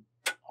and then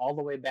all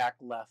the way back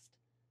left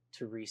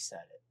to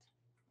reset it.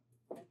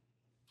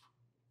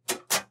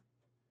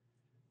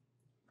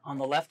 On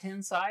the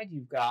left-hand side,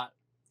 you've got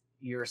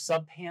your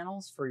sub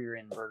panels for your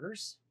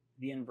inverters.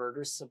 The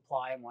inverters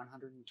supply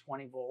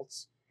 120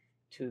 volts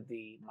to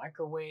the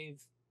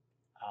microwave,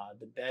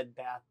 the bed,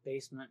 bath,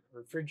 basement,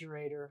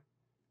 refrigerator,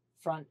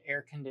 front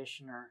air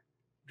conditioner,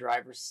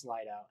 driver's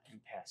slide out,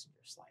 and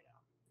passenger slide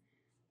out.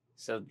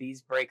 So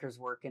these breakers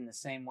work in the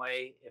same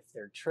way. If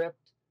they're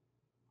tripped,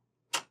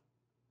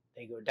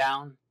 they go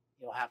down.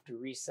 You'll have to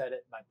reset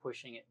it by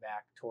pushing it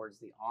back towards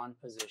the on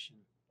position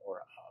or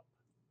up.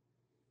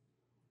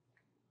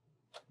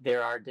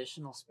 There are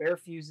additional spare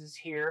fuses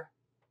here.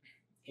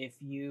 If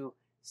you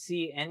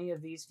see any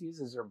of these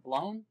fuses are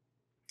blown,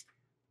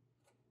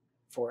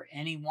 for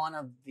any one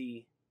of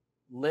the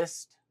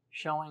list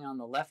showing on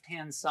the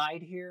left-hand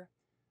side here,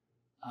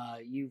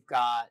 you've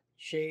got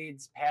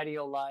shades,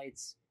 patio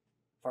lights.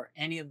 For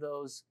any of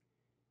those,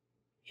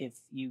 if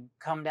you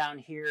come down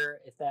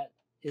here, if that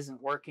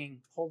isn't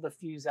working, pull the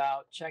fuse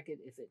out, check it.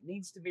 If it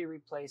needs to be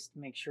replaced,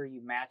 make sure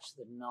you match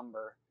the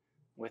number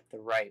with the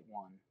right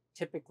one.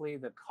 Typically,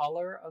 the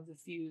color of the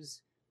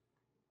fuse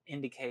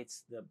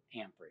indicates the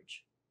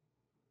amperage.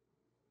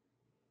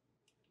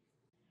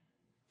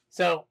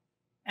 So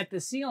at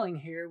the ceiling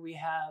here, we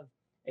have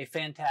a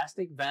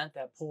fantastic vent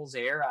that pulls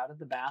air out of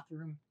the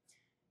bathroom.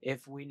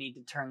 If we need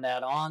to turn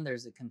that on,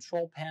 there's a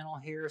control panel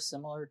here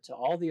similar to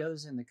all the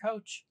others in the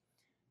coach.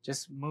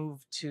 Just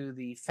move to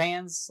the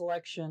fans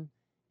selection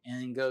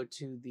and go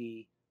to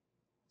the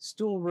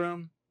stool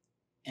room,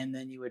 and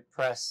then you would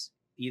press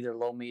either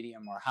low,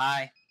 medium, or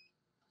high.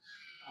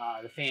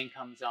 The fan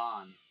comes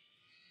on.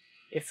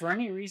 If for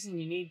any reason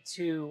you need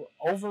to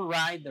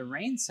override the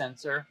rain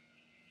sensor,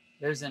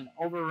 there's an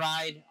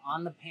override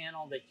on the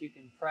panel that you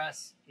can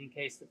press in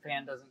case the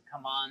fan doesn't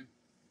come on.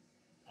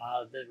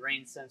 The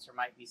rain sensor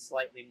might be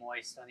slightly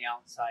moist on the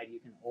outside. You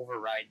can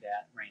override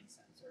that rain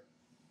sensor.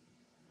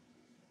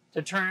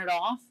 To turn it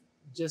off,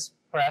 just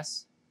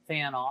press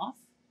fan off,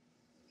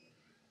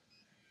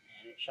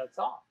 and it shuts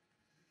off.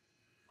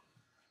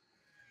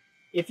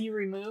 If you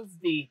remove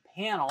the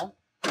panel,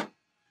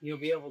 you'll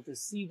be able to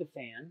see the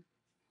fan.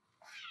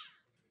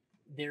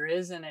 There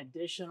is an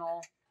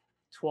additional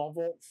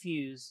 12-volt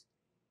fuse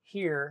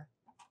here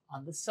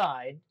on the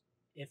side.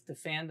 If the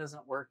fan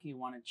doesn't work, you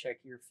want to check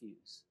your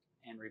fuse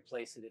and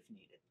replace it if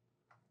needed.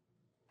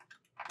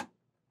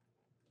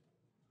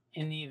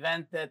 In the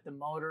event that the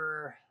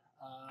motor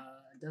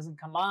doesn't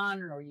come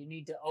on, or you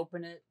need to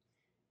open it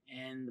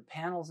and the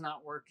panel's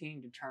not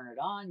working to turn it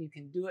on, you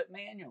can do it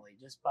manually.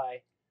 Just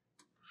by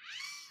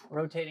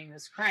rotating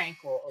this crank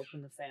will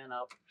open the fan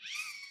up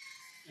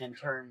and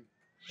turn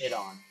it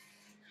on.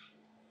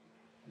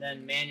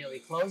 Then manually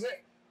close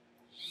it,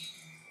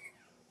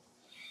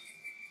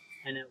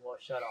 and it will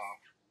shut off.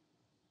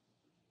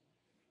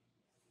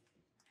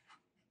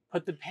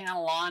 Put the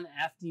panel on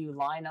after you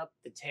line up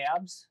the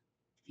tabs.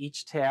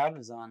 Each tab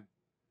is on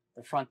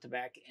the front to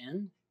back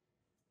end.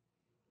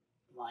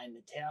 Line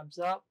the tabs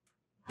up.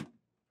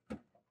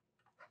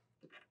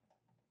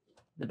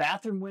 The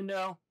bathroom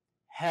window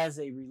has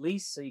a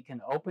release so you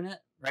can open it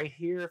right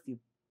here. If you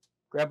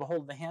grab a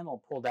hold of the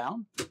handle, pull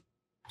down.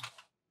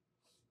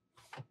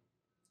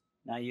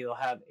 Now you'll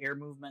have air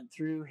movement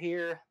through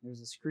here.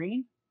 There's a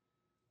screen.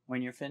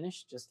 When you're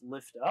finished, just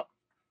lift up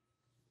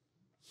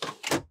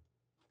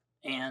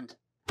and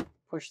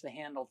push the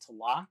handle to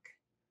lock.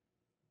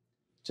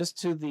 Just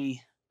to the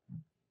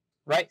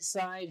right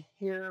side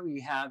here,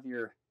 we have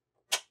your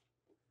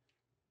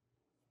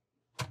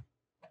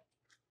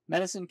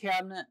medicine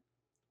cabinet,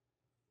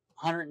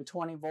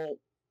 120 volt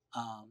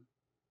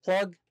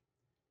plug.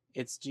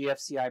 It's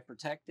GFCI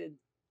protected.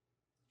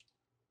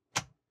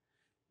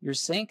 Your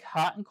sink,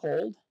 hot and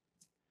cold.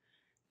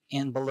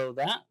 And below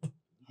that, you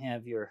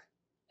have your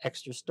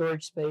extra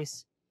storage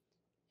space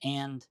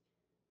and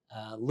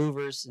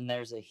louvers, and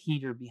there's a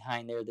heater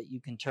behind there that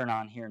you can turn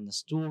on here in the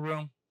stool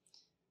room.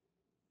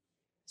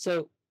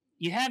 So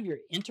you have your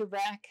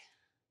intervac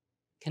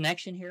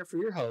connection here for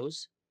your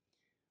hose,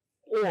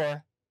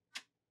 or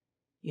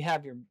you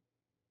have your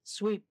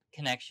sweep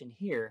connection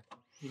here.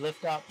 You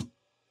lift up,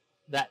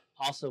 that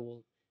also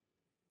will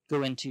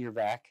go into your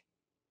vac.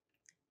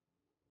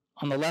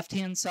 On the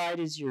left-hand side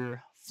is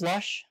your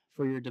flush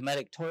for your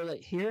Dometic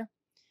toilet here,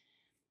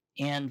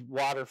 and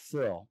water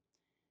fill.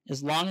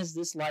 As long as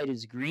this light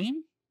is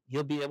green,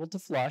 you'll be able to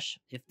flush.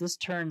 If this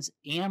turns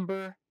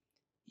amber,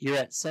 you're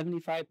at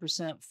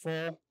 75%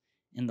 full.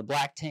 In the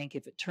black tank,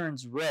 if it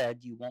turns red,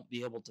 you won't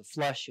be able to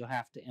flush. You'll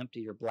have to empty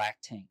your black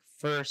tank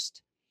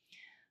first.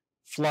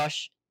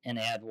 Flush and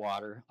add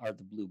water are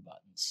the blue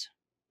buttons.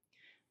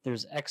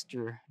 There's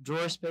extra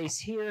drawer space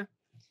here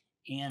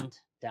and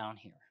down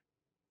here.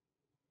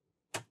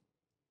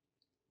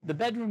 The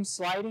bedroom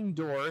sliding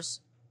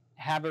doors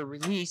have a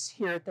release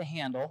here at the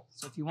handle.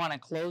 So if you want to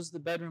close the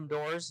bedroom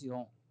doors,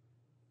 you'll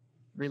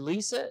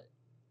release it.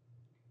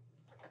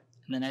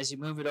 And then as you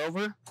move it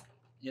over,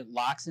 it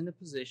locks into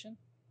position.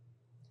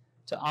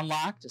 To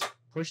unlock, just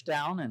push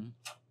down, and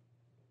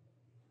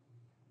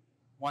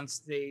once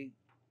they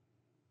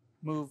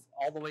move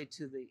all the way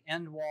to the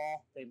end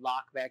wall, they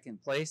lock back in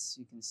place.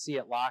 You can see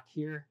it lock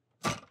here.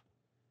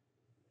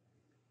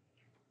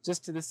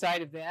 Just to the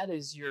side of that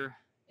is your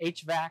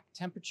HVAC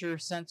temperature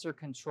sensor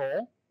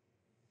control.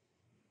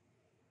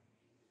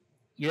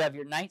 You have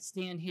your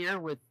nightstand here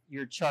with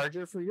your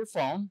charger for your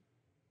phone.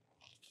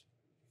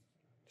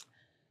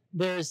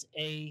 There's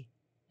an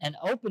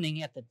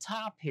opening at the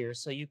top here,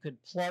 so you could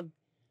plug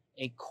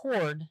a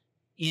cord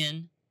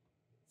in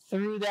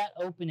through that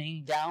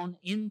opening down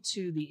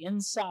into the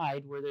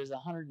inside where there's a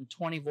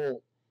 120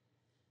 volt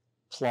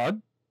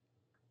plug.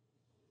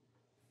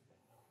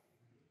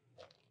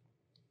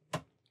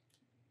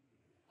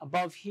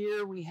 Above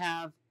here we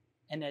have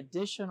an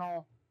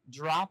additional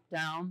drop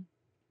down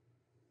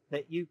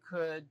that you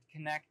could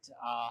connect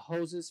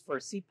hoses for a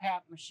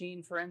CPAP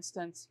machine, for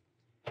instance,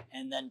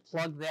 and then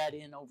plug that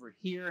in over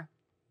here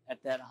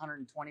at that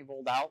 120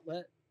 volt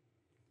outlet.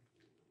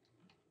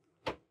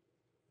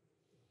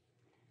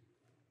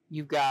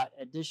 You've got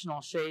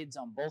additional shades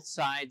on both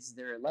sides.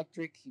 They're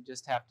electric. You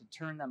just have to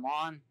turn them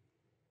on.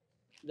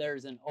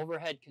 There's an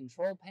overhead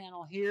control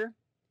panel here.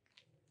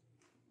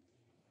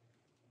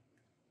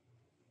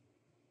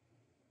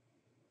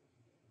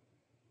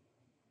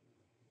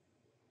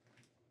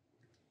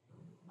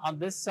 On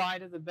this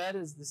side of the bed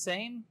is the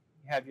same.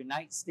 You have your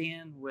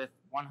nightstand with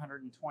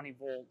 120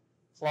 volt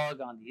plug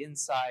on the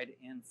inside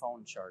and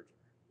phone charger.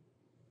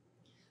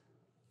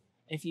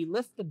 If you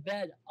lift the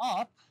bed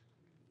up,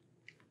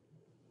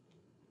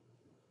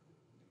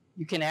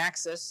 you can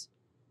access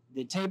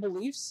the table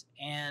leaves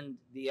and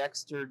the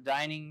extra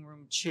dining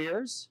room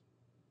chairs.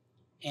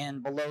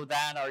 And below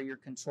that are your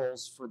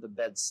controls for the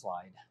bed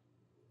slide.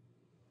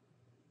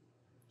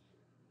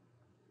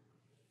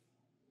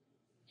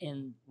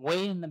 And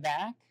way in the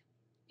back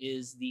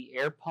is the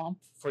air pump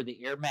for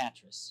the air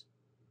mattress.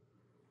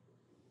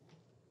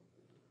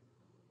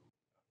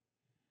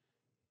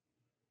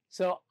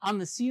 So on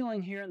the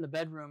ceiling here in the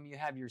bedroom, you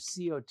have your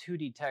CO2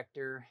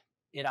 detector.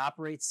 It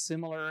operates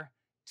similar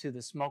to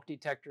the smoke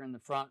detector in the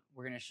front.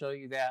 We're going to show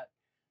you that.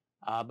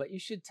 But you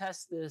should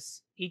test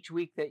this each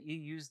week that you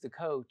use the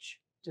coach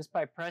just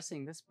by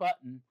pressing this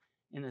button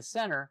in the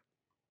center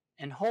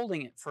and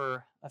holding it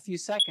for a few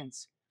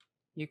seconds.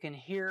 You can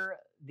hear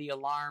the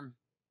alarm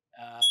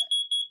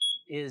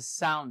is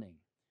sounding.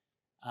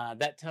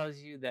 That tells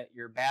you that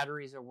your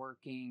batteries are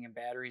working and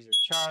batteries are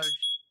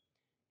charged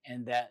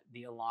and that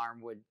the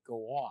alarm would go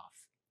off.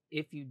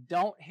 If you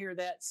don't hear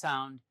that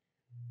sound,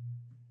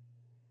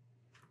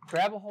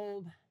 grab a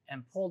hold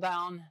and pull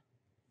down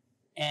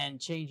and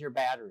change your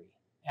battery.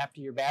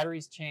 After your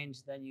battery's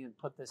changed, then you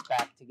put this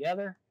back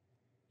together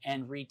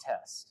and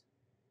retest.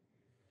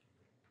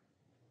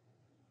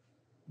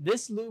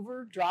 This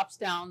louver drops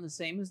down the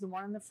same as the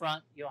one in the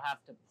front. You'll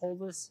have to pull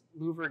this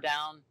louver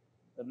down.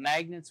 The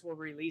magnets will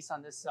release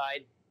on this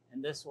side,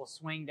 and this will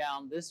swing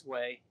down this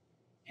way,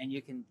 and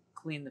you can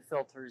clean the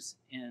filters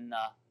in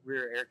the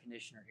rear air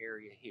conditioner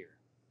area here.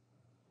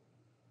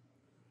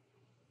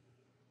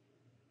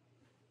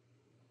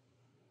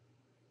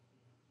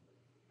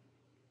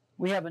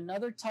 We have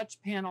another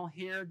touch panel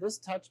here. This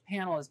touch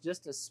panel is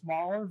just a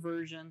smaller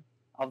version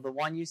of the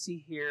one you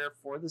see here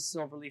for the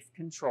Silverleaf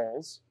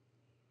controls.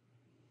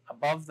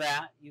 Above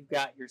that, you've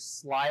got your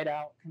slide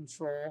out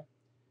control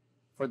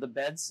for the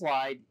bed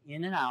slide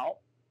in and out.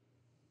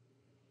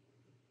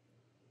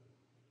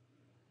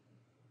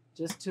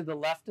 Just to the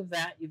left of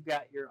that, you've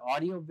got your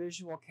audio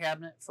visual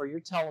cabinet for your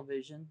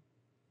television,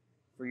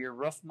 for your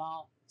roof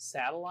mount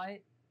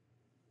satellite.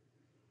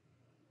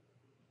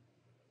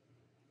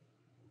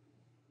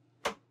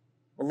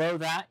 Below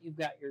that, you've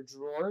got your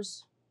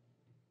drawers.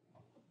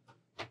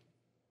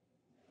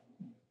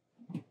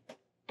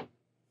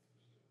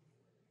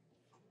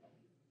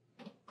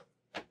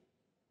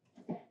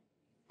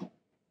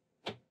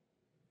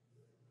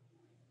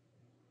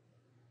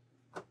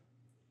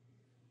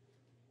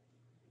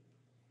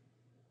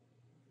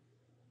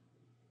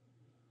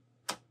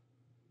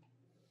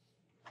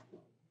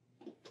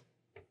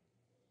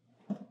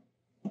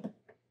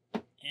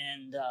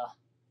 And of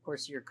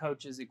course, your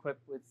coach is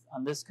equipped with,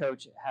 on this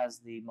coach, it has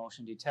the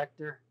motion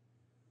detector.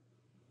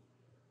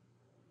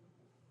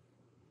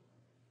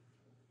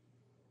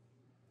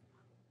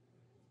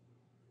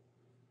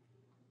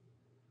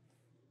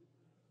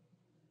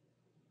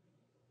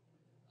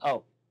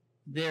 Oh,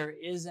 there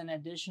is an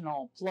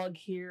additional plug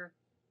here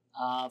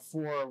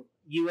for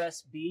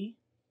USB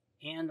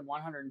and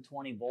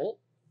 120 volt.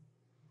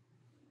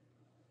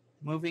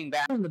 Moving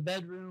back in the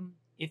bedroom,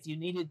 if you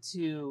needed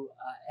to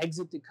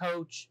exit the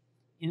coach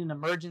in an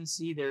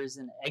emergency, there's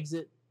an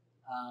exit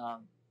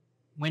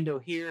window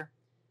here.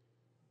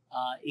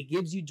 It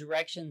gives you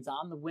directions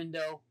on the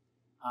window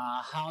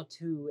how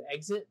to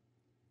exit.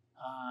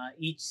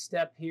 Each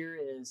step here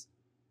is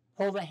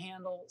pull the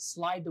handle,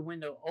 slide the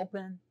window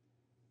open,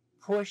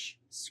 push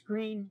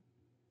screen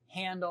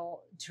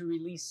handle to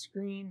release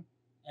screen,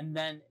 and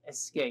then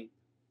escape.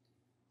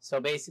 So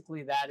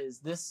basically that is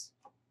this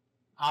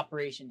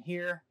operation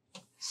here.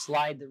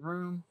 Slide the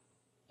room,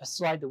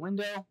 slide the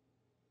window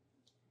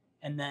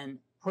and then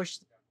push.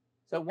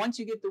 So once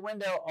you get the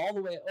window all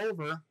the way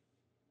over,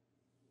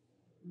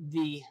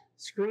 the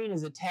screen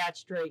is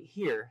attached right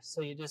here.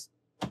 So you just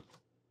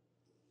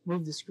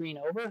move the screen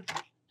over,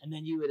 and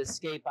then you would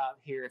escape out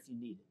here if you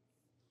need it.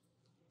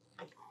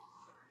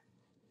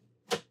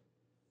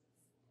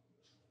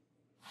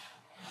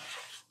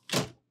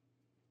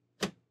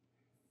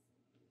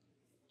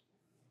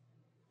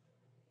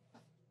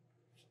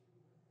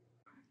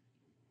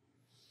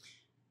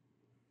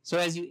 So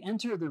as you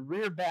enter the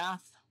rear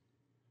bath,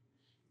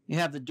 you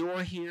have the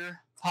door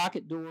here,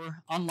 pocket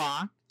door,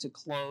 unlock to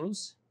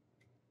close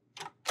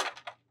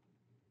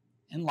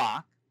and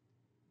lock.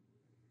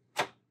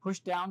 Push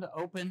down to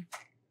open.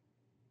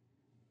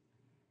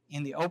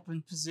 In the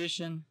open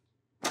position,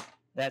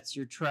 that's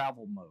your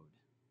travel mode.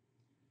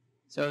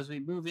 So as we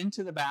move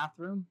into the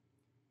bathroom,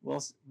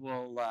 we'll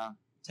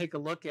take a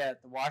look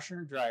at the washer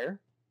and dryer.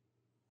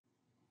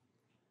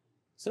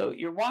 So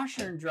your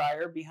washer and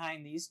dryer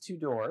behind these two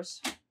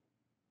doors.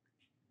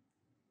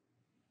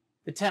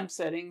 The temp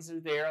settings are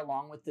there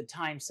along with the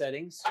time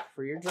settings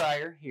for your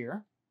dryer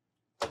here.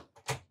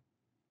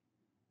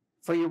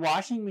 For your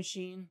washing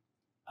machine,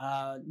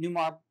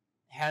 Newmar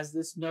has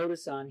this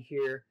notice on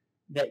here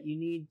that you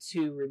need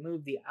to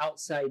remove the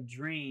outside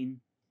drain,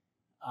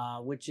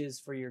 which is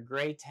for your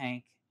gray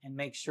tank, and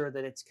make sure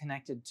that it's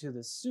connected to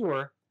the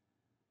sewer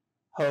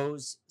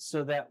hose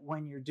so that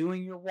when you're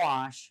doing your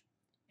wash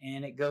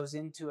and it goes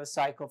into a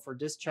cycle for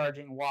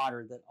discharging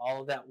water, that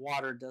all of that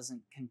water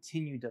doesn't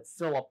continue to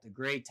fill up the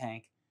gray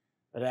tank,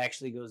 but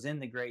actually goes in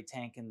the gray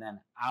tank and then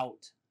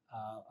out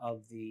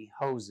of the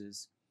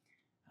hoses.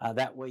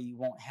 That way you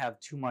won't have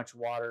too much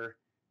water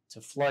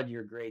to flood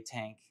your gray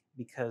tank,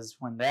 because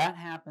when that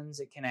happens,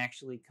 it can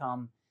actually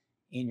come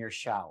in your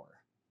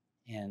shower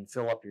and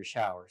fill up your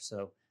shower.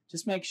 So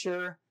just make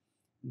sure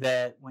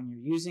that when you're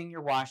using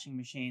your washing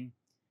machine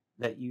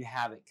that you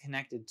have it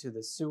connected to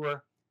the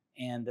sewer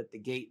and that the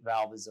gate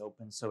valve is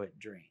open so it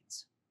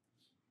drains.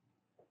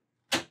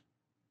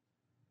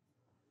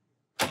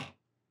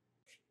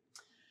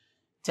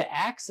 To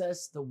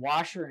access the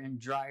washer and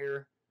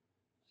dryer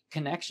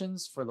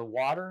connections for the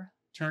water,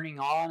 turning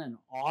on and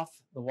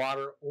off the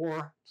water,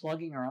 or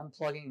plugging or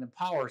unplugging the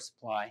power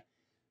supply,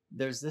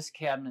 there's this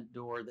cabinet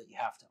door that you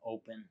have to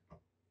open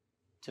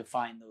to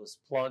find those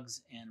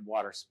plugs and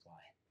water supply.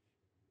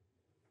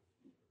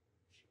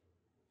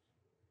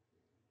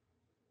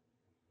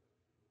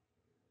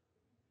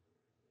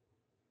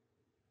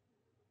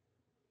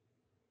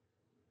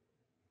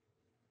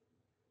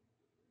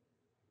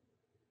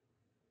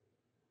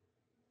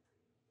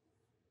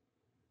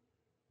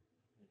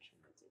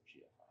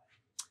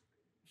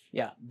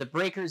 Yeah, the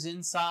breakers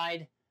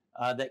inside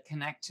that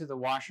connect to the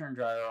washer and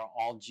dryer are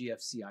all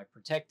GFCI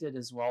protected,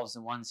 as well as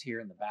the ones here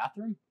in the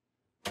bathroom.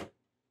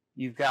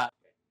 You've got,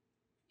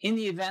 in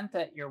the event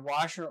that your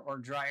washer or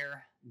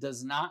dryer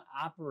does not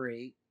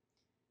operate,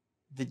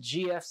 the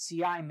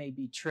GFCI may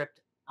be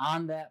tripped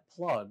on that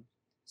plug.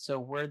 So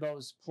where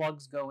those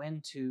plugs go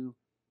into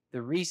the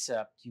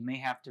recept, you may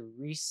have to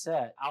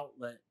reset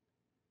outlet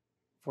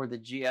for the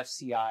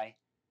GFCI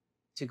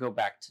to go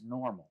back to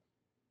normal.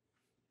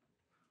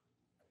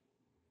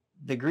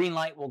 The green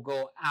light will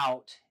go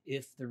out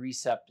if the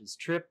recept is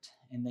tripped,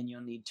 and then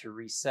you'll need to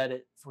reset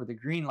it for the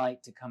green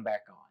light to come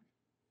back on.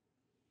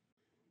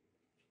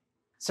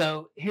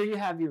 So here you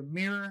have your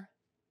mirror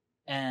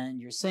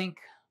and your sink,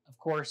 of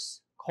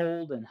course,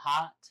 cold and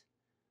hot,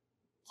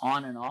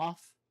 on and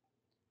off.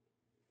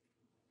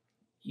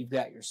 You've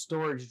got your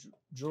storage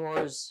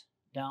drawers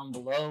down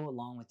below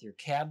along with your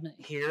cabinet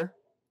here.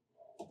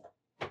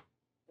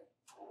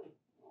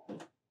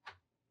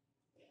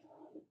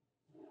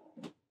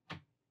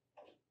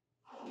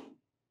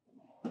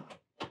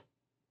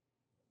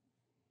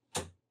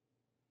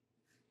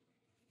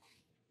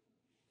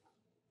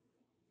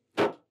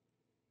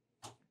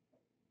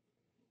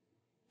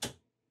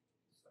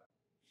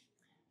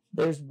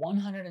 There's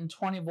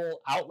 120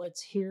 volt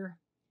outlets here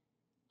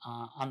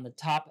on the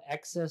top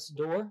excess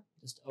door.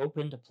 Just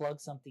open to plug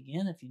something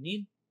in if you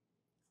need.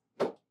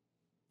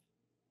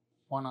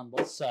 One on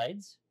both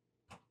sides.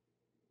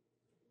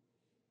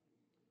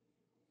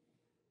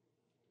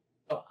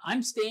 So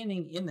I'm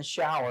standing in the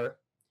shower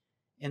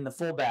in the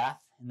full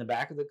bath in the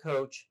back of the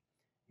coach,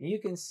 and you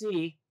can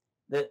see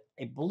that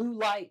a blue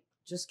light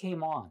just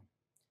came on.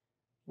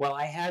 Well,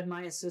 I had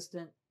my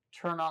assistant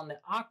turn on the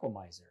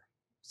aquamizer.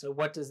 So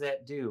what does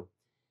that do?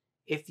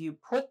 If you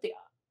put the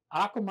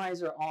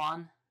aquamizer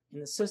on in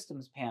the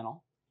systems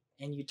panel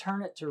and you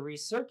turn it to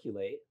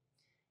recirculate,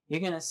 you're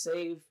going to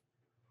save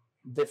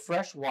the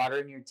fresh water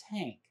in your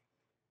tank.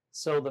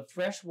 So the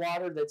fresh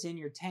water that's in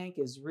your tank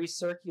is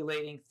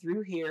recirculating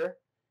through here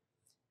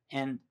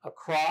and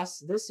across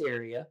this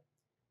area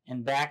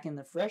and back in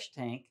the fresh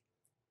tank.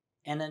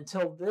 And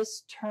until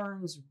this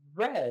turns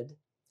red,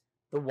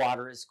 the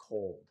water is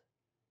cold.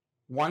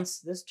 Once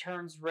this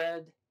turns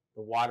red,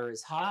 the water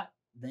is hot,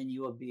 then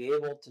you will be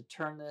able to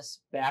turn this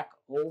back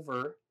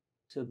over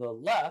to the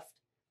left,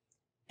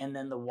 and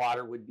then the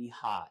water would be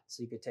hot,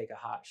 so you could take a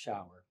hot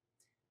shower.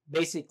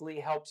 basically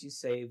helps you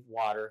save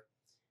water.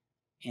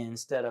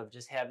 Instead of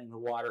just having the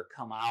water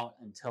come out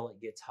until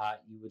it gets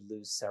hot, you would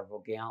lose several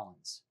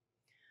gallons.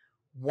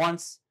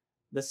 Once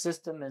the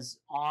system is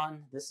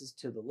on, this is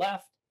to the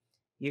left,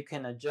 you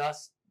can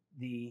adjust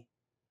the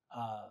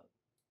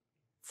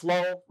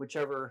flow,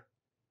 whichever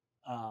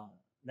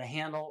the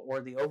handle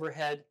or the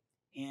overhead,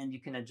 and you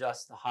can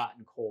adjust the hot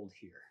and cold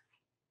here.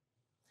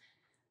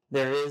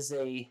 There is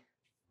a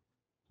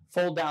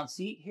fold down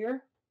seat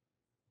here.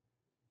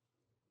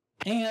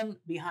 And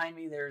behind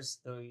me, there's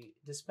the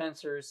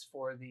dispensers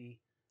for the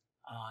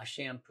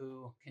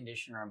shampoo,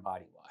 conditioner, and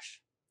body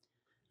wash.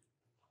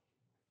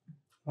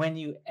 When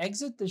you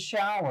exit the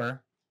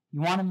shower,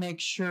 you want to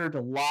make sure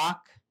to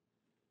lock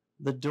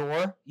the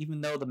door, even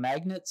though the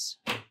magnets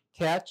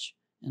catch,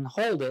 and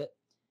hold it,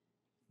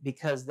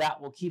 because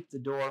that will keep the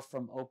door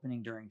from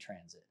opening during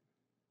transit.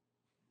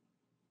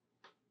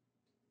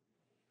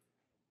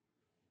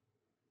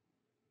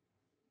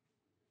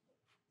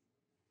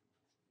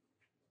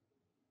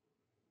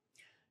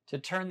 To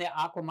turn the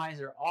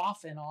aquamizer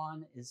off and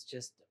on is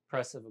just a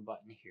press of a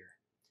button here.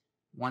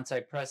 Once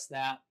I press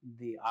that,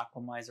 the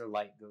aquamizer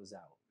light goes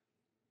out.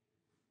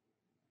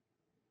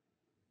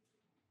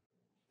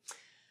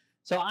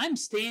 So I'm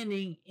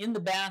standing in the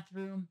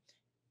bathroom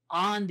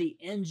on the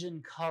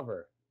engine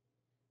cover.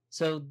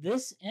 So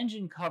this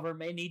engine cover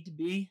may need to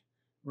be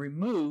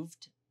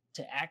removed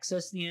to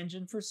access the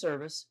engine for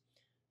service.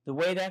 The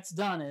way that's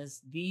done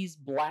is these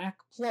black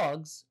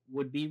plugs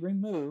would be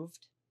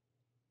removed,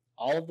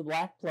 all of the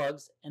black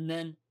plugs, and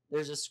then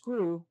there's a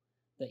screw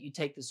that you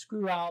take the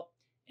screw out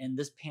and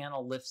this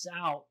panel lifts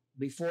out.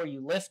 Before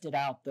you lift it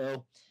out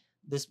though,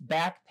 this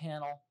back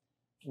panel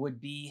would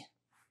be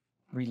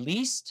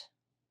released.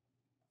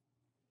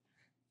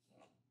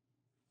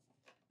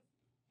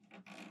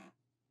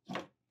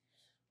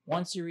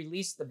 Once you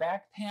release the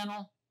back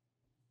panel,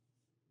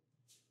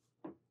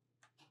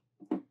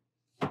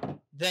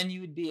 then you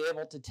would be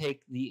able to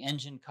take the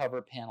engine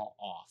cover panel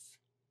off.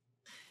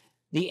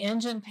 The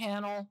engine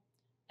panel,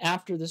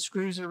 after the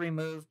screws are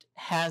removed,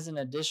 has an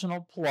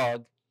additional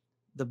plug.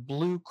 The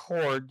blue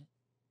cord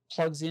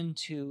plugs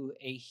into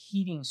a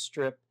heating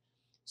strip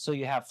so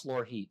you have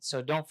floor heat.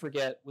 So don't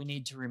forget, we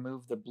need to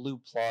remove the blue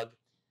plug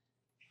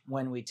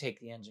when we take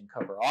the engine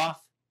cover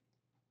off.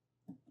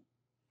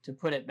 To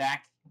put it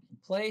back in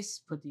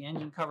place, put the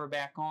engine cover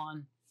back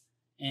on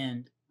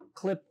and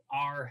clip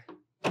our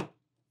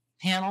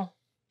panel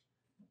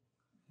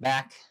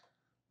back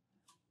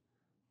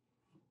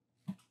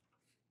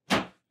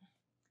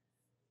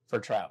for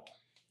travel.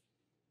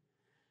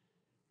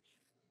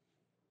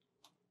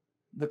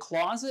 The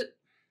closet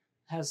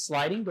has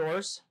sliding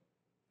doors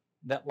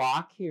that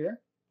lock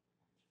here.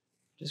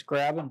 Just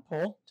grab and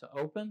pull to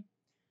open.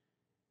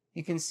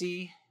 You can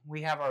see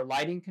we have our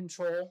lighting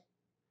control.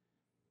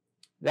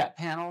 That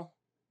panel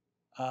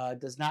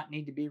does not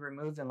need to be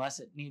removed unless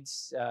it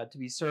needs to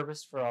be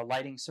serviced for a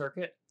lighting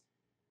circuit.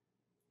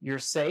 Your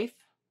safe.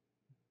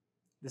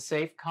 The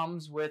safe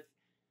comes with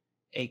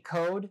a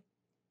code,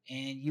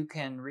 and you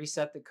can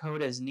reset the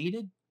code as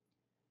needed.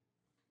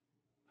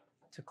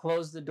 To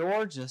close the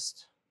door,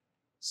 just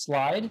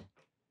slide.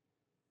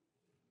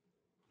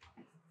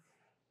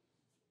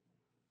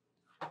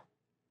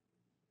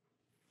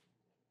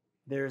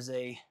 There's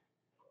a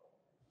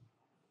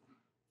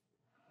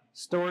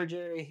storage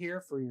area here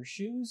for your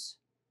shoes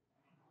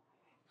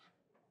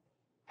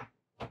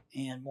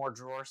and more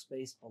drawer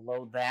space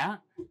below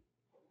that.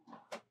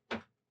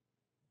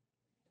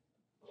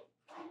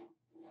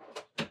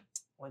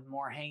 With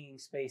more hanging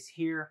space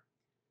here.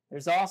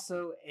 There's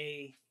also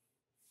a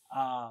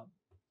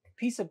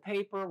piece of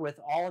paper with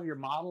all of your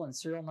model and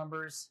serial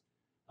numbers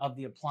of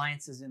the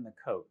appliances in the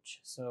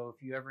coach. So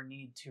if you ever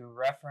need to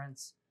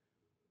reference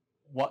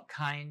what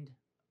kind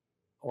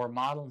or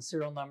model and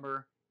serial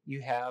number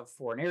you have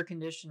for an air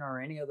conditioner or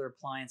any other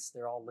appliance,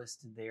 they're all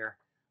listed there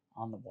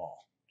on the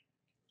wall.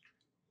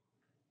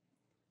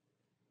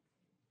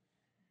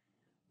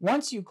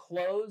 Once you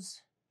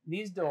close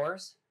these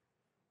doors,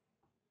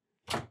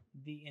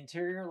 the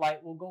interior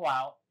light will go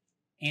out,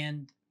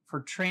 and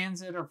for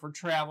transit or for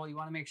travel, you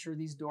want to make sure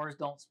these doors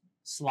don't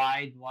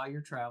slide while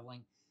you're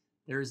traveling.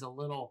 There's a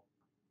little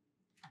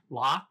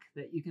lock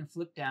that you can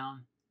flip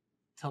down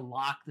to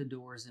lock the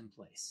doors in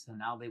place, so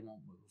now they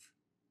won't move.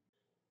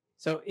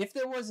 So if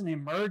there was an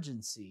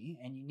emergency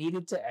and you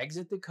needed to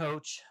exit the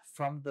coach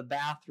from the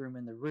bathroom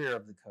in the rear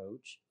of the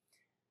coach,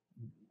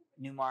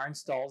 Newmar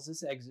installs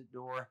this exit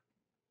door.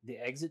 The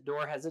exit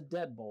door has a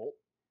deadbolt,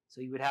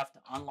 so you would have to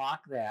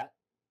unlock that.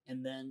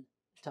 And then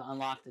to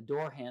unlock the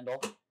door handle,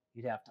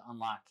 you'd have to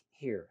unlock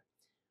here.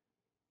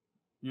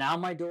 Now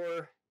my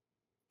door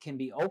can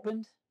be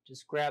opened.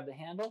 Just grab the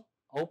handle,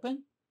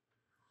 open,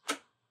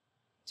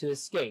 to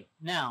escape.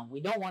 Now,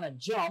 we don't want to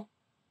jump,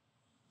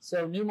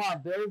 so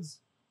Newmar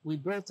we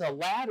built a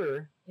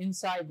ladder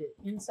inside the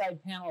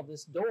inside panel of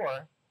this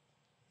door,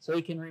 so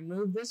we can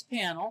remove this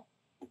panel.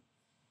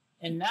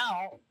 And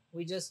now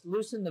we just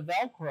loosen the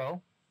Velcro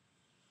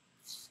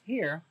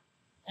here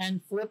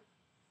and flip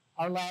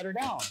our ladder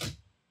down.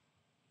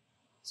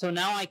 So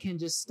now I can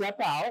just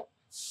step out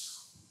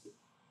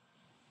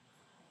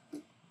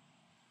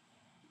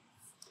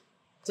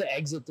to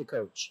exit the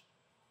coach.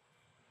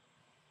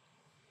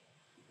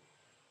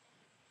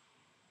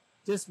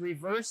 Just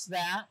reverse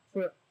that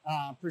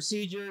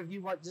procedure. If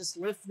you want, just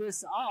lift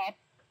this up.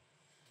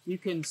 You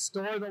can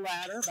store the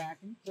ladder back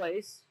in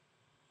place.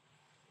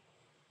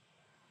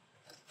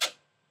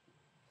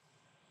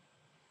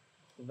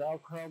 The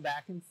Velcro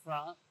back in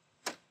front.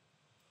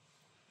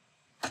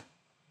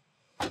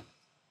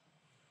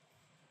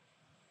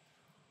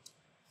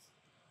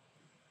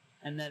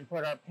 And then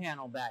put our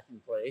panel back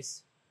in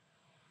place.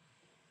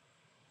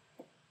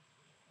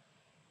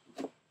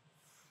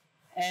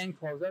 And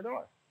close our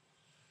door.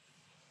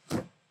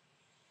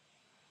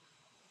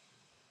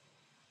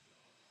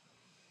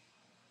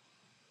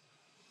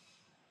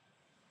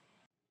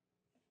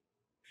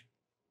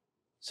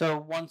 So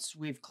once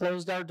we've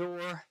closed our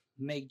door,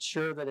 made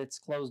sure that it's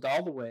closed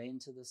all the way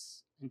into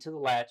the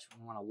latch,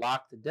 we want to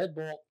lock the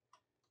deadbolt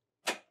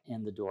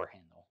and the door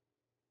handle.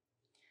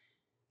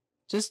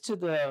 Just to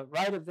the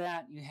right of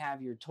that, you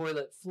have your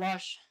toilet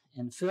flush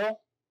and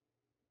fill.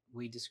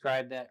 We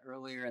described that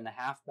earlier in the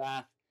half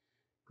bath.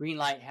 Green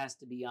light has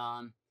to be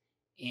on,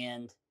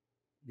 and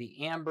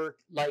the amber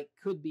light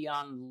could be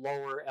on the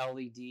lower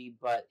LED,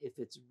 but if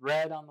it's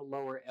red on the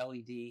lower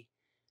LED,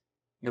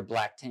 your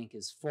black tank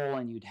is full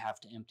and you'd have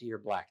to empty your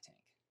black tank.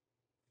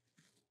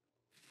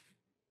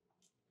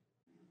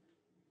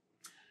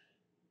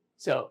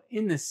 So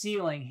in the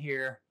ceiling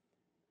here,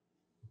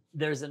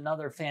 there's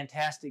another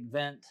fantastic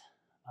vent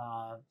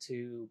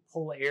to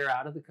pull air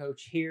out of the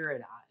coach here.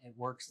 It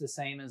works the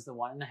same as the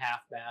 1.5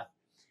 bath,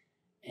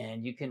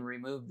 and you can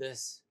remove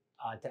this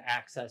to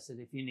access it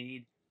if you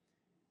need.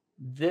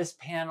 This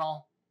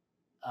panel,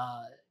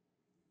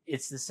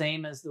 it's the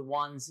same as the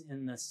ones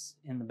in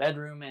the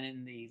bedroom and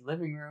in the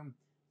living room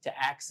to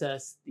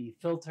access the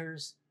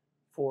filters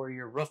for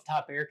your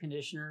rooftop air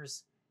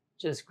conditioners.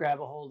 Just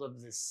grab a hold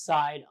of the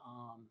side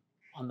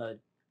on the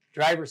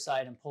driver's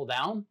side and pull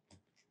down.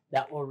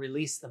 That will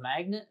release the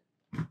magnet.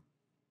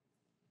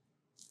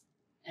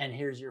 And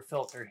here's your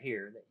filter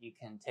here that you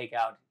can take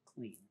out and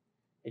clean.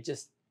 It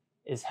just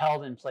is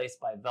held in place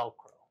by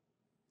Velcro.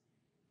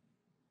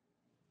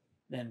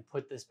 Then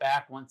put this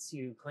back once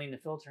you clean the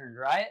filter and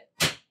dry it.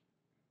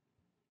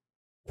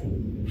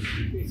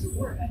 Okay, so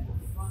we're at the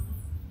front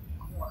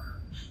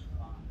corner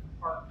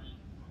compartment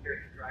here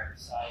at the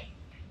driver's side.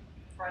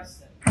 Press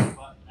that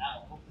button,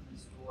 that'll open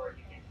this door.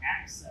 You can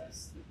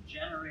access the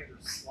generator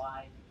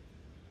slide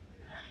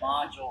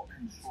module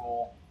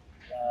control.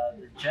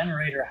 The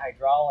generator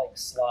hydraulic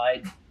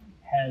slide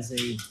has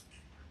a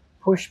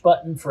push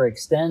button for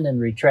extend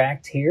and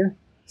retract here.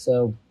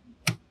 So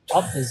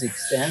up is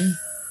extend.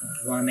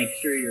 You want to make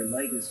sure your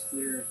leg is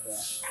clear of the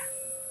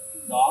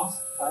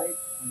exhaust pipe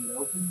when it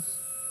opens.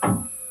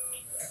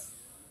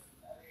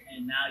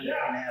 And now you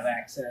can have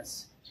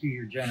access to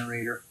your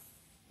generator.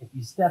 If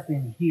you step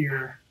in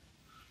here,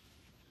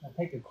 I'll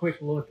take a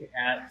quick look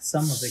at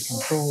some of the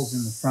controls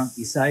in the front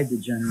beside the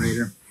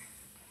generator.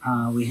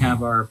 We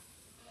have our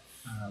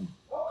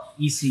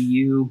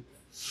ECU.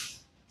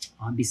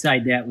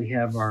 Beside that, we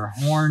have our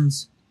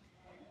horns,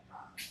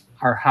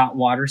 our hot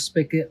water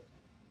spigot.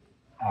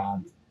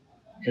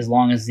 As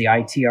long as the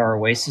ITR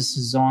Oasis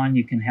is on,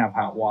 you can have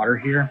hot water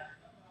here.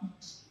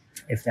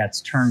 If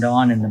that's turned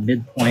on in the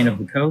midpoint of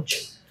the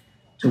coach,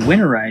 to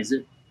winterize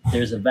it,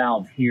 there's a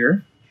valve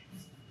here.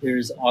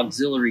 There's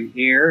auxiliary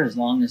air as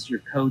long as your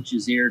coach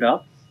is aired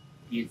up.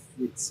 If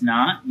it's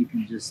not, you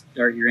can just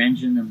start your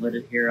engine and let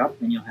it air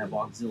up, and you'll have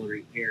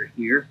auxiliary air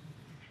here.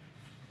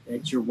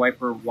 That's your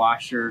wiper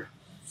washer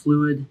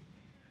fluid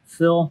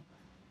fill.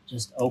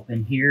 Just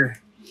open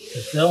here to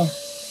fill.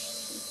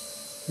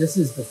 This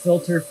is the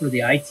filter for the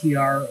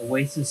ITR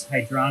Oasis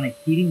hydronic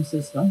heating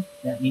system.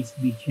 That needs to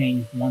be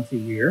changed once a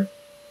year.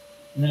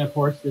 And then, of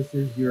course, this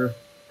is your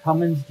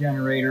Cummins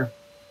generator.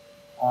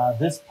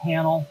 This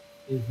panel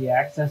is the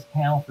access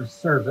panel for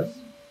service.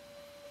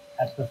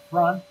 At the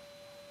front,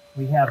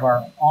 we have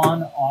our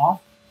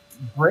on-off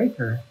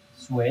breaker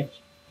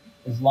switch.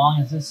 As long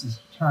as this is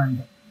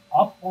turned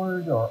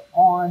upward or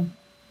on,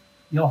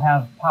 you'll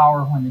have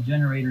power when the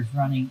generator's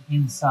running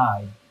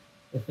inside.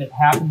 If it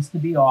happens to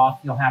be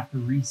off, you'll have to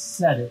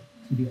reset it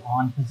to the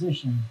on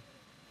position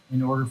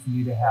in order for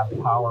you to have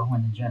power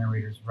when the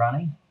generator's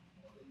running.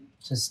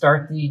 To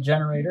start the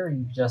generator,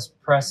 you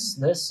just press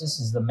this. This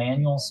is the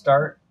manual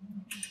start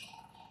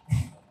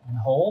and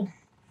hold.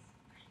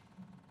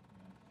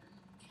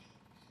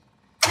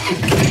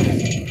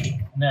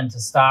 And then to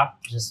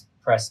stop, just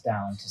press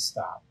down to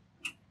stop.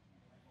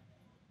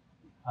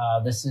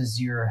 This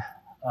is your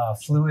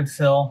fluid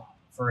fill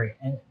for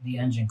the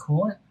engine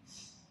coolant.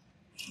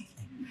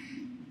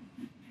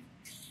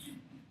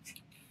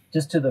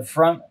 Just to the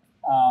front,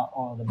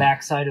 or the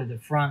back side of the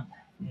front,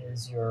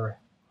 is your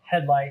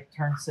headlight,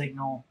 turn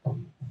signal,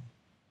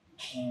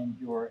 and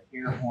your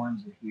air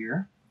horns are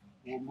here.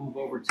 We'll move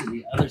over to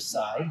the other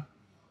side.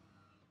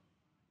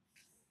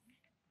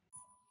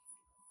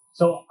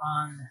 So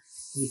on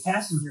the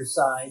passenger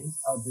side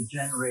of the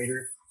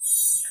generator,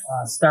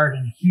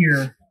 starting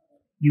here,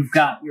 you've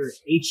got your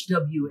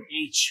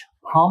HWH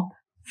pump,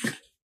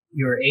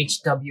 your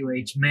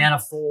HWH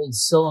manifold,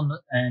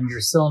 and your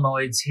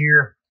solenoids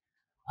here.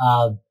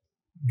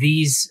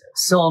 These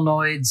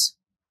solenoids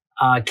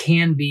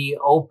can be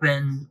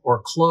open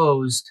or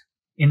closed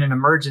in an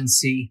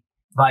emergency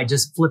by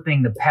just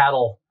flipping the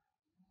paddle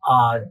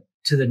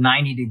to the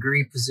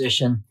 90-degree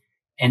position.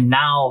 And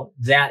now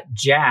that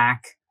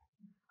jack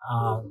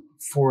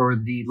for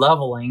the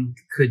leveling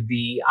could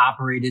be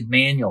operated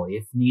manually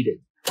if needed.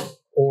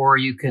 Or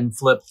you can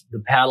flip the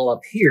paddle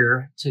up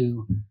here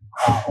to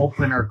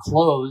open or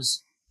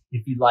close.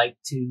 If you'd like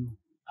to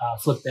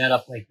flip that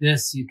up like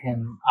this, you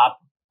can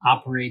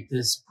operate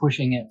this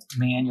pushing it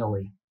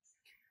manually.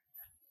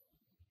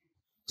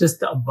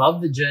 Just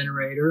above the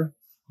generator,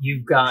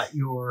 you've got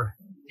your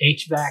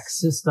HVAC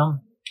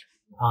system.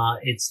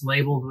 It's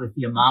labeled with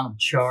the amount of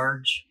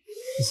charge.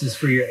 This is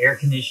for your air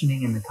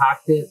conditioning in the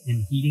cockpit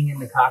and heating in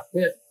the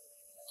cockpit.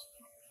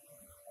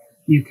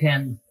 You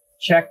can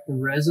check the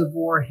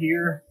reservoir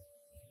here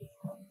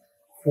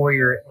for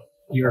your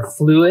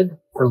fluid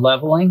for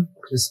leveling.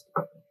 Just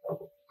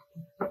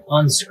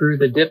unscrew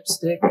the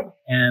dipstick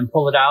and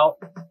pull it out.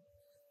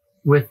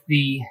 With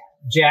the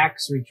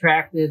jacks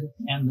retracted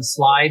and the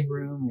slide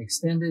room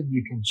extended,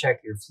 you can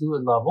check your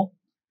fluid level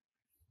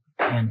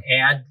and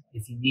add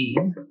if you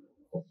need.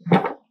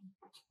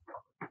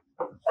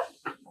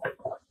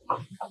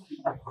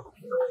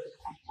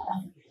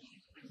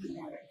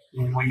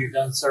 And when you're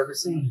done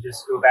servicing, you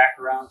just go back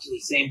around to the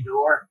same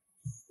door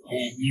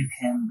and you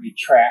can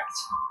retract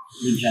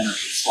the generator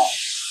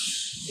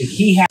slide. The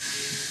key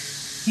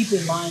keep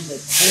in mind that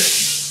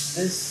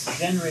this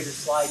generator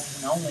slide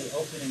can only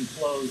open and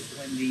close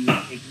when the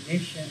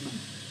ignition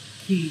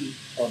key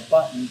or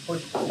button,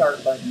 push the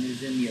start button,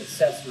 is in the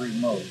accessory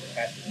mode. It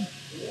has to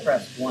be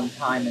pressed one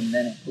time and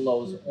then it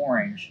glows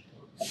orange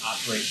to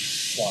operate the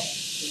slide.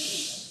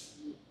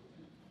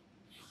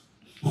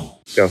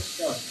 Go.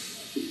 So,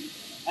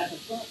 at the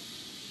front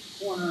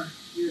corner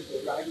here at the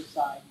driver's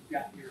side, you've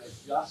got your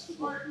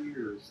adjustable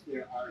mirrors.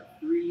 There are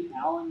 3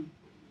 Allen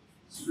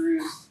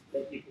screws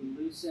that you can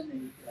loosen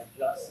and you can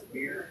adjust the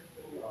mirror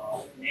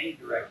in any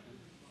direction.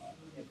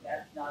 If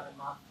that's not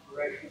enough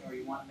direction or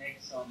you want to make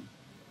some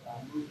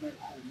movement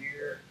to the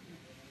mirror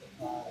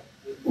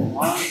with the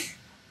arm,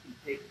 you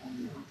take the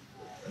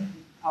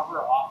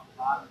cover off the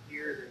bottom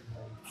here. There's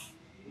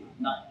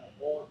a nut and a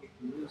bolt you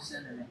can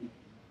loosen, and then you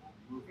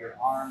can move your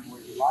arm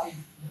where you like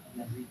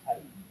and then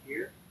retighten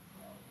here.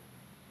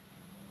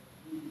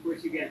 Of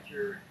course, you got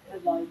your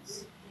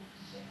headlights,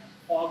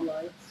 fog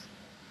lights.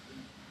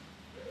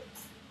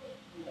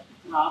 At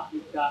the top,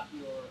 you've got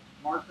your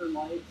marker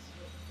lights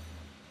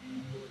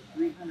and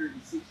your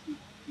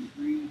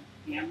 360-degree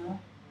camera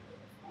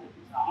at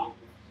the top.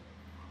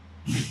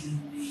 In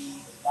the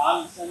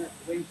bottom center of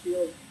the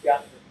windshield, you've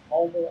got your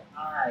mobile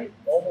eye.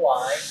 Mobile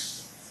eye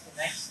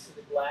connects to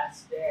the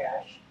glass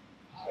dash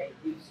and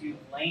gives you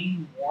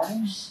lane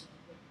warnings.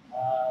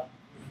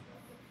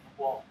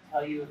 Will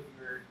tell you if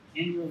you're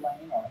in your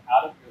lane or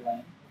out of your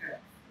lane.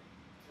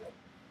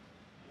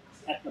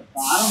 At the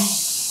bottom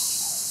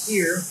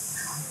here,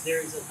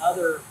 there's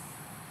another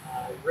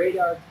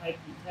radar type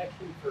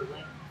detection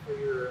for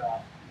your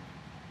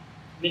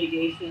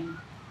mitigation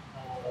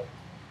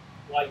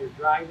while you're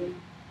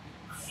driving,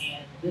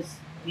 and this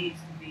needs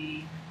to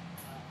be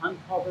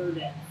uncovered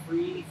and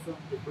free from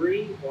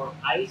debris or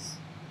ice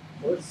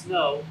or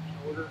snow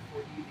in order for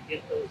you to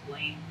get those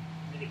lane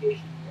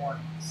mitigation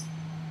warnings.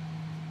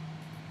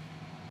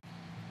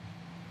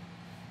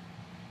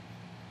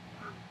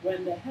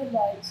 When the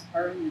headlights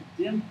are in the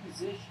dim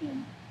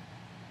position,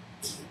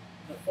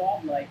 the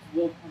fog lights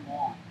will come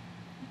on.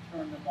 You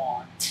turn them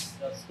on,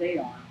 they'll stay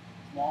on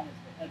as long as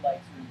the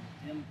headlights are in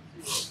the dim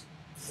position.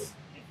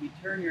 If you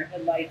turn your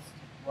headlights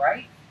to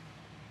bright,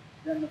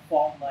 then the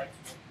fog lights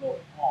will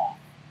go off.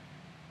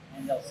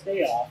 And they'll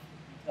stay off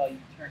until you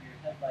turn your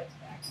headlights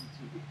back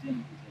into the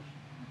dim position.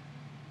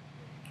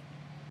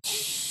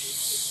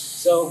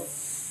 So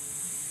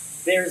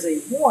there's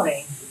a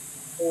warning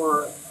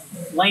for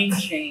lane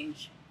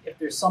change. If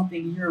there's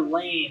something in your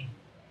lane,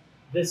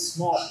 this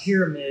small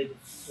pyramid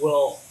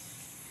will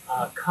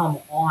come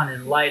on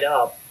and light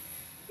up.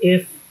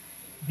 If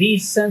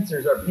these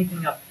sensors are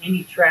picking up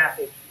any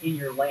traffic in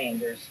your lane,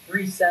 there's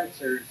 3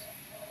 sensors,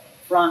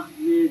 front,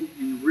 mid,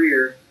 and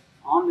rear,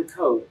 on the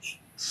coach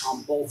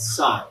on both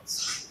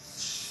sides.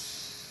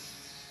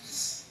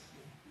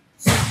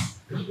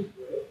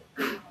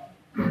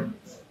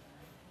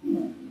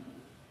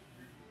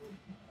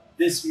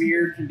 This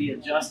mirror can be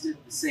adjusted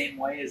the same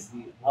way as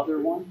the other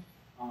one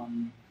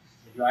on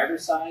the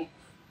driver's side.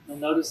 You'll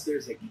notice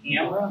there's a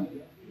camera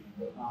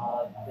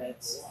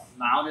that's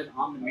mounted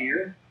on the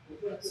mirror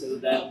so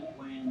that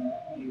when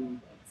you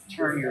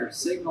turn your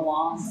signal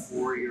on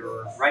or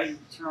your right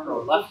turn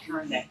or left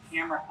turn, that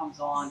camera comes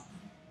on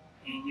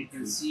and you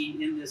can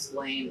see in this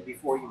lane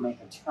before you make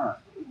a turn.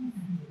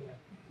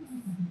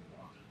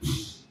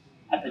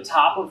 At the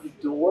top of the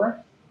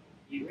door,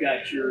 you've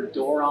got your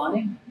door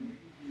awning.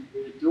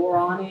 The door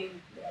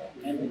awning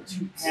And the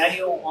two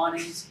patio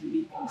awnings can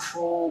be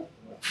controlled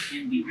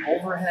in the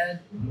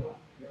overhead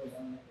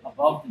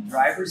above the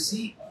driver's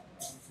seat,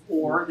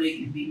 or they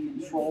can be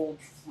controlled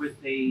with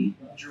a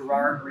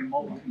Girard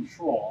remote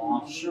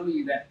control. I'll show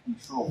you that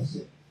control.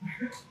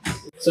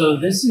 So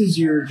this is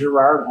your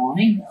Girard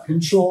awning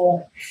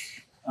control.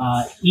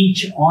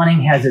 Each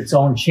awning has its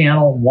own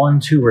channel, 1,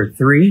 2, or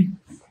 3.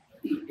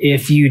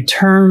 If you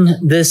turn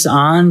this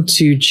on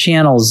to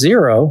channel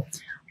 0,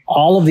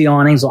 all of the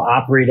awnings will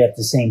operate at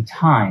the same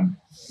time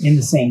in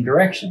the same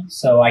direction.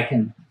 So I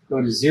can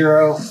go to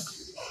 0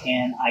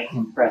 and I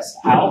can press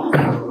out,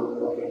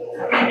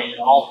 and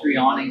all 3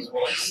 awnings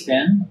will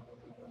extend.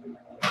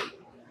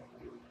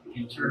 You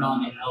can turn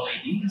on the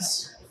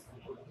LEDs.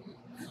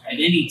 At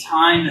any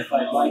time, if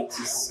I'd like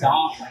to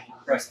stop, I can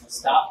press the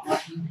stop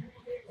button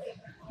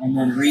and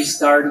then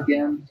restart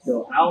again,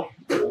 go out.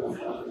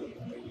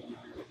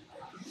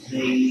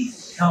 They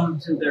come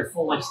to their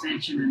full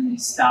extension and they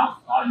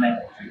stop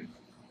automatically.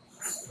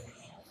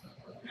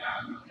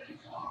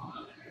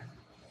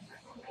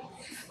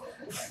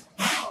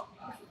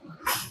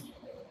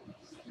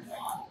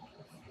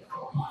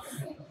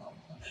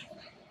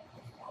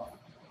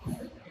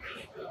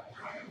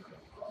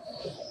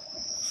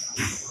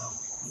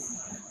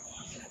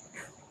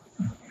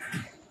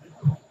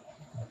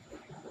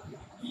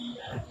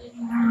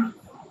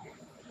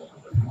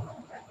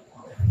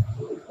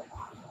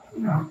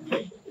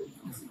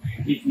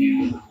 If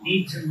you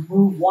need to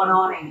move one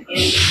awning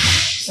in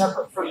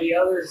separate from the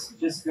others,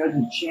 just go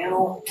to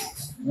channel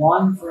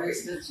 1, for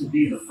instance, would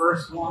be the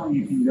first one.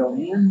 You can go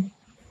in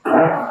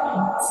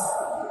and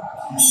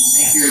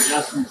make your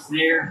adjustments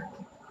there.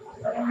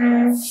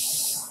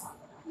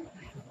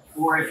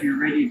 Or if you're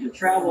ready to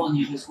travel and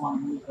you just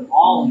want to move them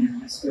all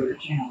in, just go to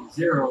channel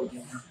 0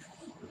 again.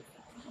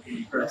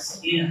 And press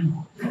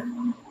in,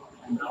 and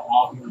they'll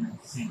all go in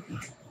the same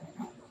time.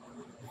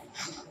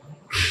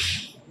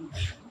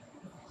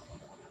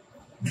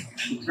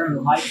 To turn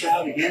the lights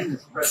out again,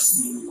 just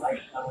press the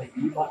light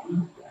LED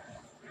button.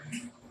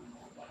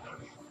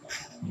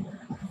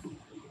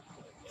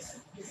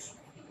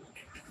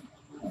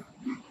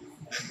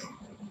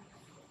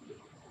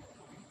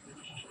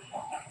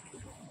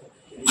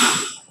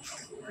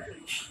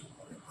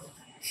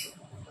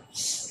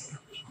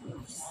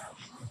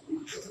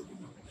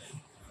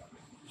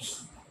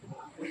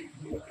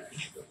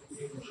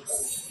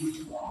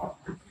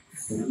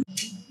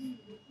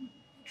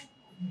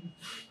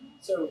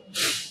 So,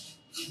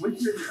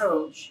 with your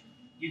coach,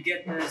 you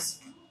get this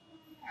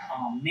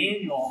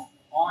manual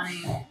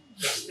awning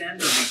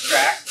extend or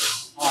retract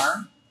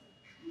arm.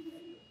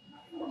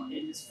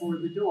 It is for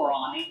the door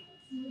awning.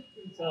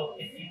 So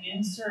if you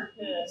insert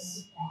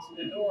this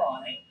into the door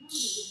awning,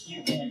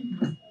 you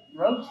can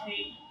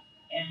rotate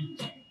and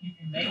you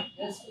can make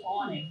this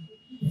awning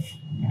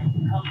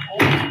come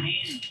open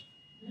manually.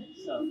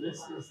 So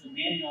this is the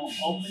manual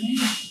opening,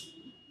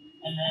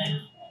 and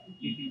then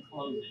you can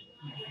close it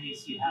in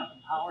case you have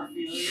a power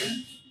failure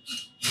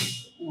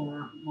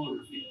or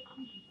motor failure.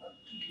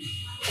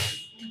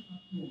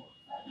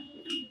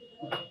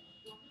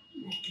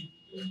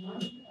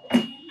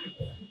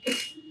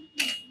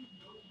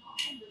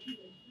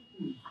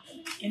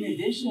 In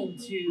addition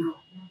to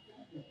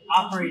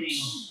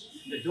operating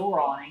the door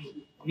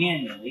awning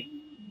manually,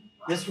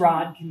 this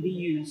rod can be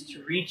used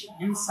to reach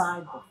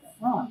inside the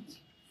front.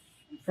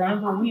 In front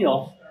of the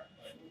wheel,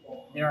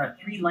 there are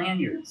 3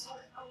 lanyards.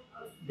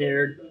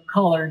 They're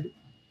colored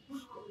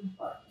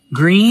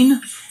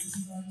green,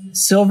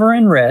 silver,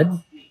 and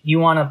red. You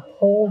want to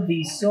pull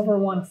the silver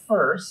one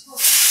first,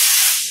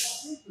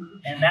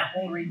 and that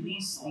will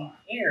release the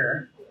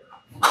air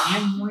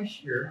and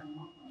moisture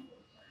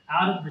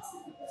out of the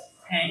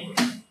tank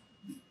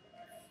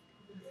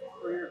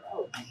for your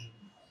coach,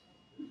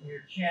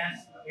 your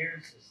chassis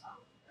air system.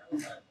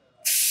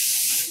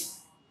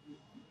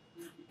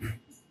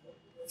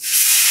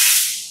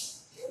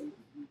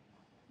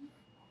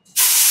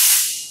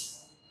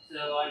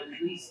 So I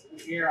release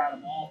the air out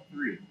of all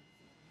 3.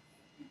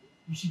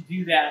 You should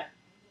do that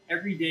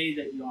every day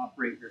that you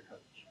operate your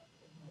coach.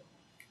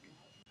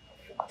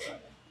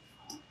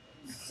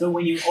 So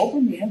when you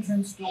open the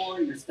entrance door,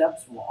 your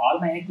steps will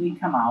automatically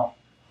come out,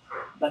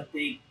 but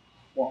they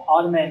will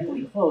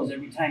automatically close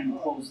every time you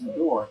close the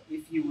door.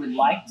 If you would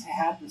like to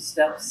have the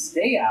steps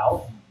stay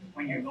out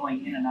when you're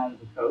going in and out of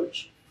the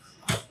coach,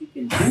 you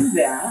can do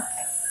that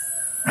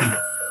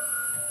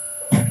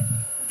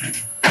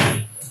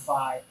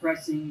by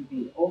pressing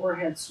the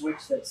overhead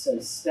switch that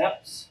says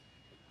steps.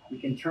 You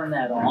can turn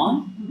that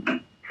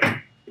on.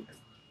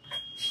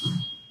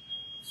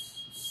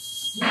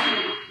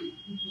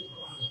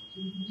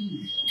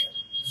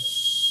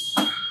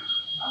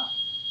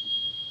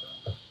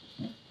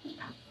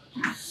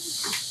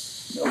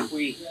 So if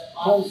we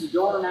close the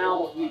door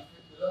now that we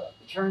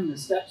turn the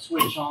step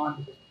switch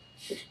on,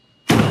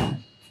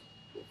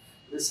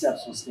 the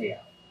steps will stay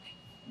out.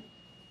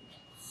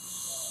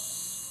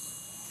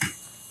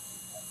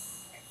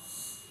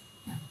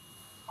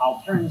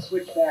 I'll turn the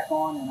switch back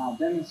on and I'll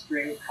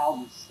demonstrate how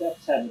the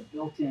steps have a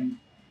built-in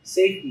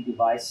safety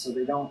device so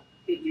they don't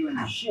hit you in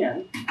the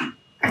shin.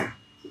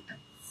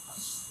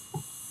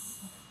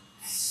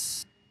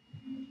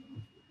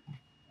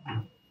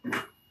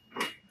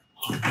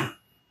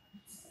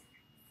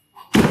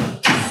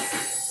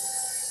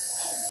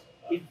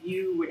 If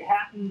you would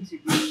happen to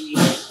be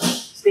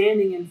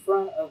standing in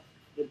front of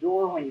the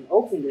door when you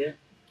opened it,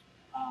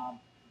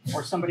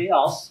 or somebody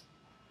else,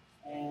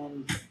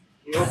 and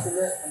you opened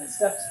it and the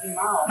steps came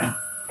out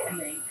and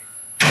they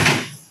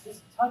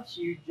just touch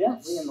you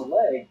gently in the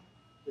leg,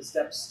 the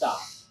steps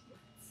stop.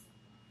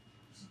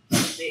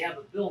 They have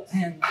a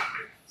built-in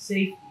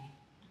safety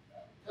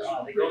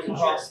that goes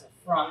across the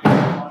front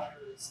of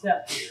the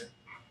step here,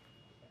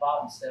 the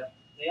bottom step.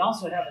 They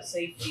also have a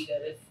safety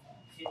that if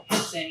it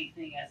hits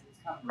anything as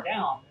it's coming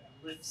down and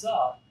lifts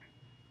up,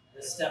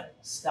 the step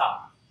will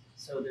stop.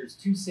 So there's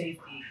two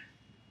safety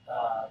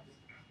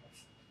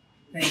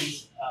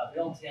things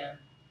built in.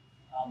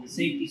 The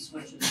safety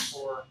switches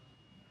for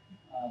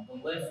the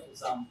lift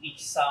is on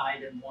each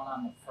side and one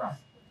on the front.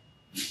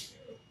 If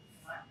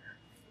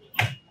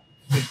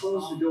you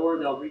close the door,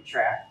 they'll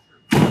retract.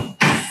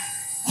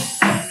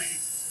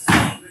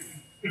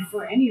 If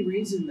for any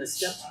reason the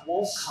steps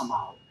won't come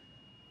out,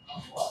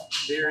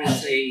 there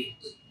is a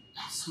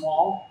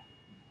small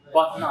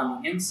button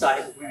on the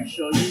inside that we're going to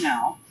show you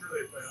now.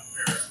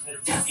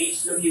 It's an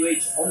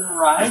HWH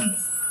override.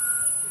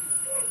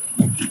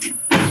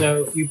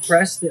 So if you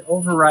press the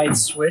override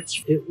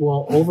switch, it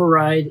will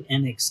override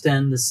and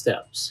extend the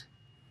steps.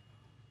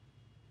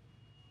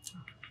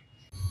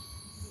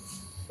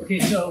 Okay,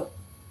 so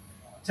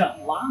to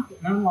lock and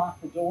unlock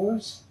the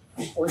doors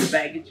or the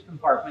baggage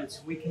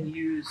compartments, we can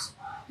use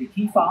the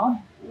key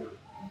fob,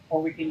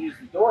 or we can use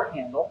the door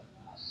handle,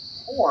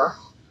 or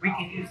we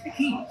can use the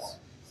keys.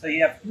 So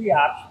you have three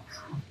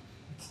options.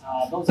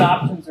 Those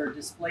options are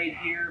displayed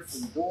here for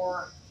the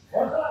door,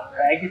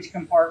 baggage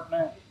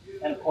compartment,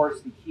 and of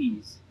course the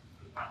keys.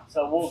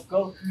 So we'll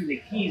go through the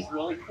keys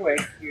really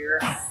quick here.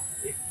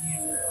 If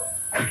you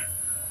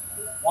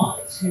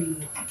want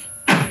to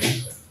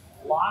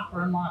lock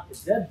or unlock the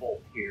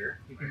deadbolt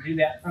here, you can do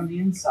that from the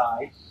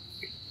inside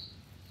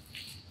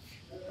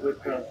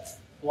with the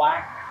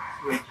black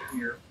switch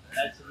here.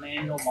 That's a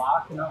manual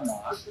lock and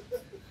unlock.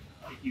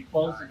 If you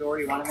close the door,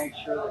 you want to make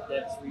sure that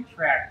that's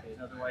retracted,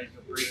 otherwise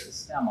you'll break the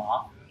stem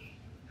off.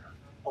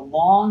 A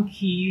long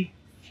key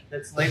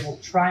that's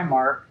labeled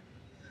Trimark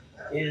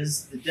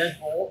is the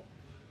deadbolt.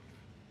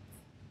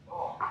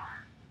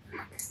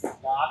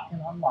 Lock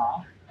and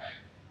unlock.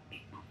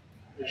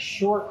 The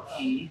short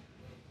key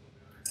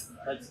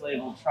that's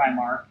labeled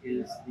Trimark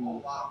is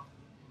the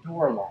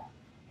door lock.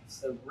 It's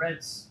the red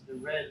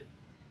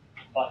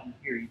button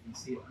here. You can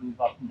see it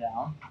move up and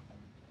down.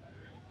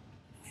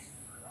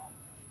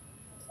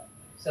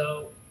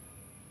 So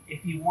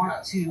if you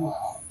want to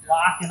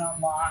lock and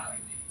unlock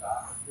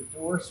the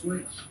door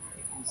switch,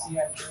 you can see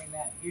I'm doing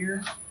that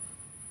here.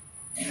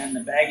 And then the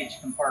baggage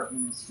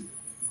compartment is here.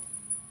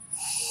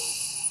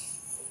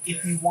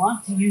 If you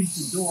want to use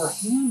the door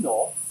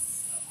handle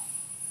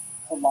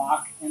to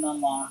lock and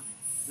unlock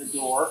the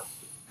door,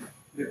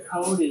 the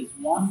code is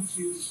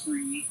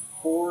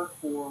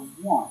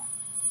 123441.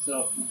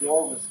 So if the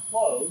door was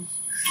closed,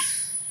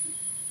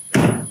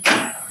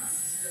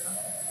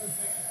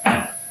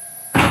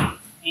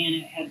 and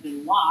it had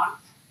been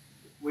locked,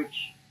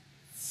 which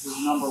was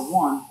number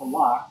 1 to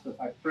lock. So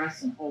if I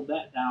press and hold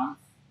that down,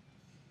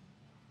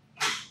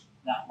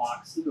 that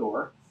locks the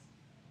door.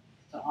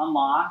 To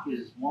unlock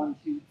is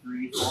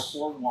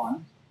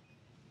 123441.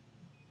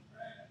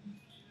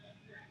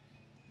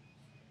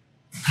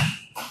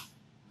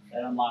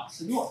 That unlocks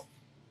the door.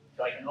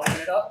 So I can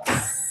open it up.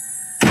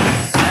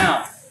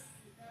 Now,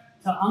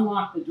 to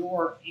unlock the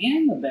door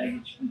and the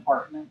baggage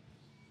compartment,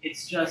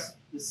 it's just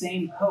the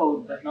same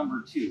code but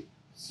number 2.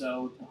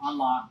 So to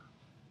unlock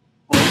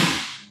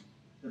both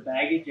the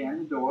baggage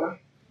and the door,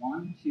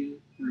 1, 2,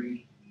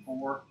 3,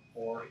 4,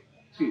 4,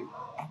 2.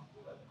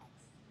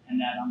 And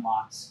that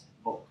unlocks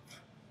both.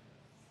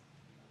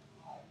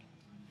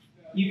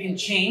 You can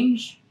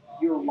change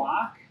your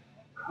lock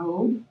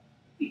code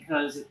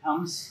because it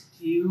comes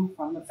to you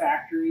from the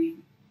factory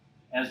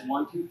as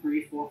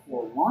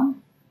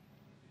 123441.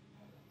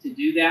 To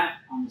do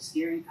that, on the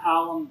steering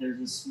column, there's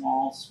a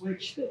small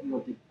switch that you'll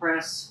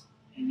depress,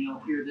 and you'll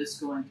hear this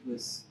go into a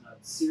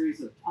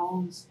series of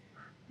tones.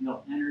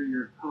 You'll enter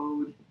your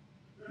code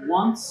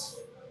once,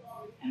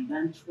 and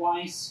then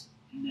twice,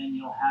 and then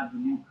you'll have the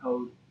new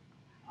code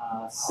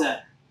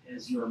set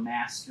as your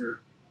master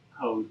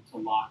code to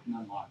lock and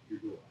unlock your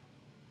door.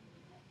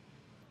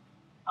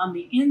 On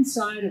the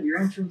inside of your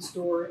entrance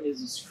door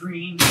is a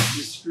screen.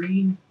 The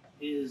screen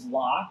is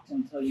locked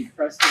until you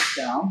press this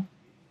down.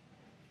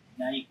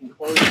 Now you can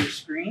close your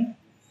screen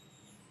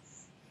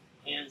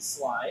and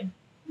slide.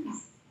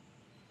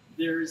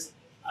 There's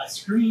a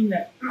screen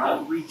that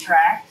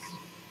retracts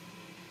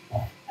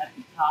at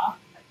the top.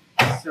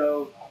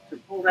 So to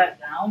pull that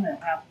down and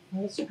have a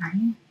full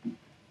screen, you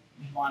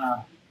want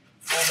to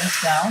pull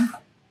this down.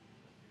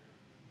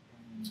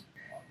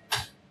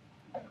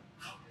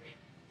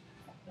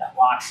 That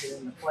locks it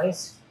into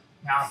place.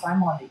 Now if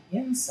I'm on the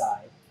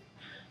inside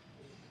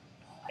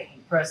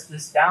press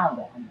this down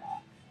to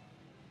unlock.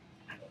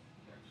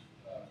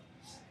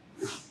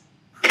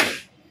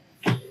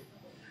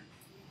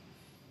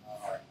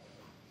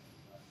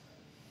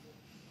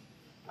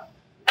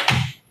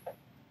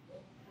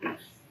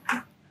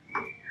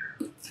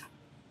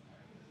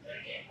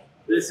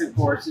 This, of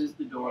course, is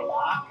the door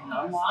lock and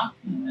unlock,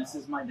 and this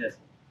is my disc.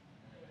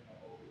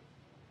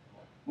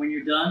 When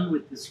you're done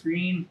with the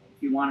screen,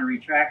 if you want to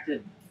retract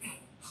it,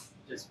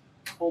 just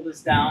pull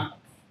this down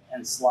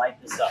and slide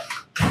this up.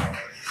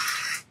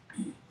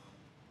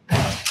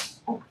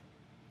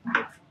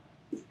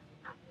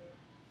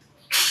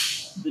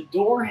 The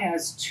door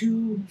has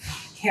two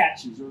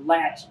catches or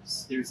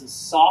latches. There's a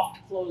soft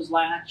close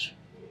latch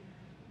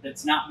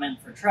that's not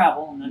meant for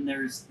travel, and then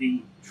there's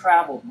the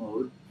travel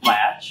mode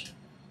latch.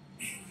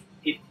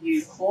 If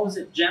you close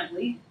it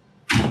gently,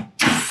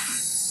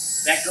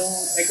 that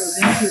goes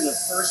into the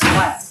first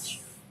latch,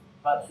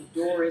 but the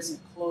door isn't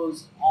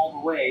closed all the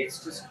way.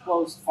 It's just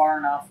closed far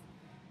enough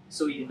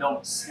so you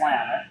don't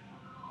slam it.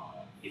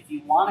 If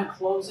you want to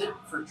close it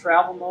for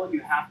travel mode,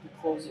 you have to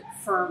close it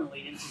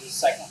firmly into the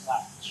second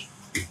latch.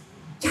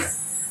 So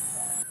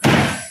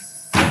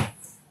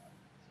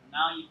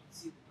now you can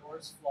see the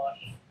door's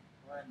flush.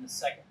 We're in the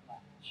second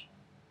latch.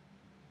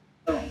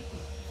 So,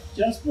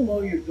 just below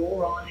your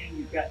door awning,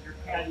 you've got your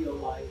patio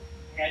light.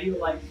 Patio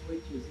light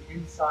switch is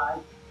inside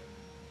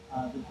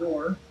the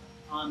door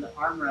on the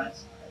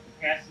armrest at the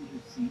passenger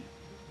seat.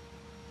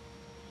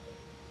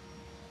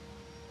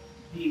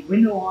 The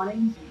window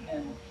awnings, you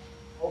can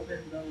open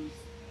those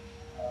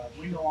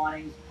window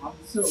awnings on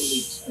the silver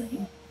leaf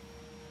screen.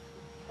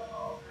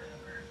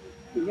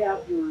 You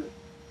have your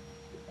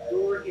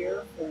door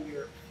here for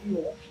your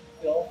fuel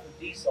fill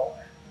for diesel.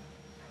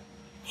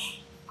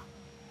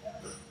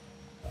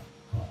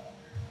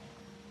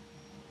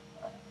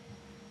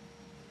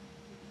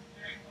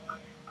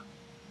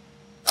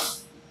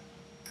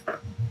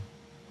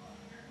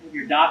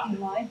 Your docking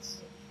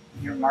lights,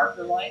 your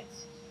marker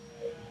lights,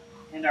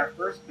 and our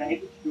first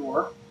baggage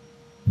door.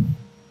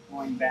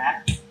 Going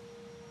back, just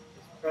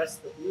press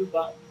the blue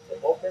button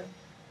to open,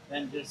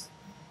 then just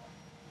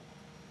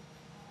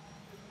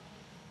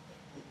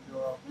move the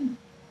door open.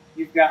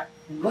 You've got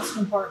in this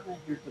compartment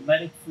your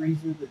Dometic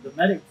freezer. The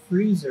Dometic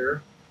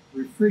freezer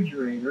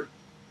refrigerator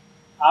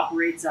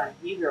operates on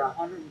either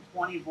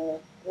 120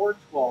 volt or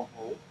 12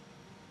 volt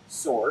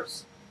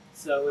source.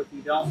 So if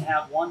you don't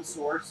have one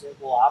source, it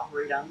will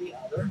operate on the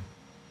other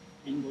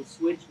and will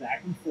switch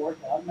back and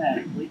forth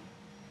automatically.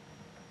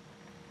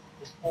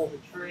 Just pull the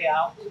tray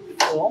out to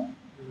fill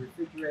the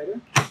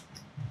refrigerator.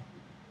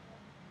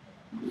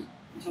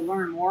 To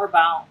learn more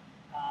about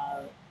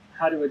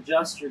how to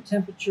adjust your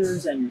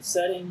temperatures and your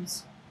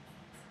settings,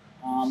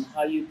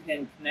 how you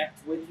can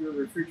connect with your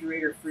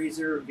refrigerator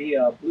freezer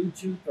via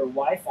Bluetooth or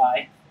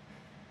Wi-Fi,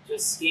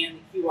 just scan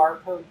the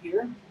QR code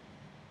here.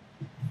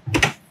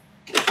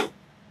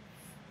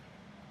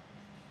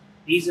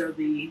 These are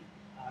the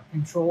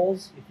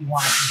controls if you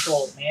want to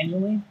control it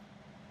manually.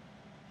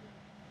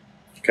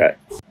 Okay.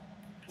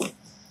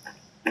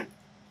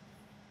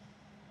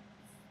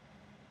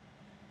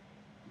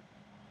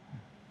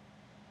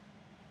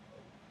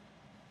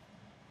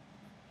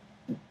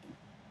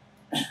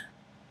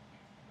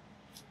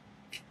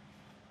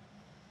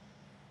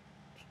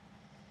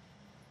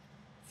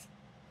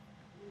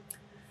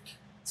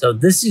 So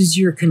this is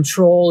your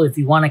control if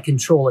you want to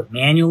control it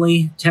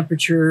manually,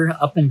 temperature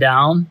up and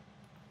down.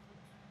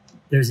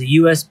 There's a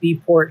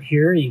USB port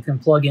here you can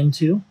plug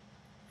into.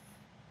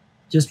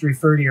 Just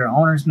refer to your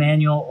owner's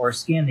manual or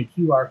scan the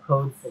QR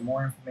code for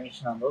more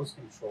information on those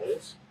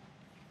controls.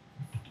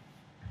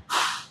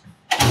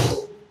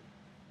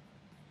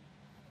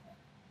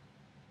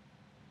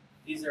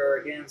 These are,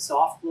 again,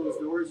 soft closed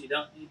doors. You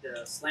don't need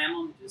to slam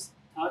them, just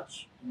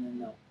touch and then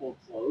they'll pull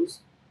closed.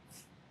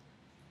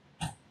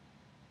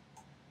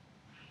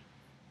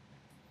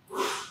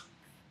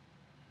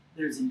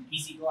 There's an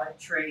Easy Glide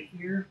tray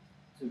here.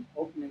 To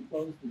open and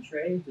close the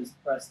tray, just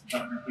press the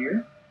button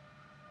here.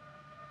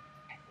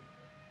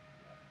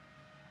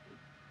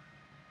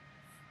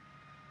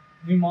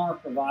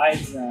 Newmar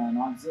provides an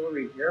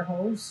auxiliary air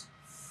hose.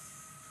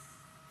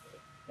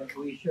 As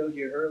we showed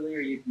you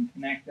earlier, you can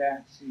connect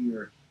that to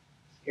your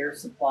air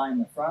supply in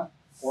the front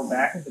or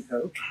back of the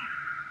coach.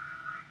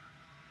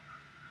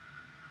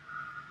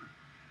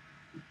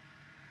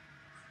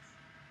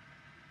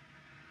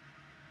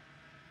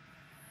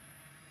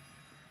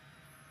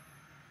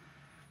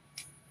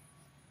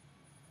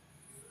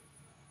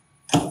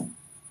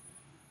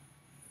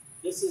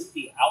 This is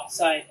the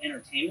outside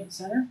entertainment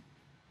center.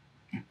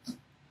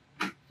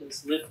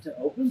 Just lift to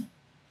open.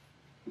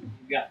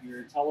 You've got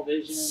your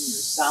television, your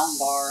sound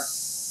bar.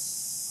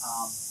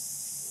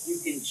 You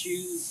can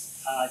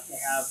choose to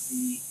have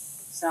the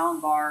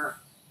sound bar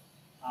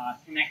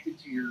connected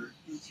to your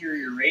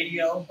interior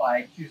radio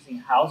by choosing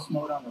house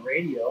mode on the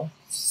radio,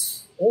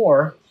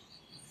 or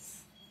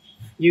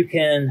you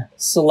can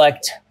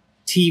select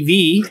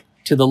TV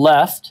to the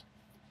left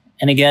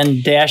and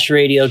again dash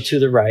radio to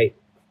the right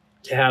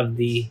to have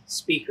the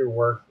speaker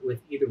work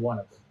with either one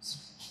of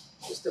those.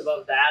 Just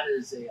above that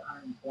is a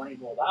 120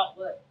 volt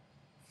outlet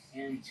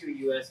and 2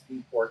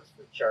 USB ports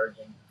for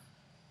charging.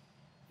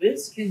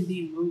 This can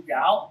be moved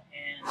out,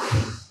 and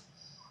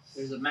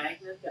there's a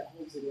magnet that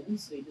holds it in,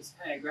 so you just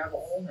kind of grab a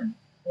hold and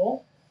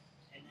pull,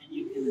 and then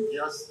you can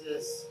adjust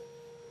this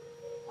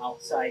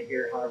outside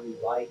here however you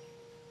like,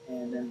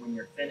 and then when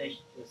you're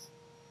finished, just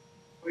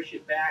push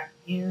it back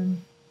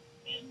in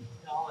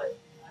until it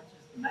touches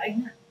the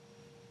magnet.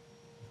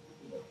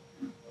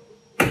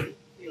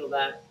 Feel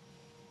that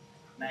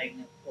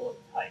magnet pull it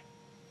tight,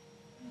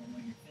 and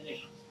when you're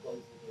finished, just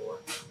close the door.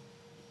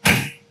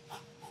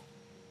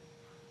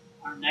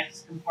 Our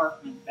next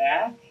compartment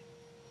back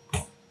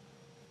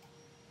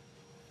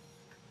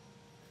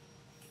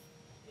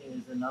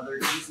is another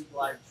Easy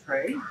Glide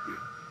tray.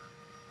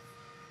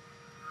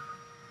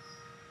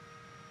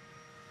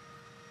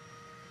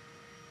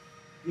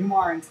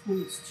 Newmar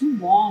includes 2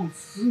 long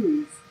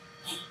screws.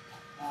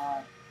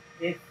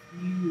 If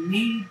you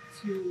need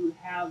to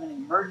have an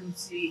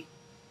emergency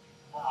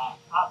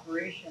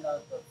operation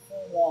of the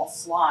full wall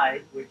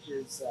slide, which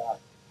is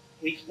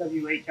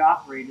HWH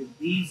operated,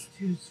 these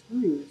 2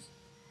 screws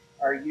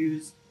are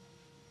used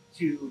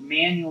to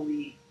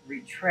manually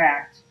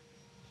retract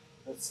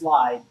the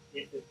slide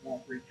if it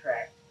won't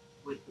retract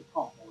with the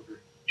pump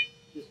motor.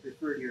 Just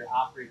refer to your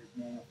operator's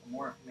manual for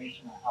more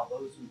information on how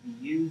those would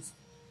be used.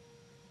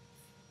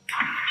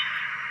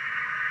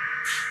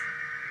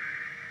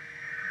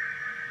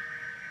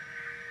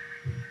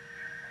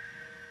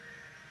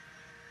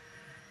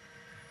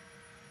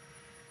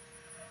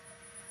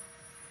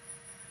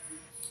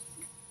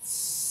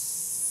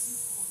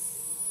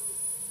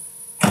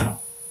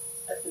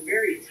 At the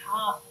very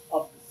top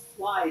of the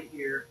slide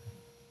here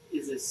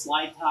is a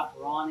slide top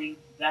awning.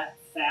 That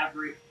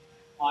fabric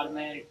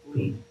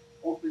automatically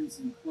opens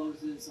and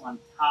closes on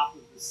top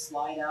of the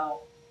slide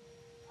out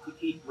to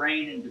keep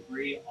rain and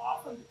debris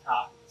off of the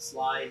top of the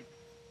slide.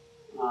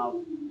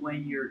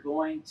 When you're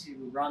going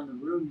to run the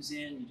rooms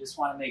in, you just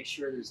want to make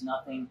sure there's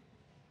nothing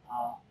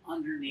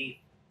underneath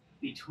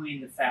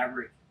between the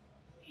fabric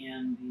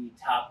and the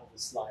top of the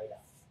slide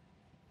out.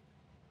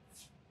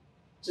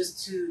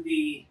 Just to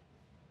the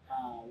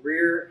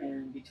rear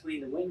and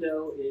between the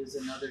window is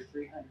another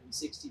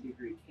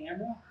 360-degree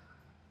camera.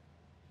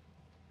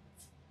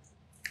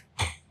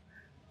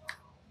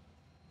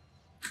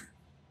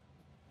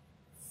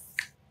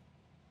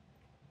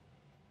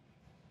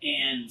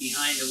 And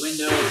behind the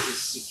window is a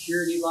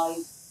security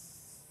light.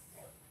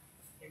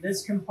 In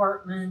this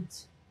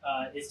compartment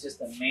is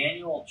just a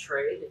manual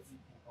tray that you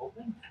can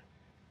open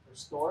for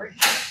storage.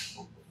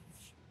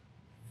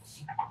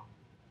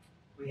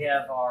 We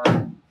have our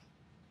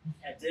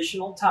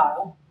additional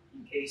tile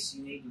in case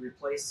you need to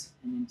replace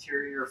an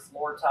interior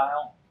floor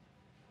tile.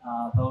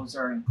 Those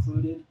are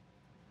included.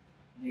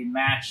 They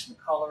match the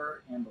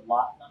color and the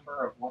lot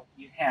number of what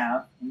you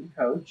have in the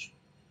coach.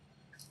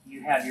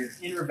 You have your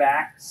inner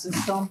vac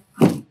system.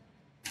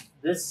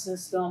 This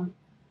system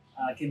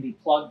can be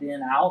plugged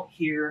in out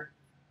here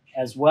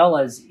as well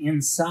as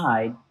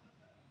inside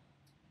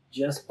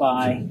just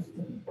by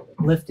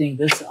lifting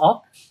this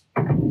up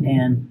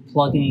and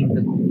plugging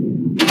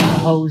the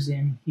hose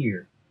in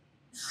here.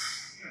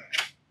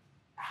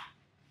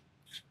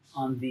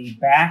 On the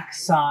back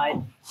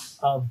side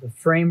of the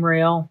frame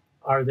rail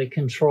are the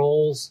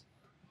controls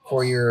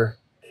for your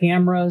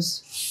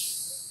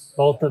cameras,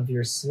 both of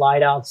your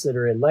slide outs that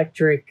are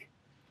electric,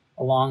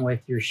 along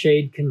with your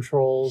shade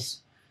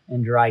controls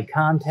and dry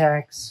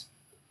contacts,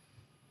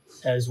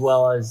 as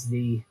well as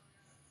the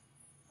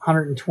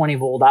 120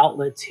 volt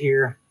outlets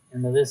here.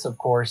 And this, of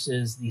course,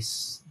 is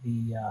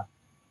the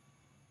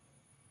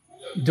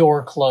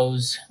door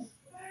close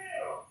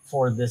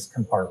for this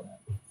compartment.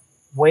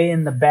 Way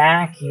in the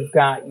back, you've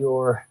got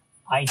your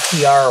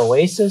ITR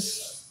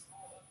Oasis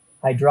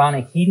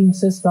hydronic heating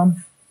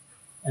system.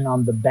 And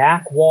on the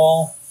back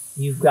wall,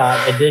 you've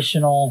got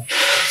additional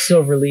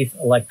Silverleaf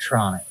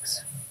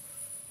electronics.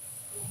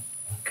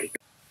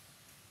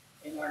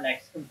 In our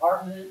next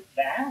compartment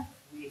back,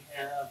 we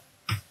have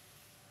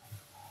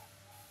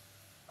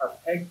our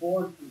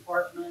pegboard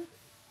compartment.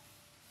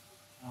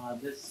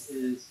 This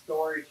is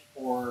storage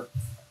for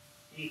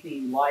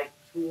anything like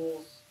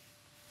tools,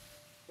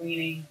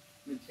 cleaning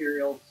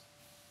materials.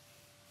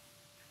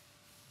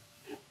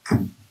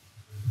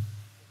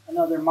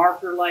 Another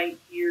marker light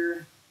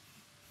here.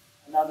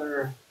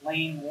 Another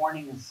lane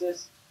warning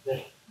assist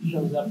that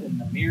shows up in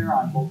the mirror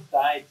on both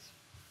sides,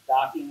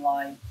 docking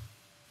light.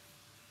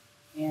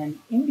 And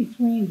in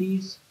between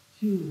these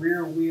 2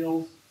 rear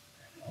wheels,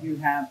 you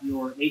have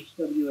your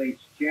HWH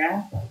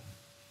jack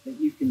that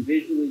you can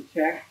visually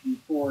check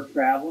before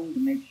traveling to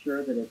make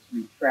sure that it's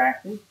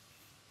retracted.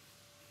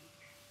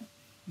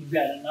 You've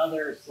got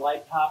another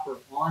slide topper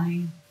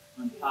awning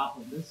on top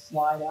of this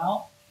slide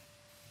out.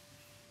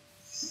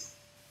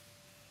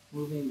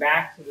 Moving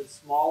back to the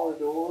smaller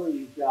door,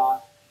 you've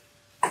got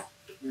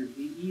your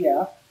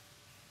DEF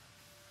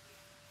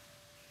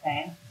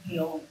tank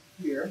still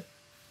here.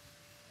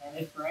 And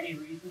if for any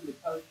reason the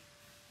coach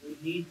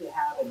would need to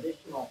have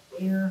additional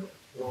cleaner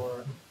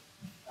or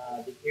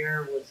the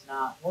air was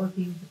not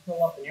working to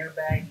fill up an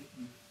airbag, you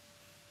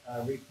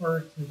can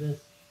refer to this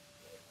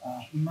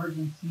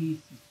emergency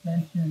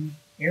suspension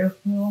air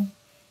fill,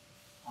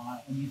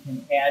 and you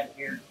can add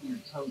air to your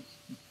coach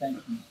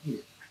suspension here.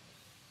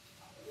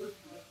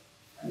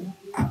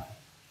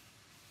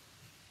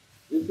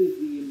 This is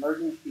the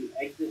emergency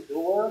exit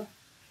door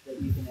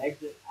that you can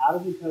exit out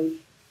of the coach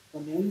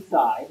from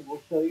inside.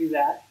 We'll show you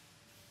that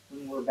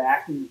when we're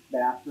back in this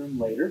bathroom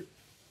later.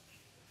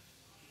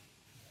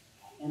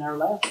 And our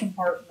last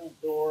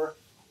compartment door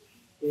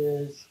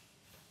is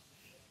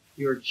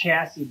your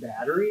chassis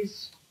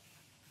batteries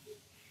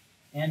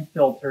and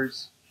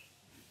filters.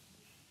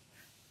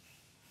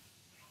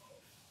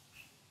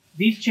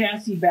 These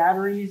chassis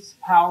batteries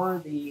power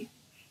the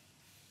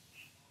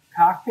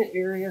cockpit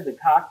area. The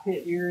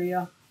cockpit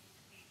area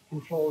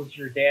controls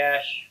your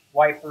dash,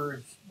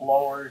 wipers,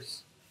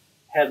 blowers,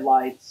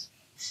 headlights,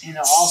 and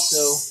it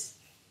also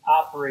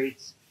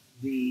operates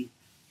the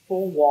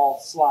full wall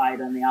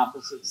slide on the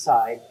opposite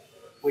side,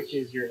 which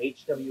is your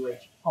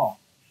HWH pump.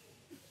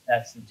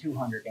 That's the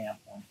 200 amp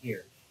one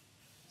here.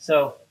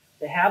 So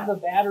to have the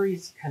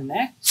batteries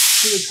connect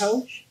to the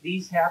coach,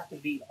 these have to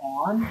be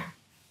on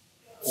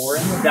or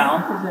in the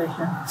down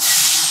position.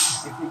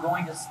 If you're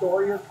going to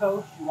store your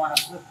coach, you want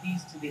to flip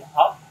these to the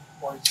up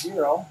or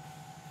 0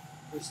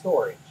 for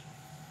storage.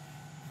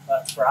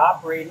 But for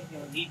operating,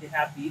 you'll need to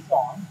have these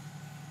on.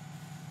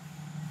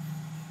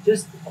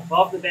 Just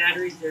above the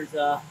batteries, there's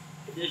a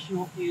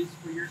additional fuse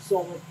for your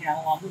solar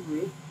panel on the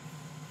roof.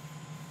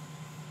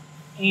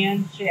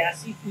 And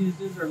chassis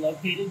fuses are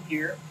located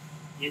here.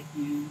 If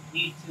you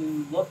need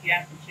to look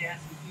at the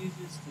chassis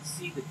fuses to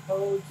see the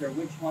codes or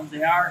which ones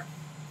they are,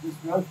 just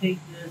rotate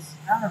this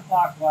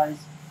counterclockwise,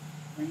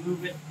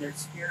 remove it. There's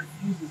spare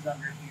fuses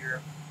under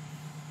here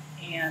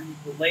and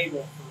the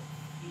label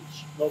for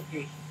each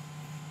location.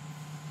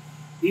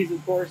 These,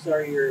 of course,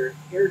 are your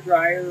air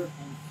dryer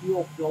and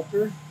fuel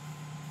filter.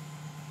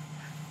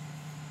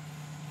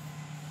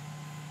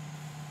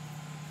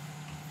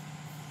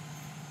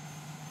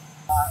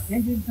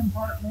 Engine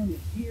compartment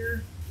is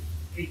here.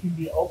 It can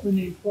be opened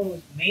and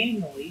closed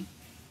manually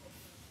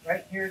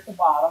right here at the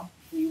bottom.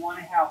 So you want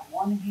to have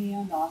one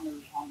hand on the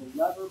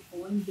lever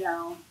pulling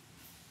down.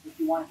 If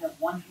you want to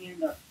have one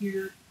hand up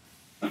here,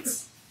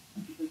 because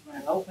when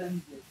it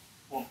opens, it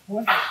will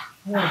push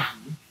towards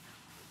you.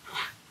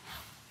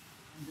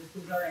 And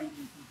this is our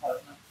engine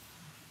compartment.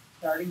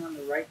 Starting on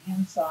the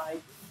right-hand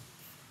side,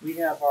 we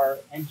have our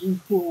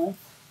engine coolant.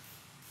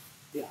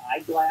 The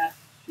eyeglass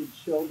should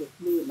show the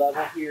fluid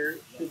level here.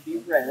 It should be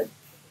red.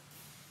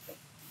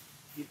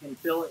 You can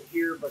fill it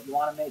here, but you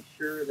want to make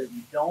sure that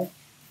you don't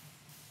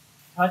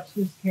touch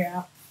this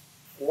cap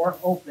or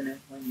open it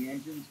when the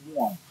engine's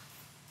warm.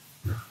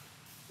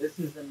 This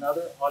is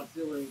another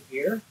auxiliary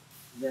air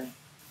that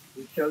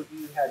we showed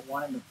you had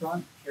one in the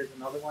front. Here's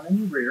another one in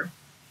the rear.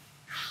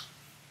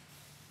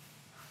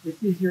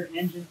 This is your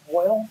engine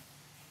oil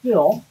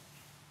fill.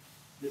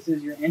 This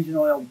is your engine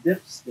oil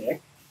dipstick.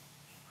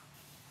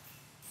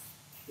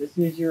 This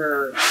is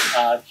your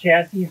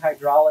chassis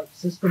hydraulic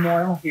system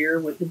oil here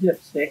with the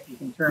dipstick. You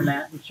can turn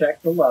that and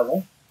check the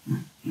level.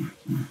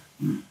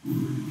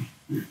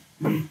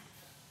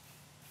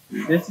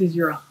 This is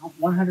your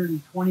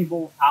 120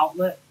 volt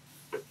outlet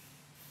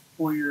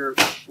for your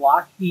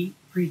block heat,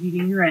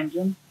 preheating your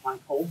engine on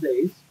cold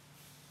days.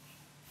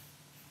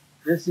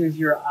 This is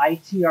your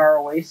ITR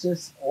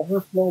Oasis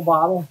overflow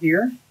bottle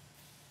here.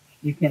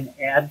 You can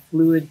add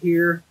fluid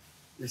here.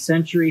 The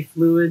Century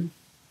fluid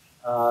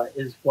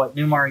is what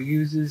Newmar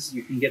uses.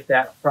 You can get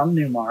that from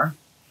Newmar.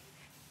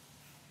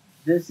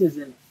 This is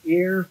an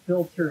air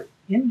filter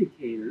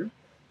indicator.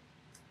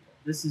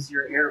 This is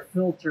your air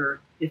filter.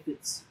 If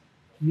it's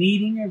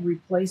needing a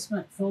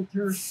replacement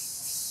filter,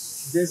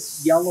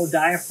 this yellow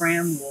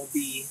diaphragm will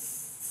be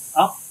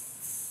up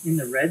in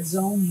the red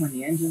zone when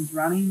the engine's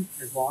running.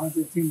 As long as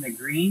it's in the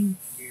green,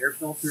 the air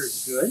filter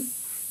is good.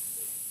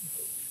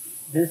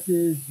 This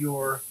is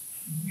your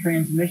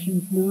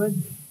transmission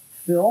fluid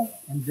fill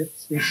and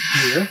dipstick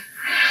here.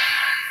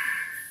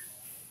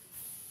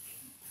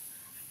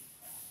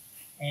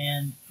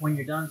 And when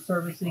you're done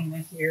servicing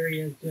this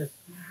area, just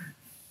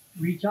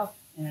reach up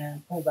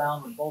and pull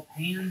down with both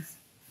hands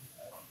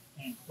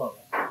and close.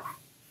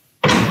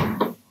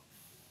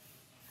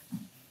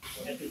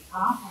 At the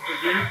top of the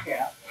rear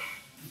cap,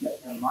 you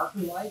got your marker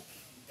light.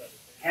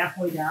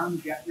 Halfway down, you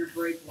got your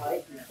brake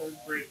light, your third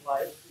brake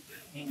light,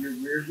 and your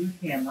rear view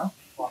camera.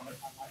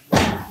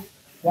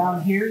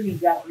 Down here,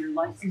 you've got your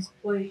license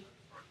plate,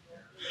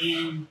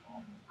 and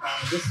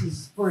this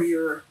is for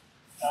your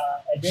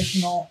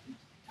additional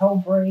toe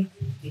brake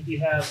if you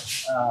have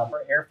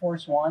for Air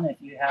Force One,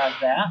 if you have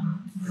that,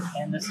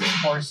 and this is,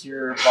 of course,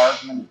 your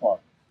Bargman plug.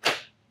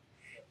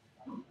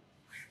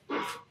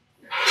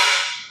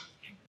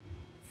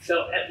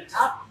 So at the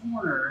top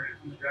corner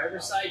on the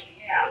driver's side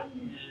cap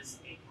is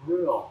a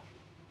grill.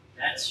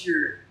 That's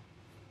your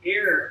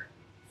air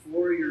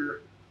for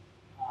your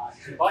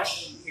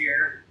combustion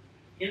air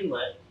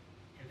inlet,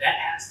 and that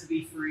has to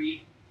be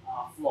free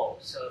flow.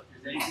 So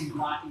if there's anything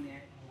blocking that,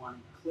 you want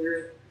to clear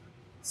it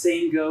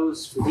Same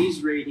goes for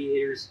these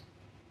radiators.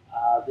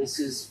 This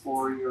is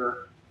for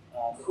your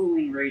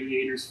cooling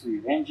radiators for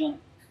your engine.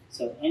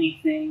 So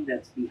anything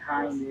that's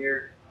behind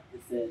there,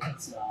 if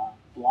it's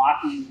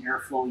blocking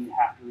airflow, you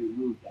have to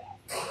remove that.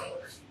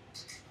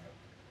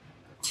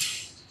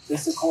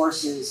 This, of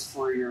course, is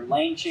for your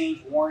lane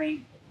change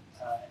warning,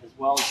 as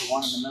well as the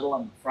one in the middle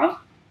and the front.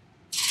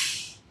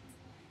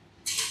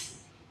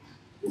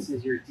 This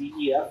is your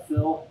DEF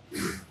fill,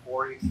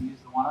 or you can use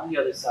the one on the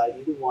other side,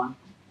 either one.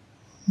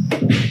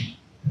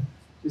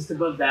 Just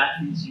above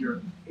that is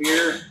your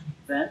air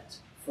vent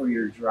for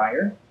your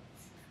dryer.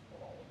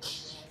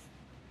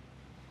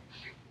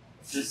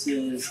 This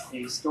is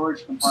a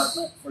storage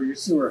compartment for your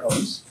sewer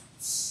hose.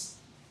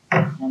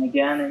 And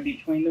again, in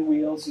between the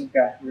wheels, you've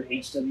got your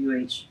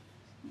HWH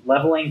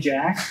leveling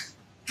jack.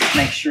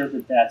 Make sure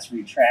that that's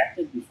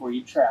retracted before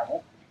you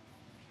travel.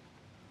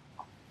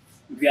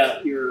 You've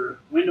got your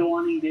window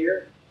awning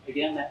there.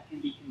 Again, that can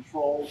be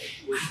controlled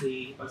with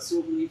the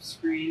silverleaf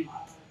screen,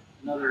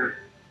 another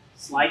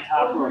slide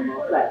topper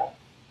above that.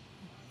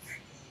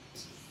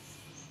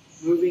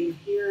 Moving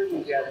here,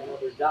 you've got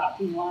another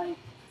docking light,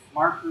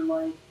 marker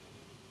light,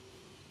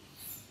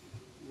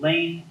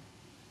 lane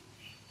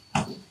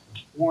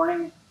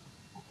warning,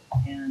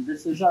 and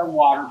this is our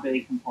water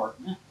bay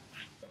compartment.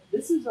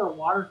 This is our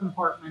water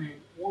compartment.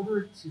 In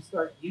order to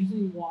start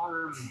using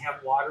water and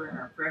have water in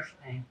our fresh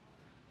tank,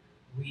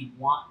 we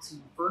want to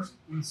first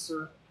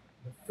insert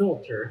the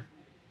filter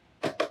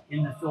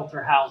in the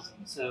filter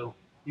housing. So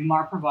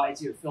Newmar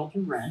provides you a filter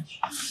wrench.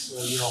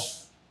 So you'll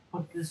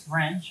put this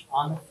wrench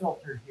on the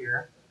filter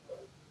here,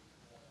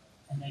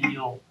 and then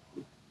you'll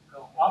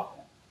go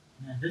up,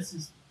 and then this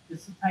is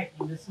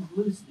tightening, this is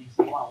loosening.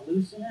 So you want to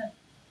loosen it,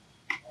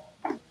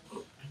 and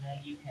then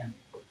you can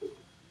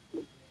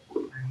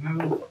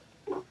remove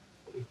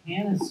the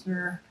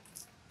canister.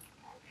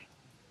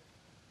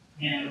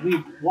 And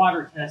we've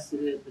water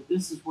tested it, but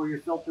this is where your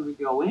filter would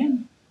go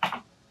in,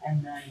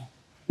 and then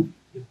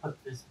you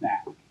put this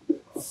back.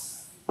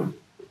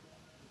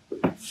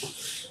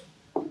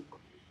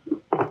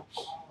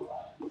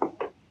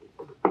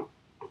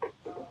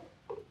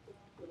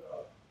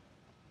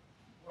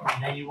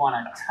 And then you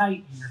want to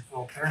tighten your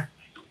filter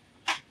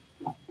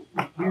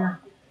here,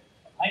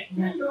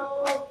 tighten it,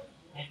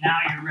 and now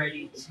you're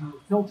ready to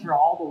filter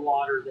all the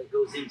water that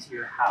goes into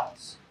your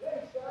house.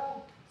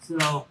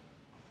 So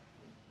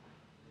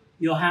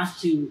you'll have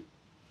to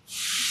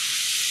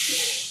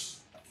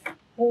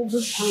pull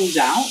this hose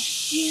out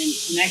and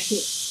connect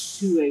it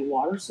to a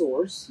water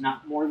source,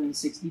 not more than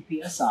 60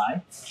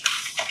 psi.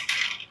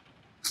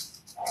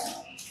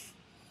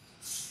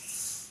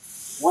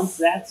 Once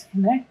that's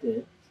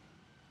connected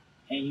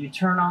and you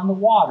turn on the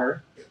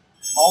water,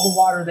 all the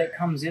water that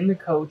comes in the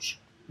coach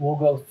will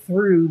go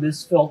through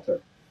this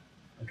filter,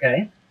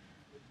 okay?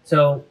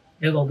 So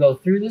it'll go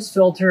through this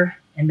filter,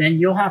 and then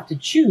you'll have to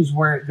choose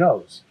where it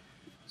goes.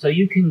 So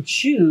you can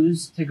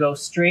choose to go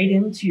straight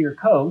into your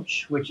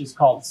coach, which is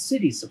called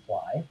city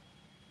supply,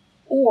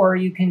 or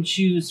you can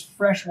choose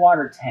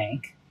freshwater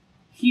tank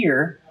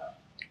here,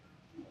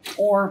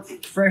 or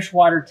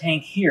freshwater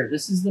tank here.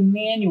 This is the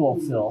manual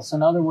fill. So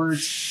in other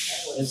words,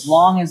 as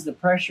long as the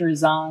pressure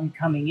is on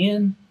coming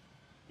in,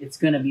 it's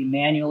going to be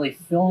manually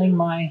filling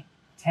my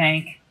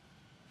tank.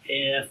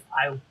 If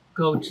I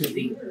go to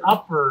the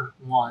upper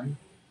one,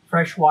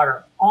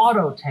 freshwater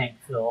auto tank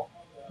fill,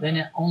 then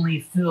it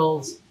only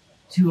fills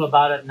to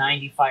about a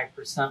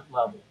 95%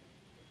 level.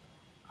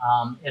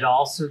 It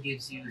also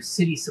gives you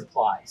city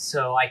supply.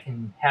 So I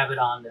can have it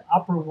on the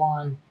upper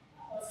one,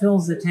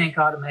 fills the tank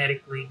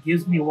automatically,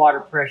 gives me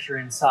water pressure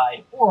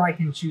inside, or I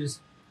can choose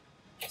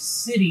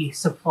city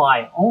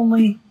supply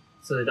only,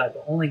 so that I've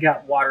only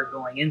got water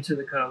going into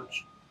the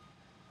coach,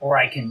 or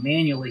I can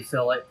manually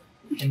fill it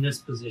in this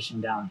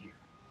position down here.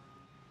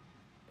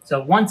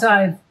 So once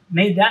I've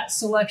made that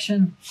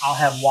selection, I'll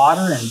have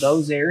water in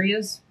those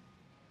areas.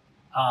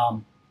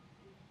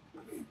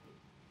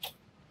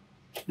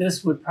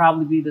 This would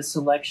probably be the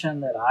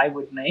selection that I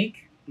would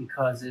make,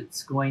 because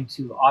it's going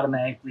to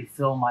automatically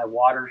fill my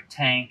water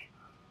tank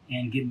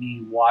and give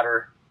me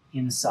water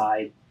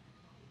inside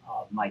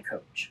of my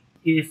coach.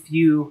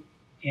 You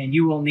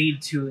will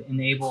need to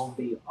enable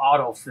the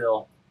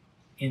autofill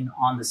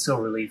on the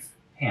Silverleaf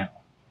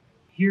panel.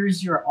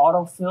 Here's your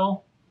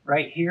autofill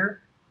right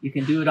here. You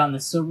can do it on the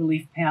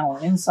Silverleaf panel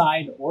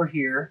inside or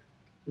here,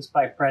 just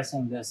by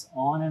pressing this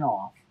on and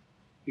off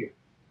here.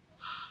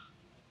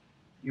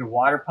 Your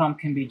water pump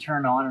can be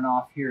turned on and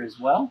off here as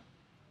well.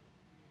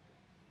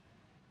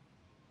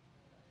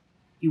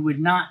 You would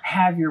not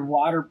have your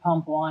water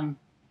pump on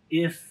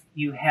if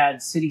you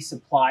had city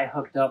supply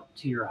hooked up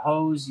to your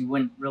hose. You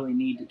wouldn't really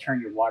need to turn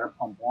your water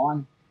pump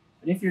on.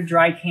 But if you're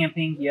dry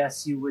camping,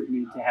 yes, you would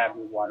need to have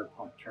your water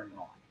pump turned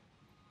on.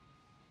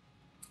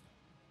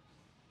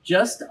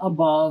 Just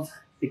above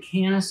the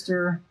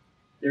canister,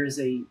 there's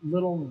a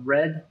little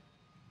red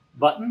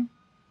button.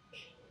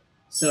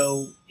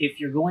 So if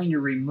you're going to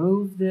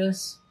remove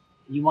this,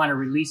 you want to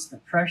release the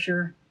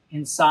pressure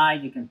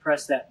inside, you can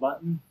press that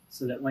button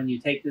so that when you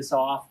take this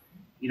off,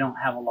 you don't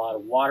have a lot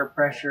of water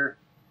pressure.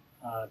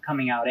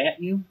 coming out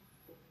at you.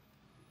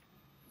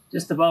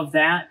 Just above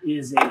that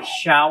is a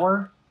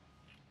shower,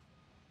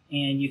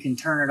 and you can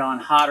turn it on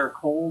hot or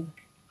cold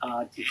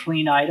to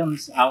clean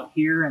items out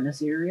here in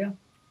this area.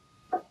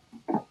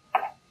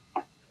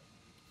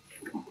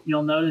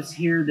 You'll notice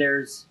here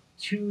there's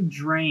 2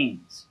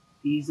 drains.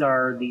 These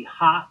are the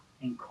hot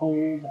and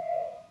cold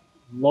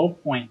low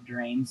point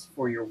drains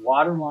for your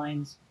water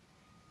lines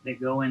that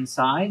go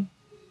inside.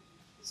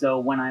 So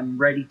when I'm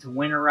ready to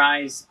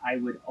winterize, I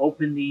would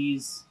open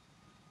these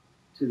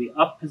to the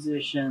up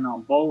position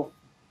on both,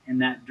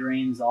 and that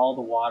drains all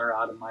the water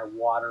out of my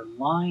water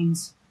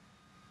lines.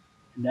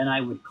 And then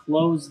I would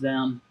close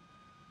them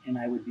and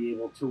I would be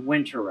able to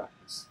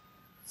winterize.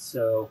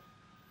 So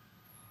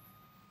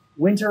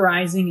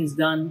winterizing is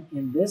done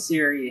in this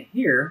area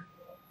here,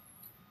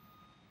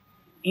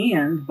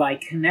 and by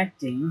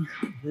connecting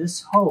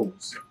this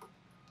hose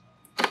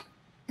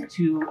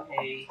to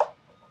a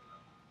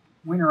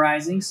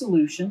winterizing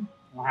solution.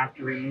 We'll have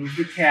to remove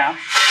the cap,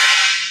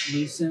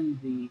 loosen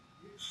the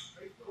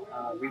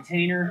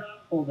retainer,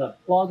 pull the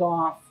plug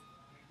off,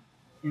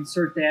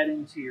 insert that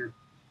into your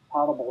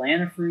potable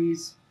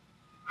antifreeze,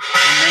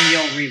 and then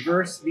you'll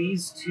reverse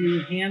these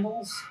 2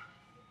 handles,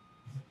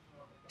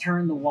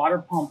 turn the water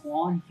pump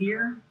on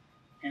here,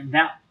 and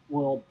that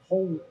will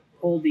pull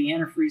the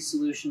antifreeze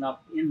solution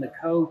up in the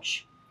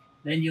coach.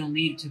 Then you'll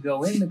need to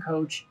go in the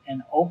coach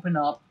and open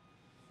up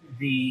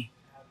the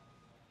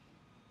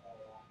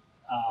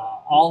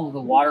all of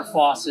the water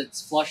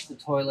faucets, flush the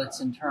toilets,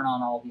 and turn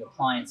on all the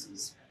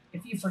appliances.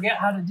 If you forget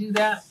how to do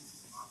that,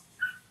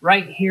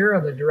 right here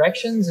are the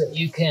directions that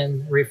you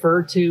can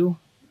refer to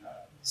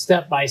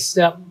step by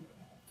step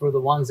for the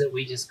ones that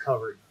we just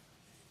covered.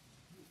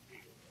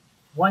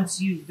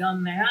 Once you've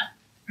done that,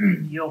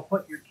 you'll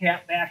put your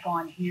cap back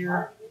on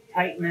here,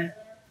 tighten it,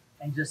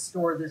 and just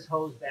store this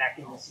hose back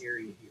in this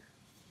area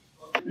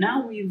here.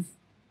 Now we've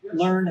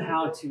learned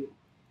how to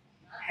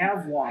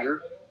have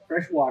water,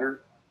 fresh water,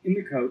 in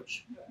the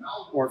coach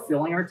or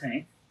filling our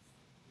tank.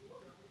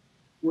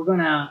 We're going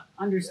to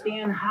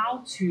understand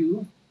how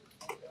to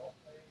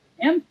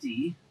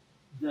empty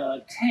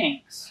the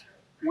tanks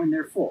when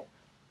they're full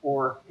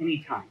or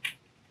anytime.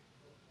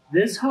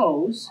 This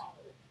hose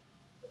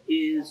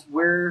is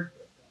where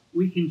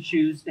we can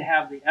choose to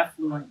have the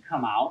effluent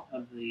come out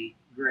of the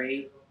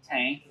gray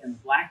tank and the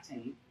black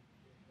tank,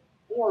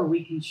 or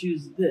we can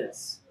choose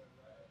this.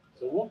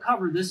 So we'll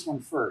cover this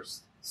one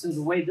first. So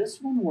the way this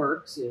one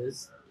works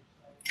is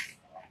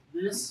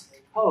this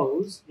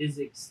hose is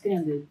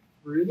extended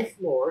through the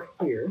floor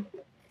here.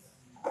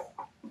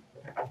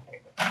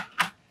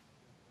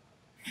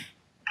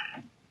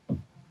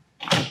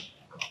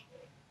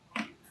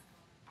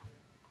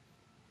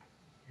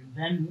 And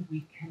then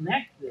we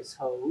connect this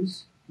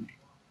hose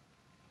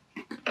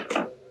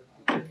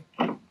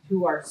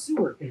to our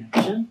sewer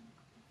connection.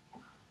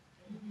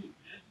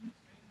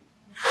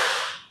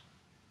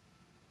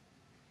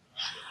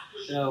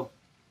 So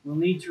we'll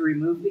need to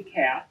remove the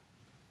cap.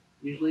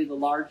 Usually the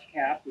large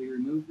cap, we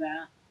remove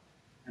that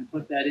and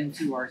put that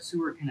into our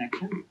sewer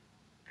connection.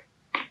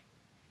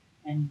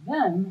 And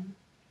then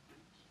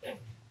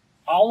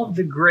all of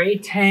the gray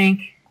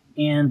tank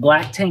and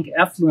black tank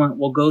effluent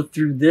will go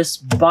through this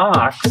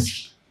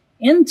box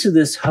into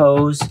this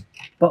hose,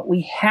 but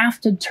we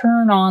have to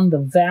turn on the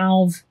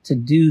valve to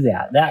do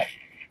that. That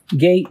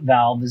gate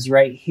valve is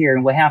right here,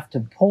 and we have to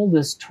pull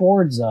this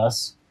towards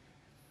us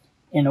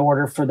in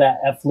order for that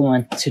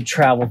effluent to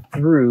travel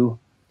through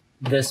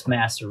this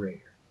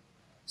macerator.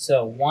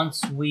 So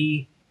once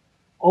we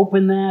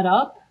open that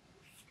up,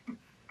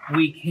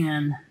 we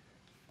can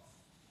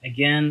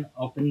again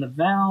open the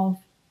valve,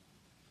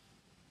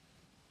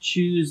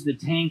 choose the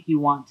tank you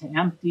want to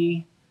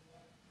empty.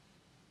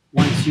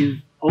 Once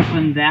you've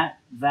opened that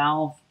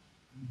valve,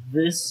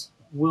 this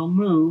will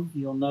move.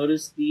 You'll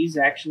notice these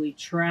actually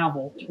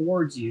travel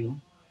towards you.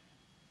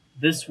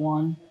 This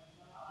one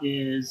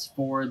is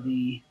for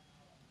the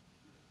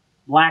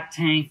black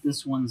tank,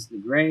 this one's the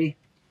gray.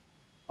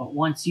 But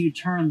once you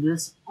turn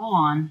this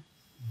on,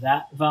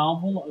 that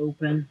valve will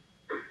open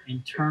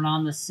and turn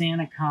on the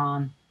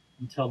SantaCon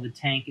until the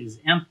tank is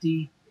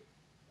empty.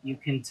 You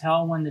can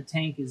tell when the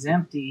tank is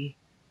empty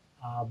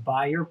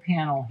by your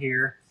panel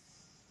here.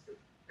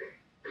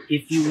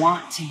 If you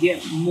want to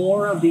get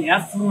more of the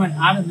effluent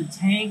out of the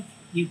tank,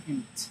 you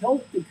can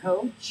tilt the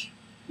coach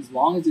as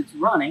long as it's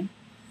running.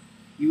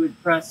 You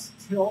would press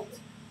tilt,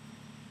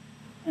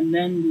 and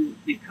then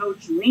the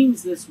coach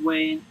leans this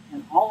way,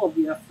 and all of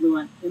the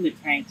effluent in the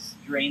tanks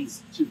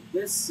drains to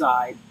this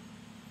side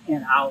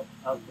and out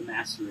of the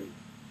macerator.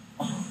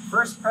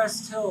 First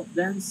press tilt,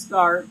 then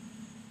start.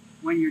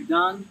 When you're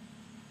done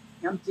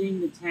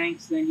emptying the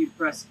tanks, then you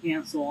press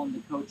cancel and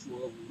the coach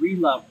will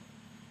re-level.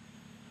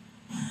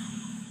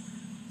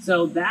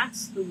 So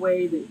that's the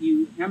way that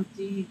you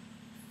empty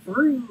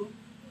through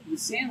the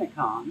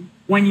SantaCon.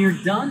 When you're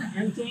done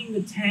emptying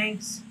the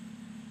tanks,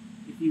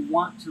 if you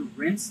want to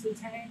rinse the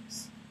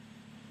tanks,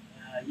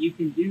 you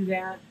can do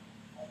that.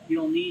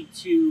 You'll need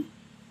to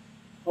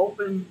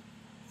open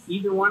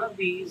either one of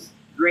these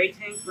gray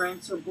tank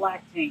rinse or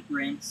black tank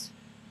rinse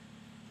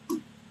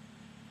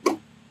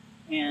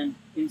and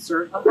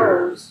insert a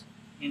hose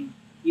in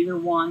either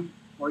one,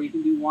 or you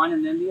can do one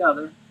and then the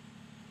other.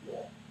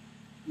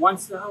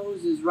 Once the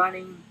hose is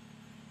running,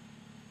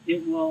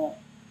 it will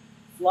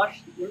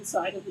flush the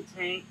inside of the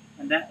tank,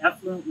 and that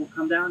effluent will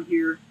come down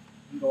here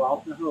and go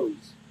out the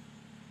hose.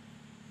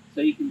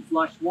 So you can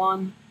flush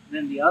one,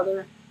 then the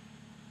other.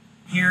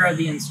 Here are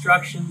the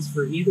instructions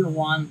for either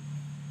one.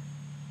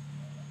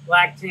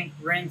 Black tank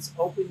rinse,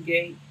 open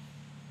gate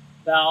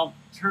valve,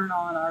 turn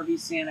on RV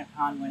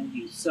SantaCon when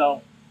used.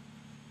 So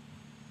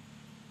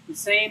the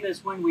same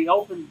as when we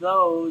opened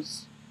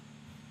those,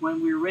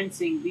 when we're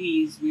rinsing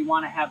these, we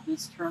want to have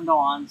this turned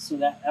on so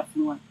that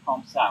effluent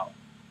pumps out.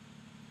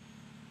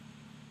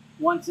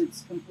 Once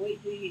it's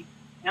completely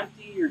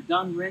empty, you're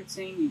done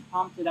rinsing, you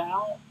pumped it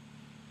out,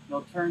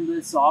 you'll turn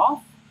this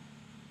off,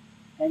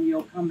 and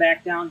you'll come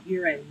back down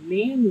here and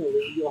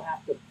manually you'll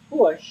have to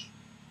push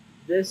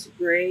this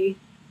gray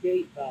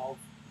gate valve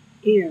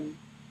in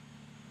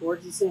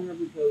towards the center of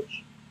the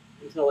coach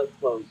until it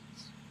closes.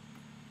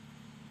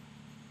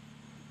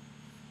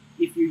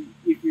 If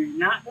you're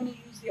not going to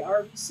use the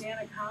RV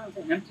SantaCon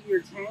to empty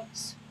your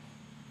tanks,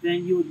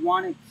 then you would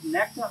want to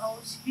connect a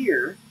hose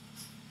here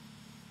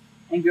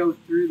and go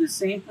through the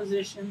same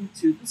position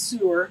to the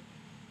sewer,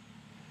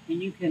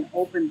 and you can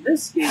open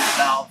this gate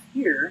valve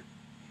here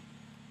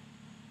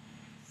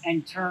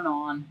and turn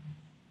on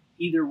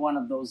either one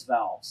of those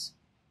valves.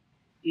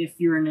 If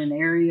you're in an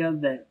area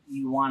that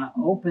you want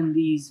to open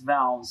these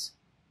valves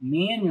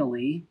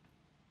manually,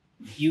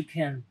 you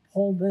can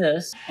pull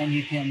this and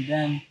you can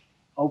then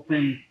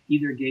open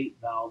either gate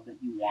valve that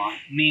you want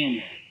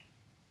manually.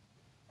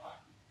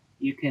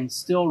 You can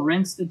still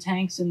rinse the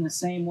tanks in the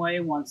same way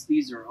once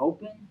these are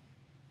open,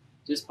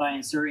 just by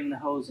inserting the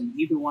hose in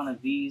either one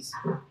of these,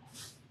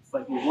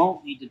 but you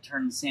won't need to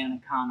turn the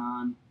SantaCon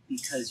on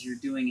because you're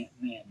doing it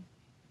manually.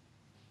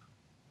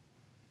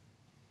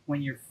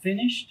 When you're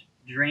finished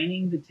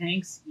draining the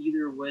tanks,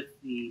 either with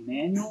the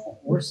manual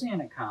or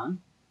SantaCon,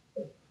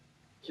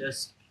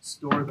 just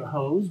store the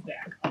hose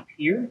back up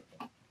here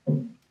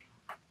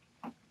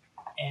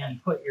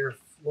and put your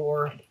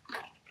floor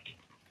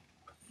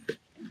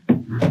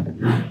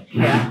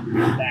cap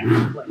back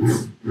in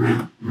place.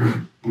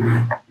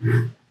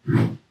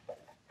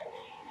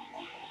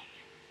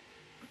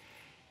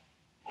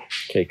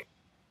 Okay.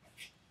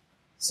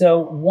 So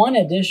one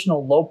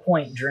additional low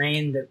point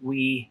drain that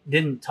we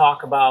didn't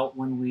talk about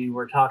when we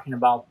were talking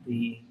about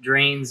the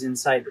drains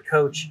inside the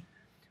coach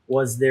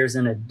was there's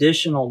an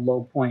additional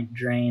low point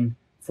drain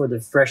for the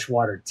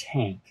freshwater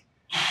tank.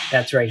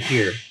 That's right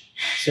here.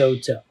 So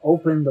to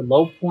open the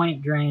low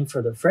point drain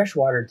for the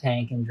freshwater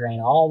tank and drain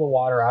all the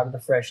water out of the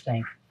fresh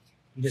tank,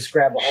 you just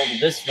grab a hold of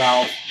this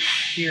valve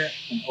here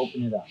and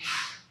open it up.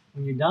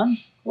 When you're done,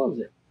 close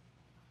it.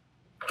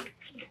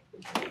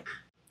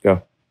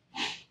 Go.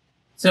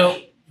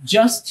 So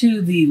just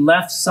to the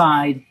left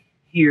side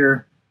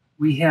here,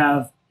 we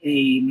have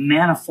a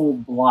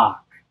manifold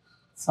block.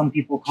 Some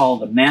people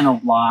call it a mano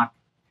block.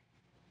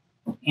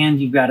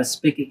 And you've got a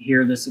spigot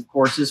here. This, of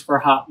course, is for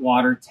hot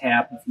water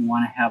tap. If you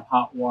want to have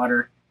hot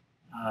water,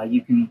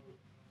 you can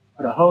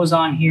put a hose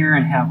on here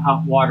and have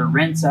hot water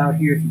rinse out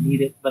here if you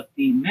need it. But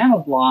the mano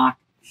block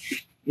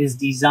is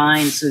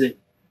designed so that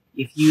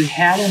if you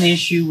had an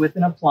issue with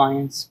an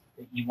appliance,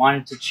 that you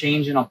wanted to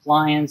change an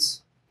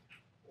appliance,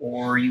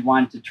 or you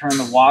wanted to turn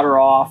the water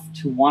off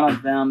to one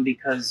of them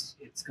because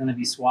it's going to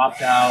be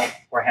swapped out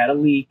or had a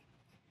leak,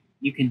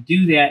 you can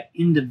do that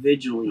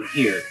individually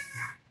here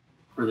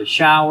for the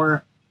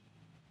shower,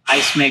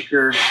 ice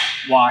maker,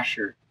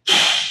 washer.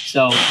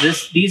 So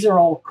these are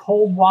all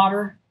cold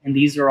water and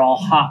these are all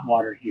hot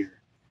water here.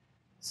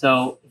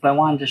 So if I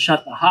wanted to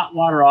shut the hot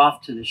water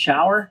off to the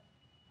shower,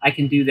 I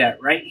can do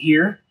that right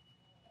here.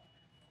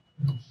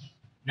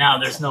 Now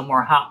there's no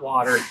more hot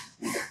water.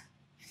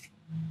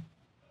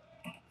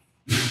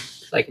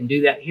 So I can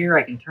do that here.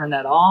 I can turn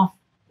that off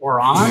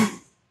or on.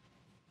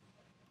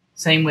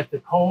 Same with the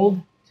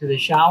cold to the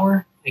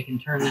shower. I can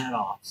turn that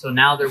off. So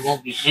now there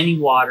won't be any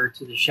water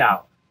to the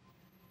shower.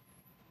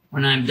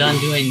 When I'm done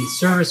doing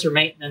service or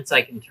maintenance,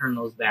 I can turn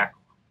those back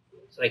on.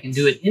 So I can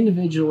do it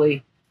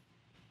individually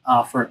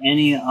for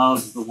any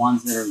of the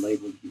ones that are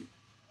labeled here.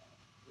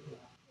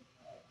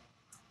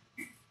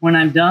 When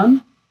I'm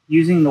done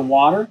using the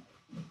water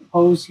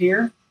hose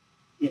here,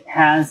 it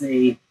has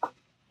a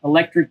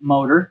electric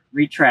motor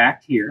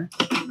retract here.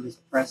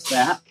 Just press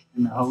that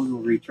and the hose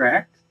will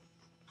retract.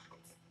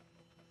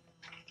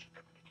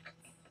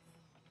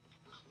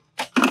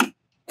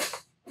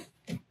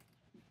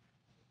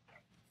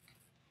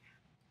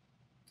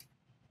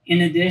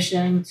 In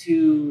addition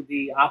to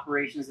the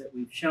operations that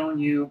we've shown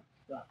you,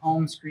 the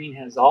home screen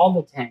has all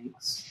the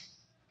tanks.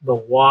 The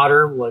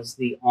water was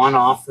the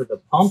on-off for the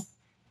pump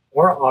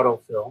or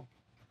autofill.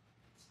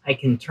 I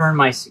can turn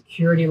my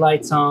security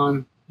lights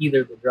on,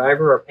 either the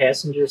driver or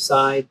passenger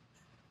side.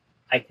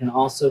 I can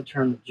also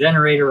turn the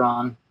generator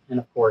on, and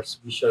of course,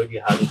 we showed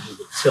you how to do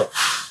the tilt.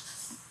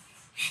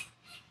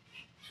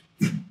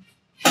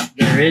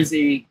 There is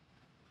a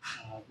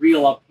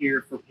reel up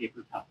here for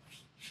paper towels.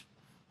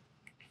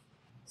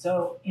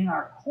 So in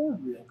our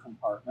cord reel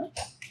compartment,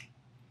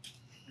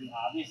 we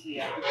obviously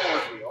have the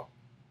cord reel,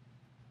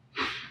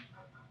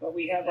 but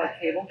we have our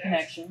cable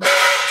connection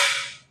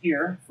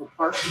here for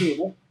part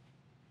cable.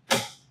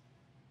 And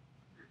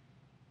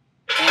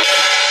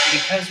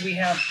because we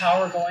have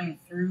power going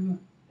through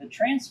the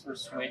transfer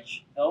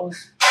switch,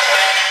 those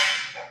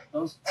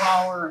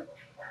power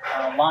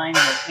lines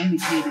are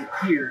indicated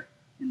here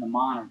in the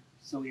monitor.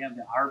 So we have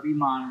the RV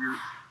monitor.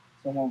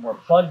 So when we're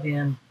plugged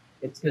in,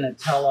 it's going to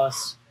tell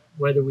us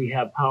whether we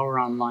have power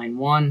on line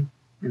 1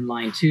 and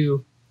line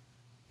 2,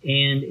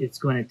 and it's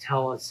going to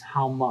tell us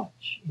how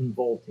much in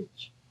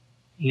voltage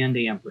and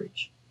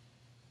amperage.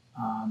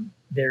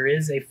 There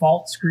is a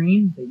fault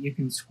screen that you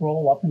can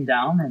scroll up and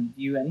down and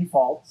view any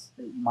faults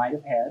that you might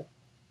have had.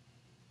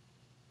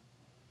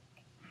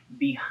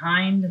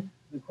 Behind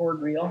the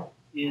cord reel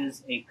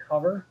is a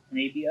cover, an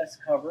ABS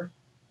cover.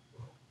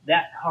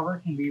 That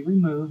cover can be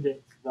removed.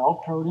 It's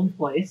Velcroed in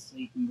place, so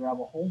you can grab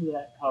a hold of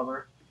that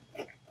cover,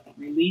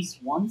 release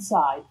one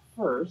side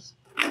first,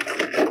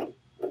 and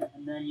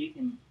then you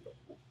can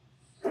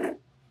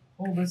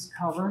pull this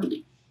cover.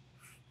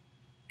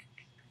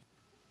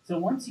 So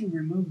once you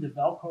remove the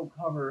Velcro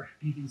cover,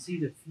 you can see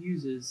the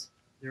fuses.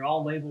 They're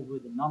all labeled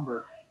with a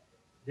number.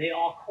 They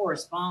all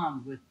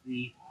correspond with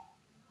the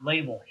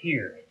label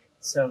here.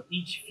 So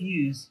each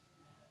fuse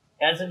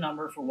has a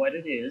number for what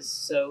it is.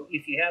 So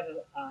if you have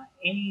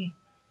any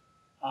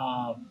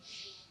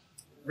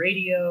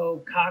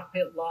radio,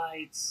 cockpit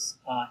lights,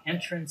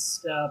 entrance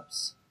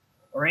steps,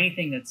 or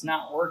anything that's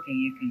not working,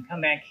 you can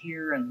come back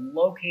here and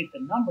locate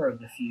the number of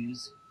the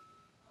fuse,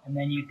 and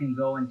then you can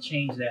go and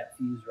change that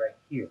fuse right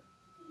here.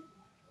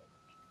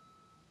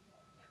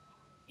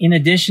 In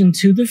addition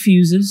to the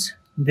fuses,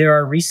 there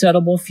are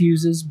resettable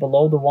fuses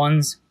below the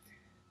ones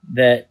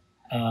that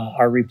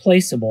are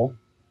replaceable,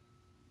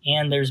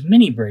 and there's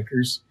mini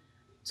breakers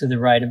to the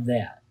right of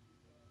that.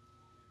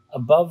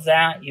 Above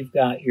that, you've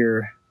got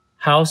your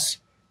house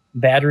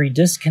battery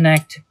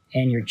disconnect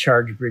and your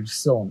charge bridge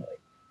solenoid.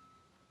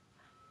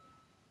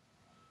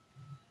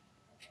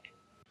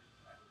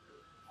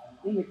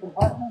 In the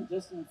compartment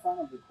just in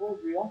front of the cord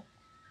reel,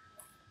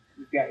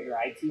 you've got your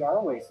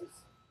ITR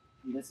Oasis.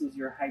 And this is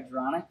your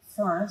hydronic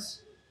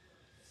furnace,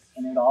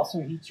 and it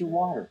also heats your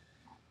water.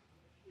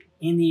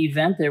 In the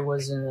event there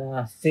was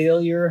a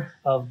failure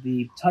of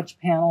the touch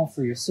panel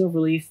for your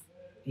Silverleaf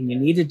and you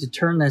needed to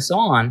turn this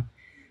on,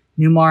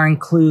 Newmar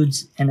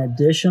includes an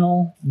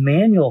additional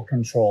manual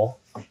control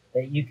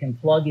that you can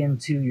plug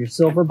into your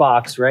silver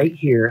box right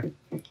here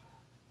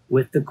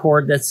with the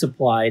cord that's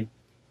supplied,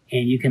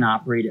 and you can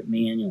operate it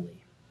manually.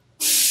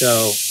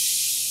 So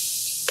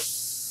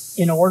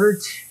in order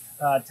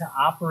to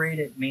operate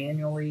it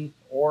manually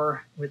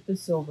or with the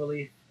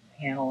Silverleaf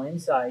panel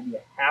inside, you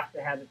have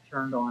to have it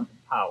turned on to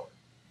power.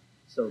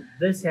 So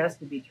this has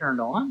to be turned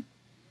on,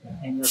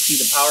 and you'll see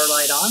the power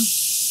light on.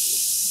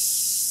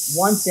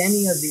 Once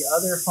any of the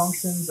other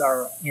functions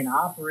are in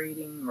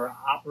operating or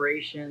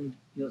operation,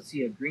 you'll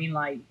see a green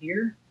light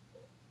here.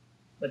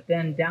 But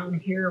then down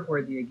here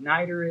where the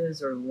igniter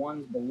is, or the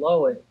ones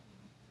below it,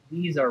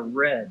 these are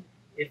red.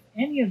 If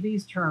any of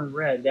these turn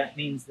red, that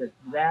means that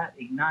that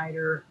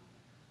igniter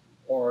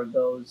or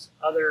those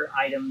other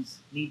items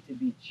need to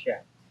be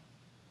checked.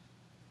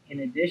 In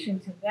addition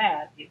to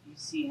that, if you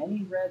see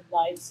any red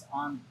lights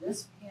on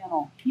this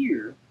panel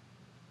here,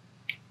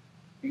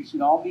 they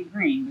should all be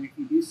green, but if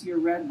you do see a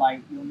red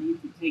light, you'll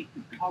need to take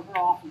the cover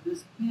off of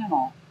this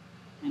panel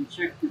and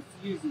check the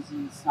fuses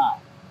inside.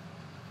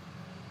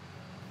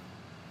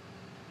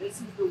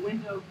 This is the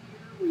window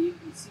here where you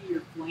can see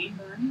your flame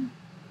burning.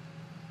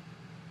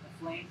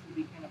 The flames will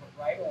be kind of a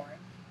bright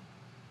orange.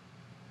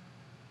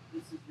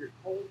 This is your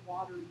cold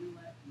water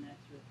inlet, and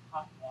that's your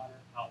hot water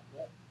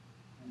outlet.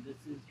 And this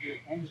is your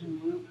engine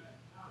loop.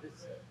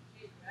 This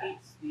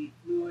heats the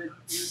fluid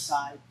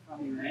inside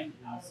from your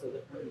engine so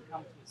that when you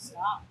come to a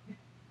stop,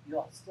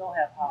 you'll still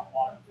have hot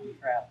water from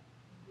travel.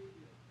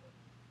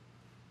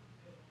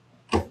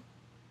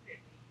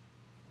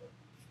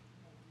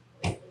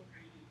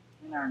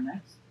 In our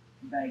next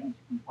baggage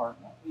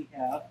compartment, we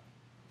have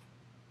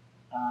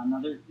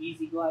another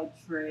Easy Glide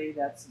tray.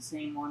 That's the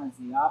same one as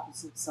the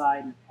opposite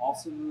side. It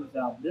also moves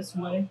out this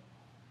way.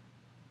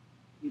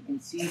 You can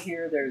see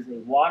here there's a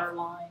water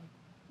line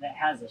that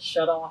has a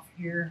shutoff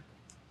here.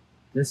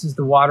 This is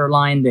the water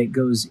line that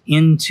goes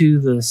into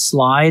the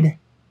slide,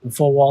 the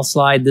full wall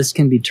slide. This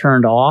can be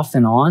turned off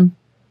and on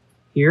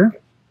here.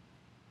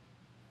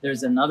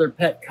 There's another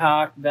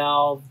petcock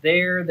valve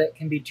there that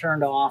can be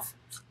turned off,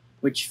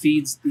 which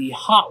feeds the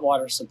hot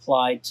water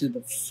supply to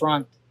the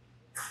front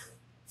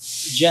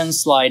gen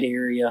slide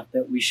area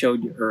that we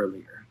showed you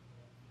earlier.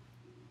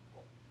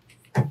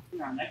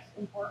 In our next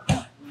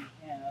compartment, we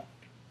have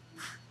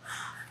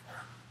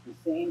the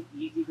same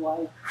Easy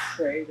Glide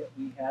tray that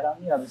we had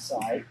on the other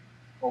side,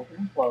 open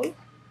and close.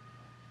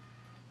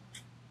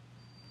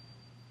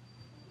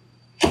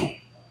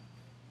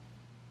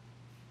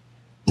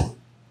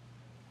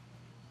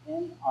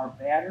 And our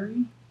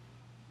battery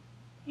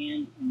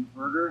and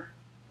inverter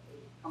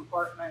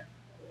compartment,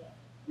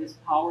 this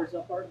powers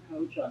up our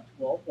coach on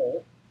 12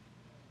 volt,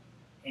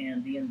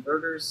 and the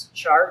inverters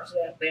charge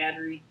that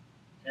battery,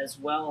 as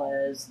well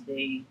as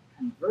they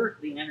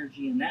convert the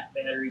energy in that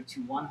battery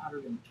to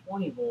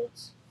 120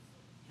 volts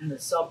in the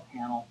sub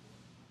panel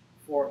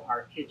for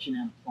our kitchen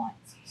and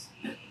appliances.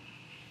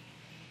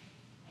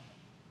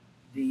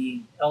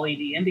 The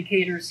LED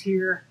indicators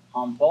here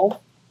on both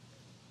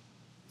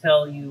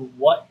tell you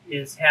what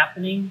is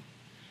happening.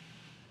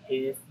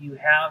 If you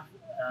have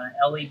an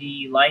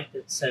LED light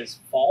that says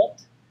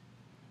fault,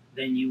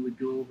 then you would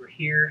go over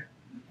here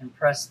and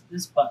press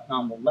this button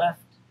on the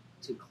left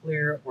to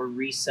clear or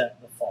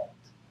reset the fault.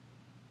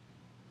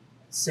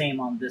 Same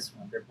on this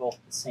one. They're both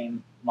the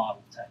same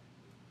model type.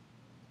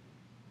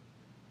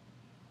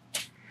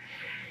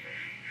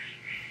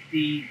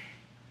 The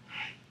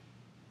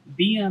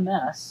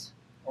BMS,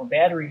 or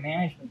battery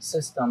management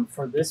system,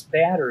 for this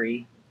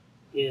battery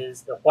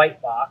is the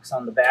white box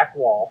on the back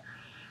wall.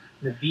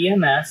 The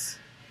BMS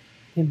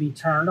can be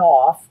turned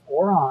off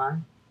or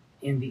on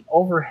in the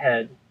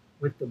overhead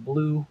with the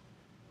blue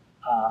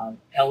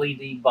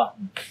LED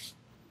button.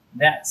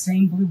 That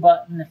same blue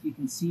button, if you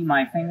can see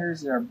my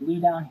fingers, there are blue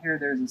down here.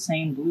 There's the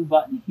same blue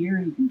button here.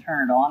 You can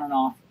turn it on and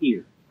off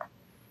here.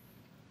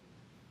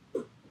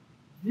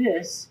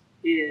 This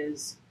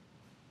is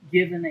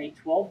given a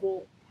 12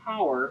 volt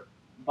power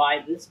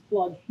by this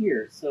plug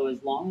here. So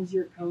as long as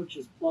your coach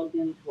is plugged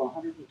into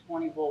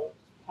 120 volt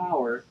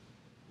power,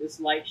 this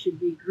light should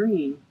be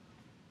green,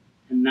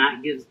 and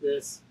that gives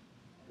this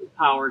the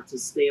power to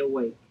stay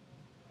awake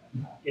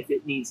if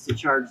it needs to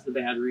charge the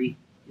battery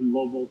in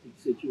low voltage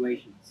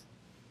situations.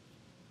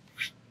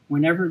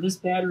 Whenever this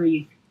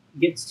battery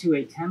gets to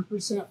a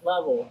 10%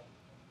 level,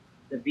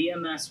 the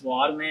BMS will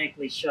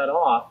automatically shut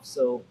off.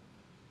 So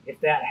if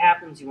that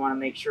happens, you want to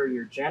make sure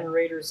your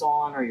generator's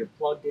on or you're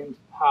plugged into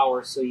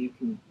power so you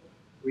can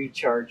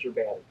recharge your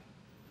battery.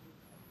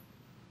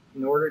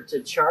 In order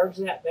to charge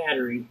that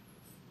battery,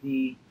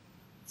 the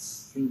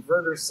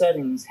inverter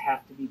settings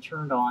have to be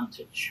turned on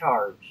to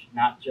charge,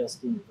 not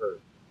just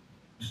invert.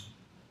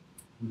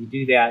 You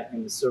do that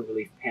in the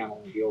Silverleaf panel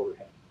in the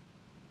overhead.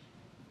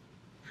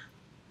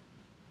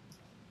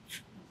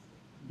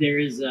 There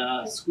is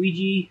a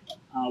squeegee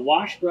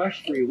wash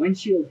brush for your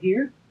windshield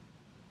here.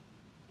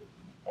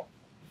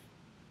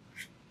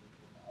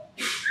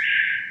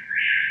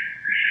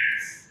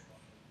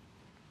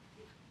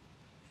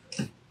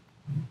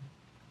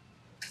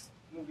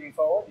 Moving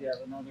forward, you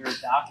have another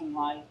docking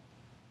light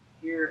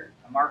here,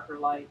 a marker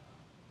light.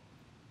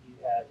 You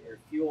have your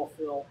fuel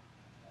fill.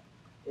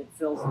 It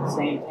fills the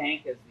same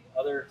tank as the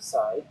other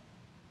side.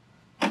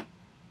 The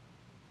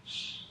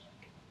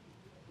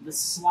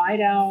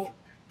slide out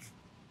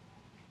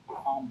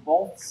on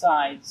both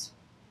sides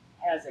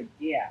has a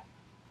gap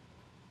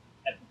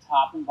at the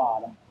top and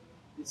bottom.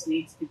 This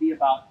needs to be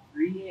about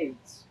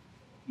 3/8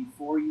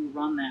 before you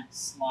run that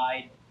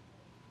slide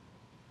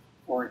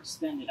or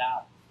extend it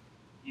out.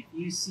 If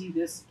you see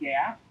this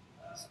gap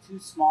is too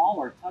small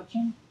or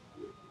touching,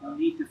 you'll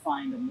need to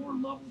find a more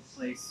level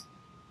place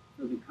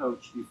for the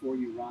coach before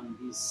you run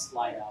these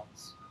slide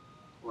outs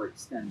or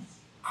extend.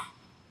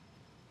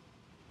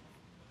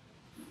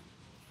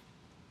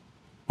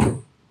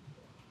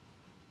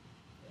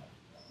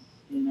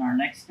 In our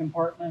next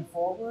compartment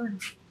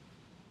forward,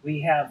 we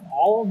have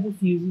all of the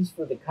fuses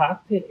for the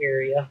cockpit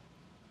area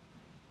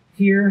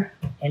here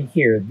and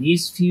here.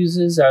 These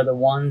fuses are the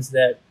ones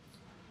that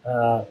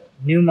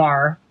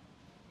Newmar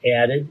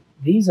added.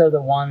 These are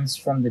the ones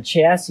from the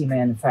chassis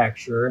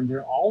manufacturer, and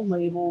they're all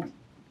labeled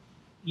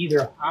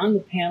either on the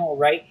panel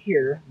right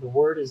here, the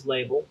word is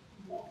labeled.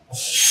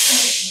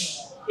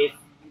 If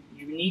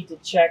you need to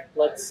check,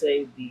 let's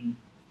say the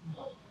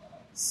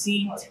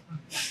seat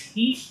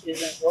heat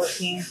isn't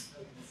working,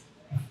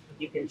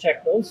 you can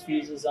check those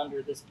fuses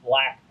under this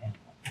black panel.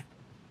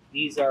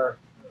 These are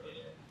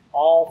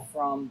all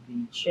from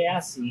the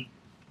chassis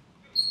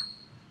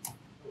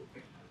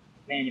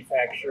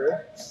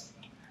manufacturer,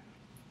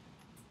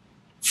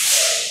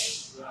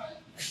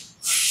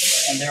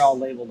 and they're all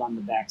labeled on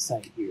the back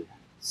side here.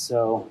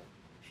 So,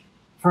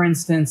 for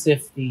instance,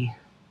 if the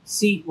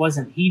seat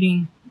wasn't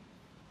heating,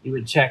 you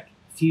would check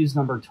fuse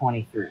number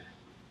 23.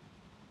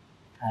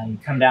 You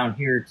come down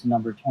here to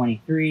number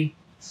 23,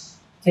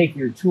 take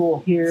your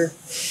tool here,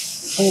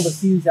 pull the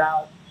fuse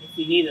out. If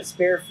you need a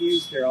spare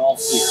fuse, they're all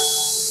here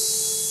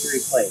to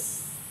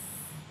replace.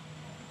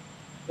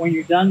 When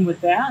you're done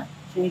with that,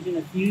 changing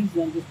the fuse,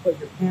 then just put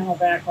your panel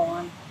back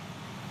on.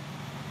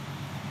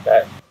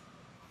 Okay.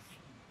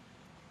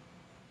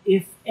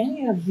 If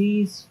any of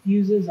these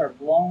fuses are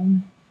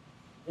blown,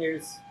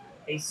 there's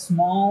a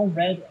small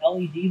red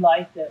LED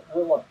light that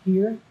will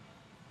appear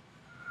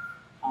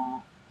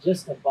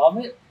just above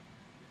it,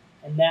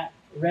 and that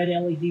red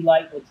LED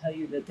light will tell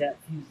you that that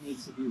fuse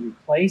needs to be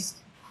replaced.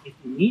 If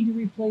you need to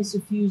replace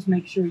a fuse,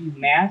 make sure you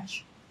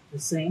match the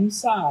same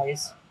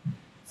size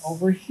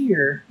over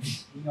here.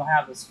 You'll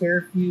have a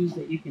spare fuse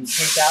that you can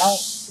take out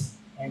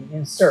and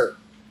insert.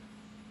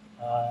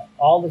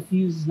 All the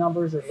fuse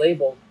numbers are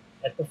labeled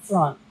at the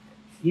front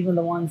Even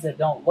the ones that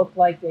don't look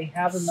like they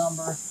have a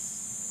number,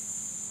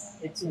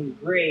 it's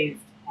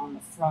engraved on the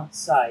front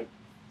side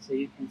so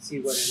you can see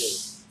what it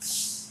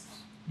is.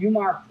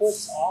 Newmar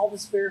puts all the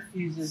spare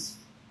fuses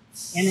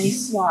in a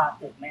slot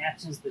that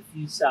matches the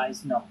fuse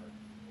size number.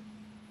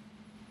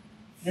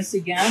 This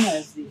again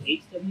is the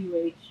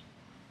HWH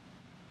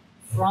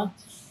front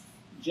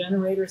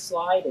generator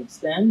slide,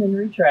 extend and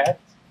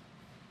retract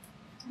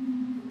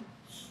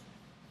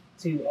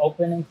to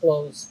open and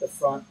close the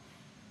front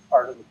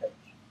part of the pickup.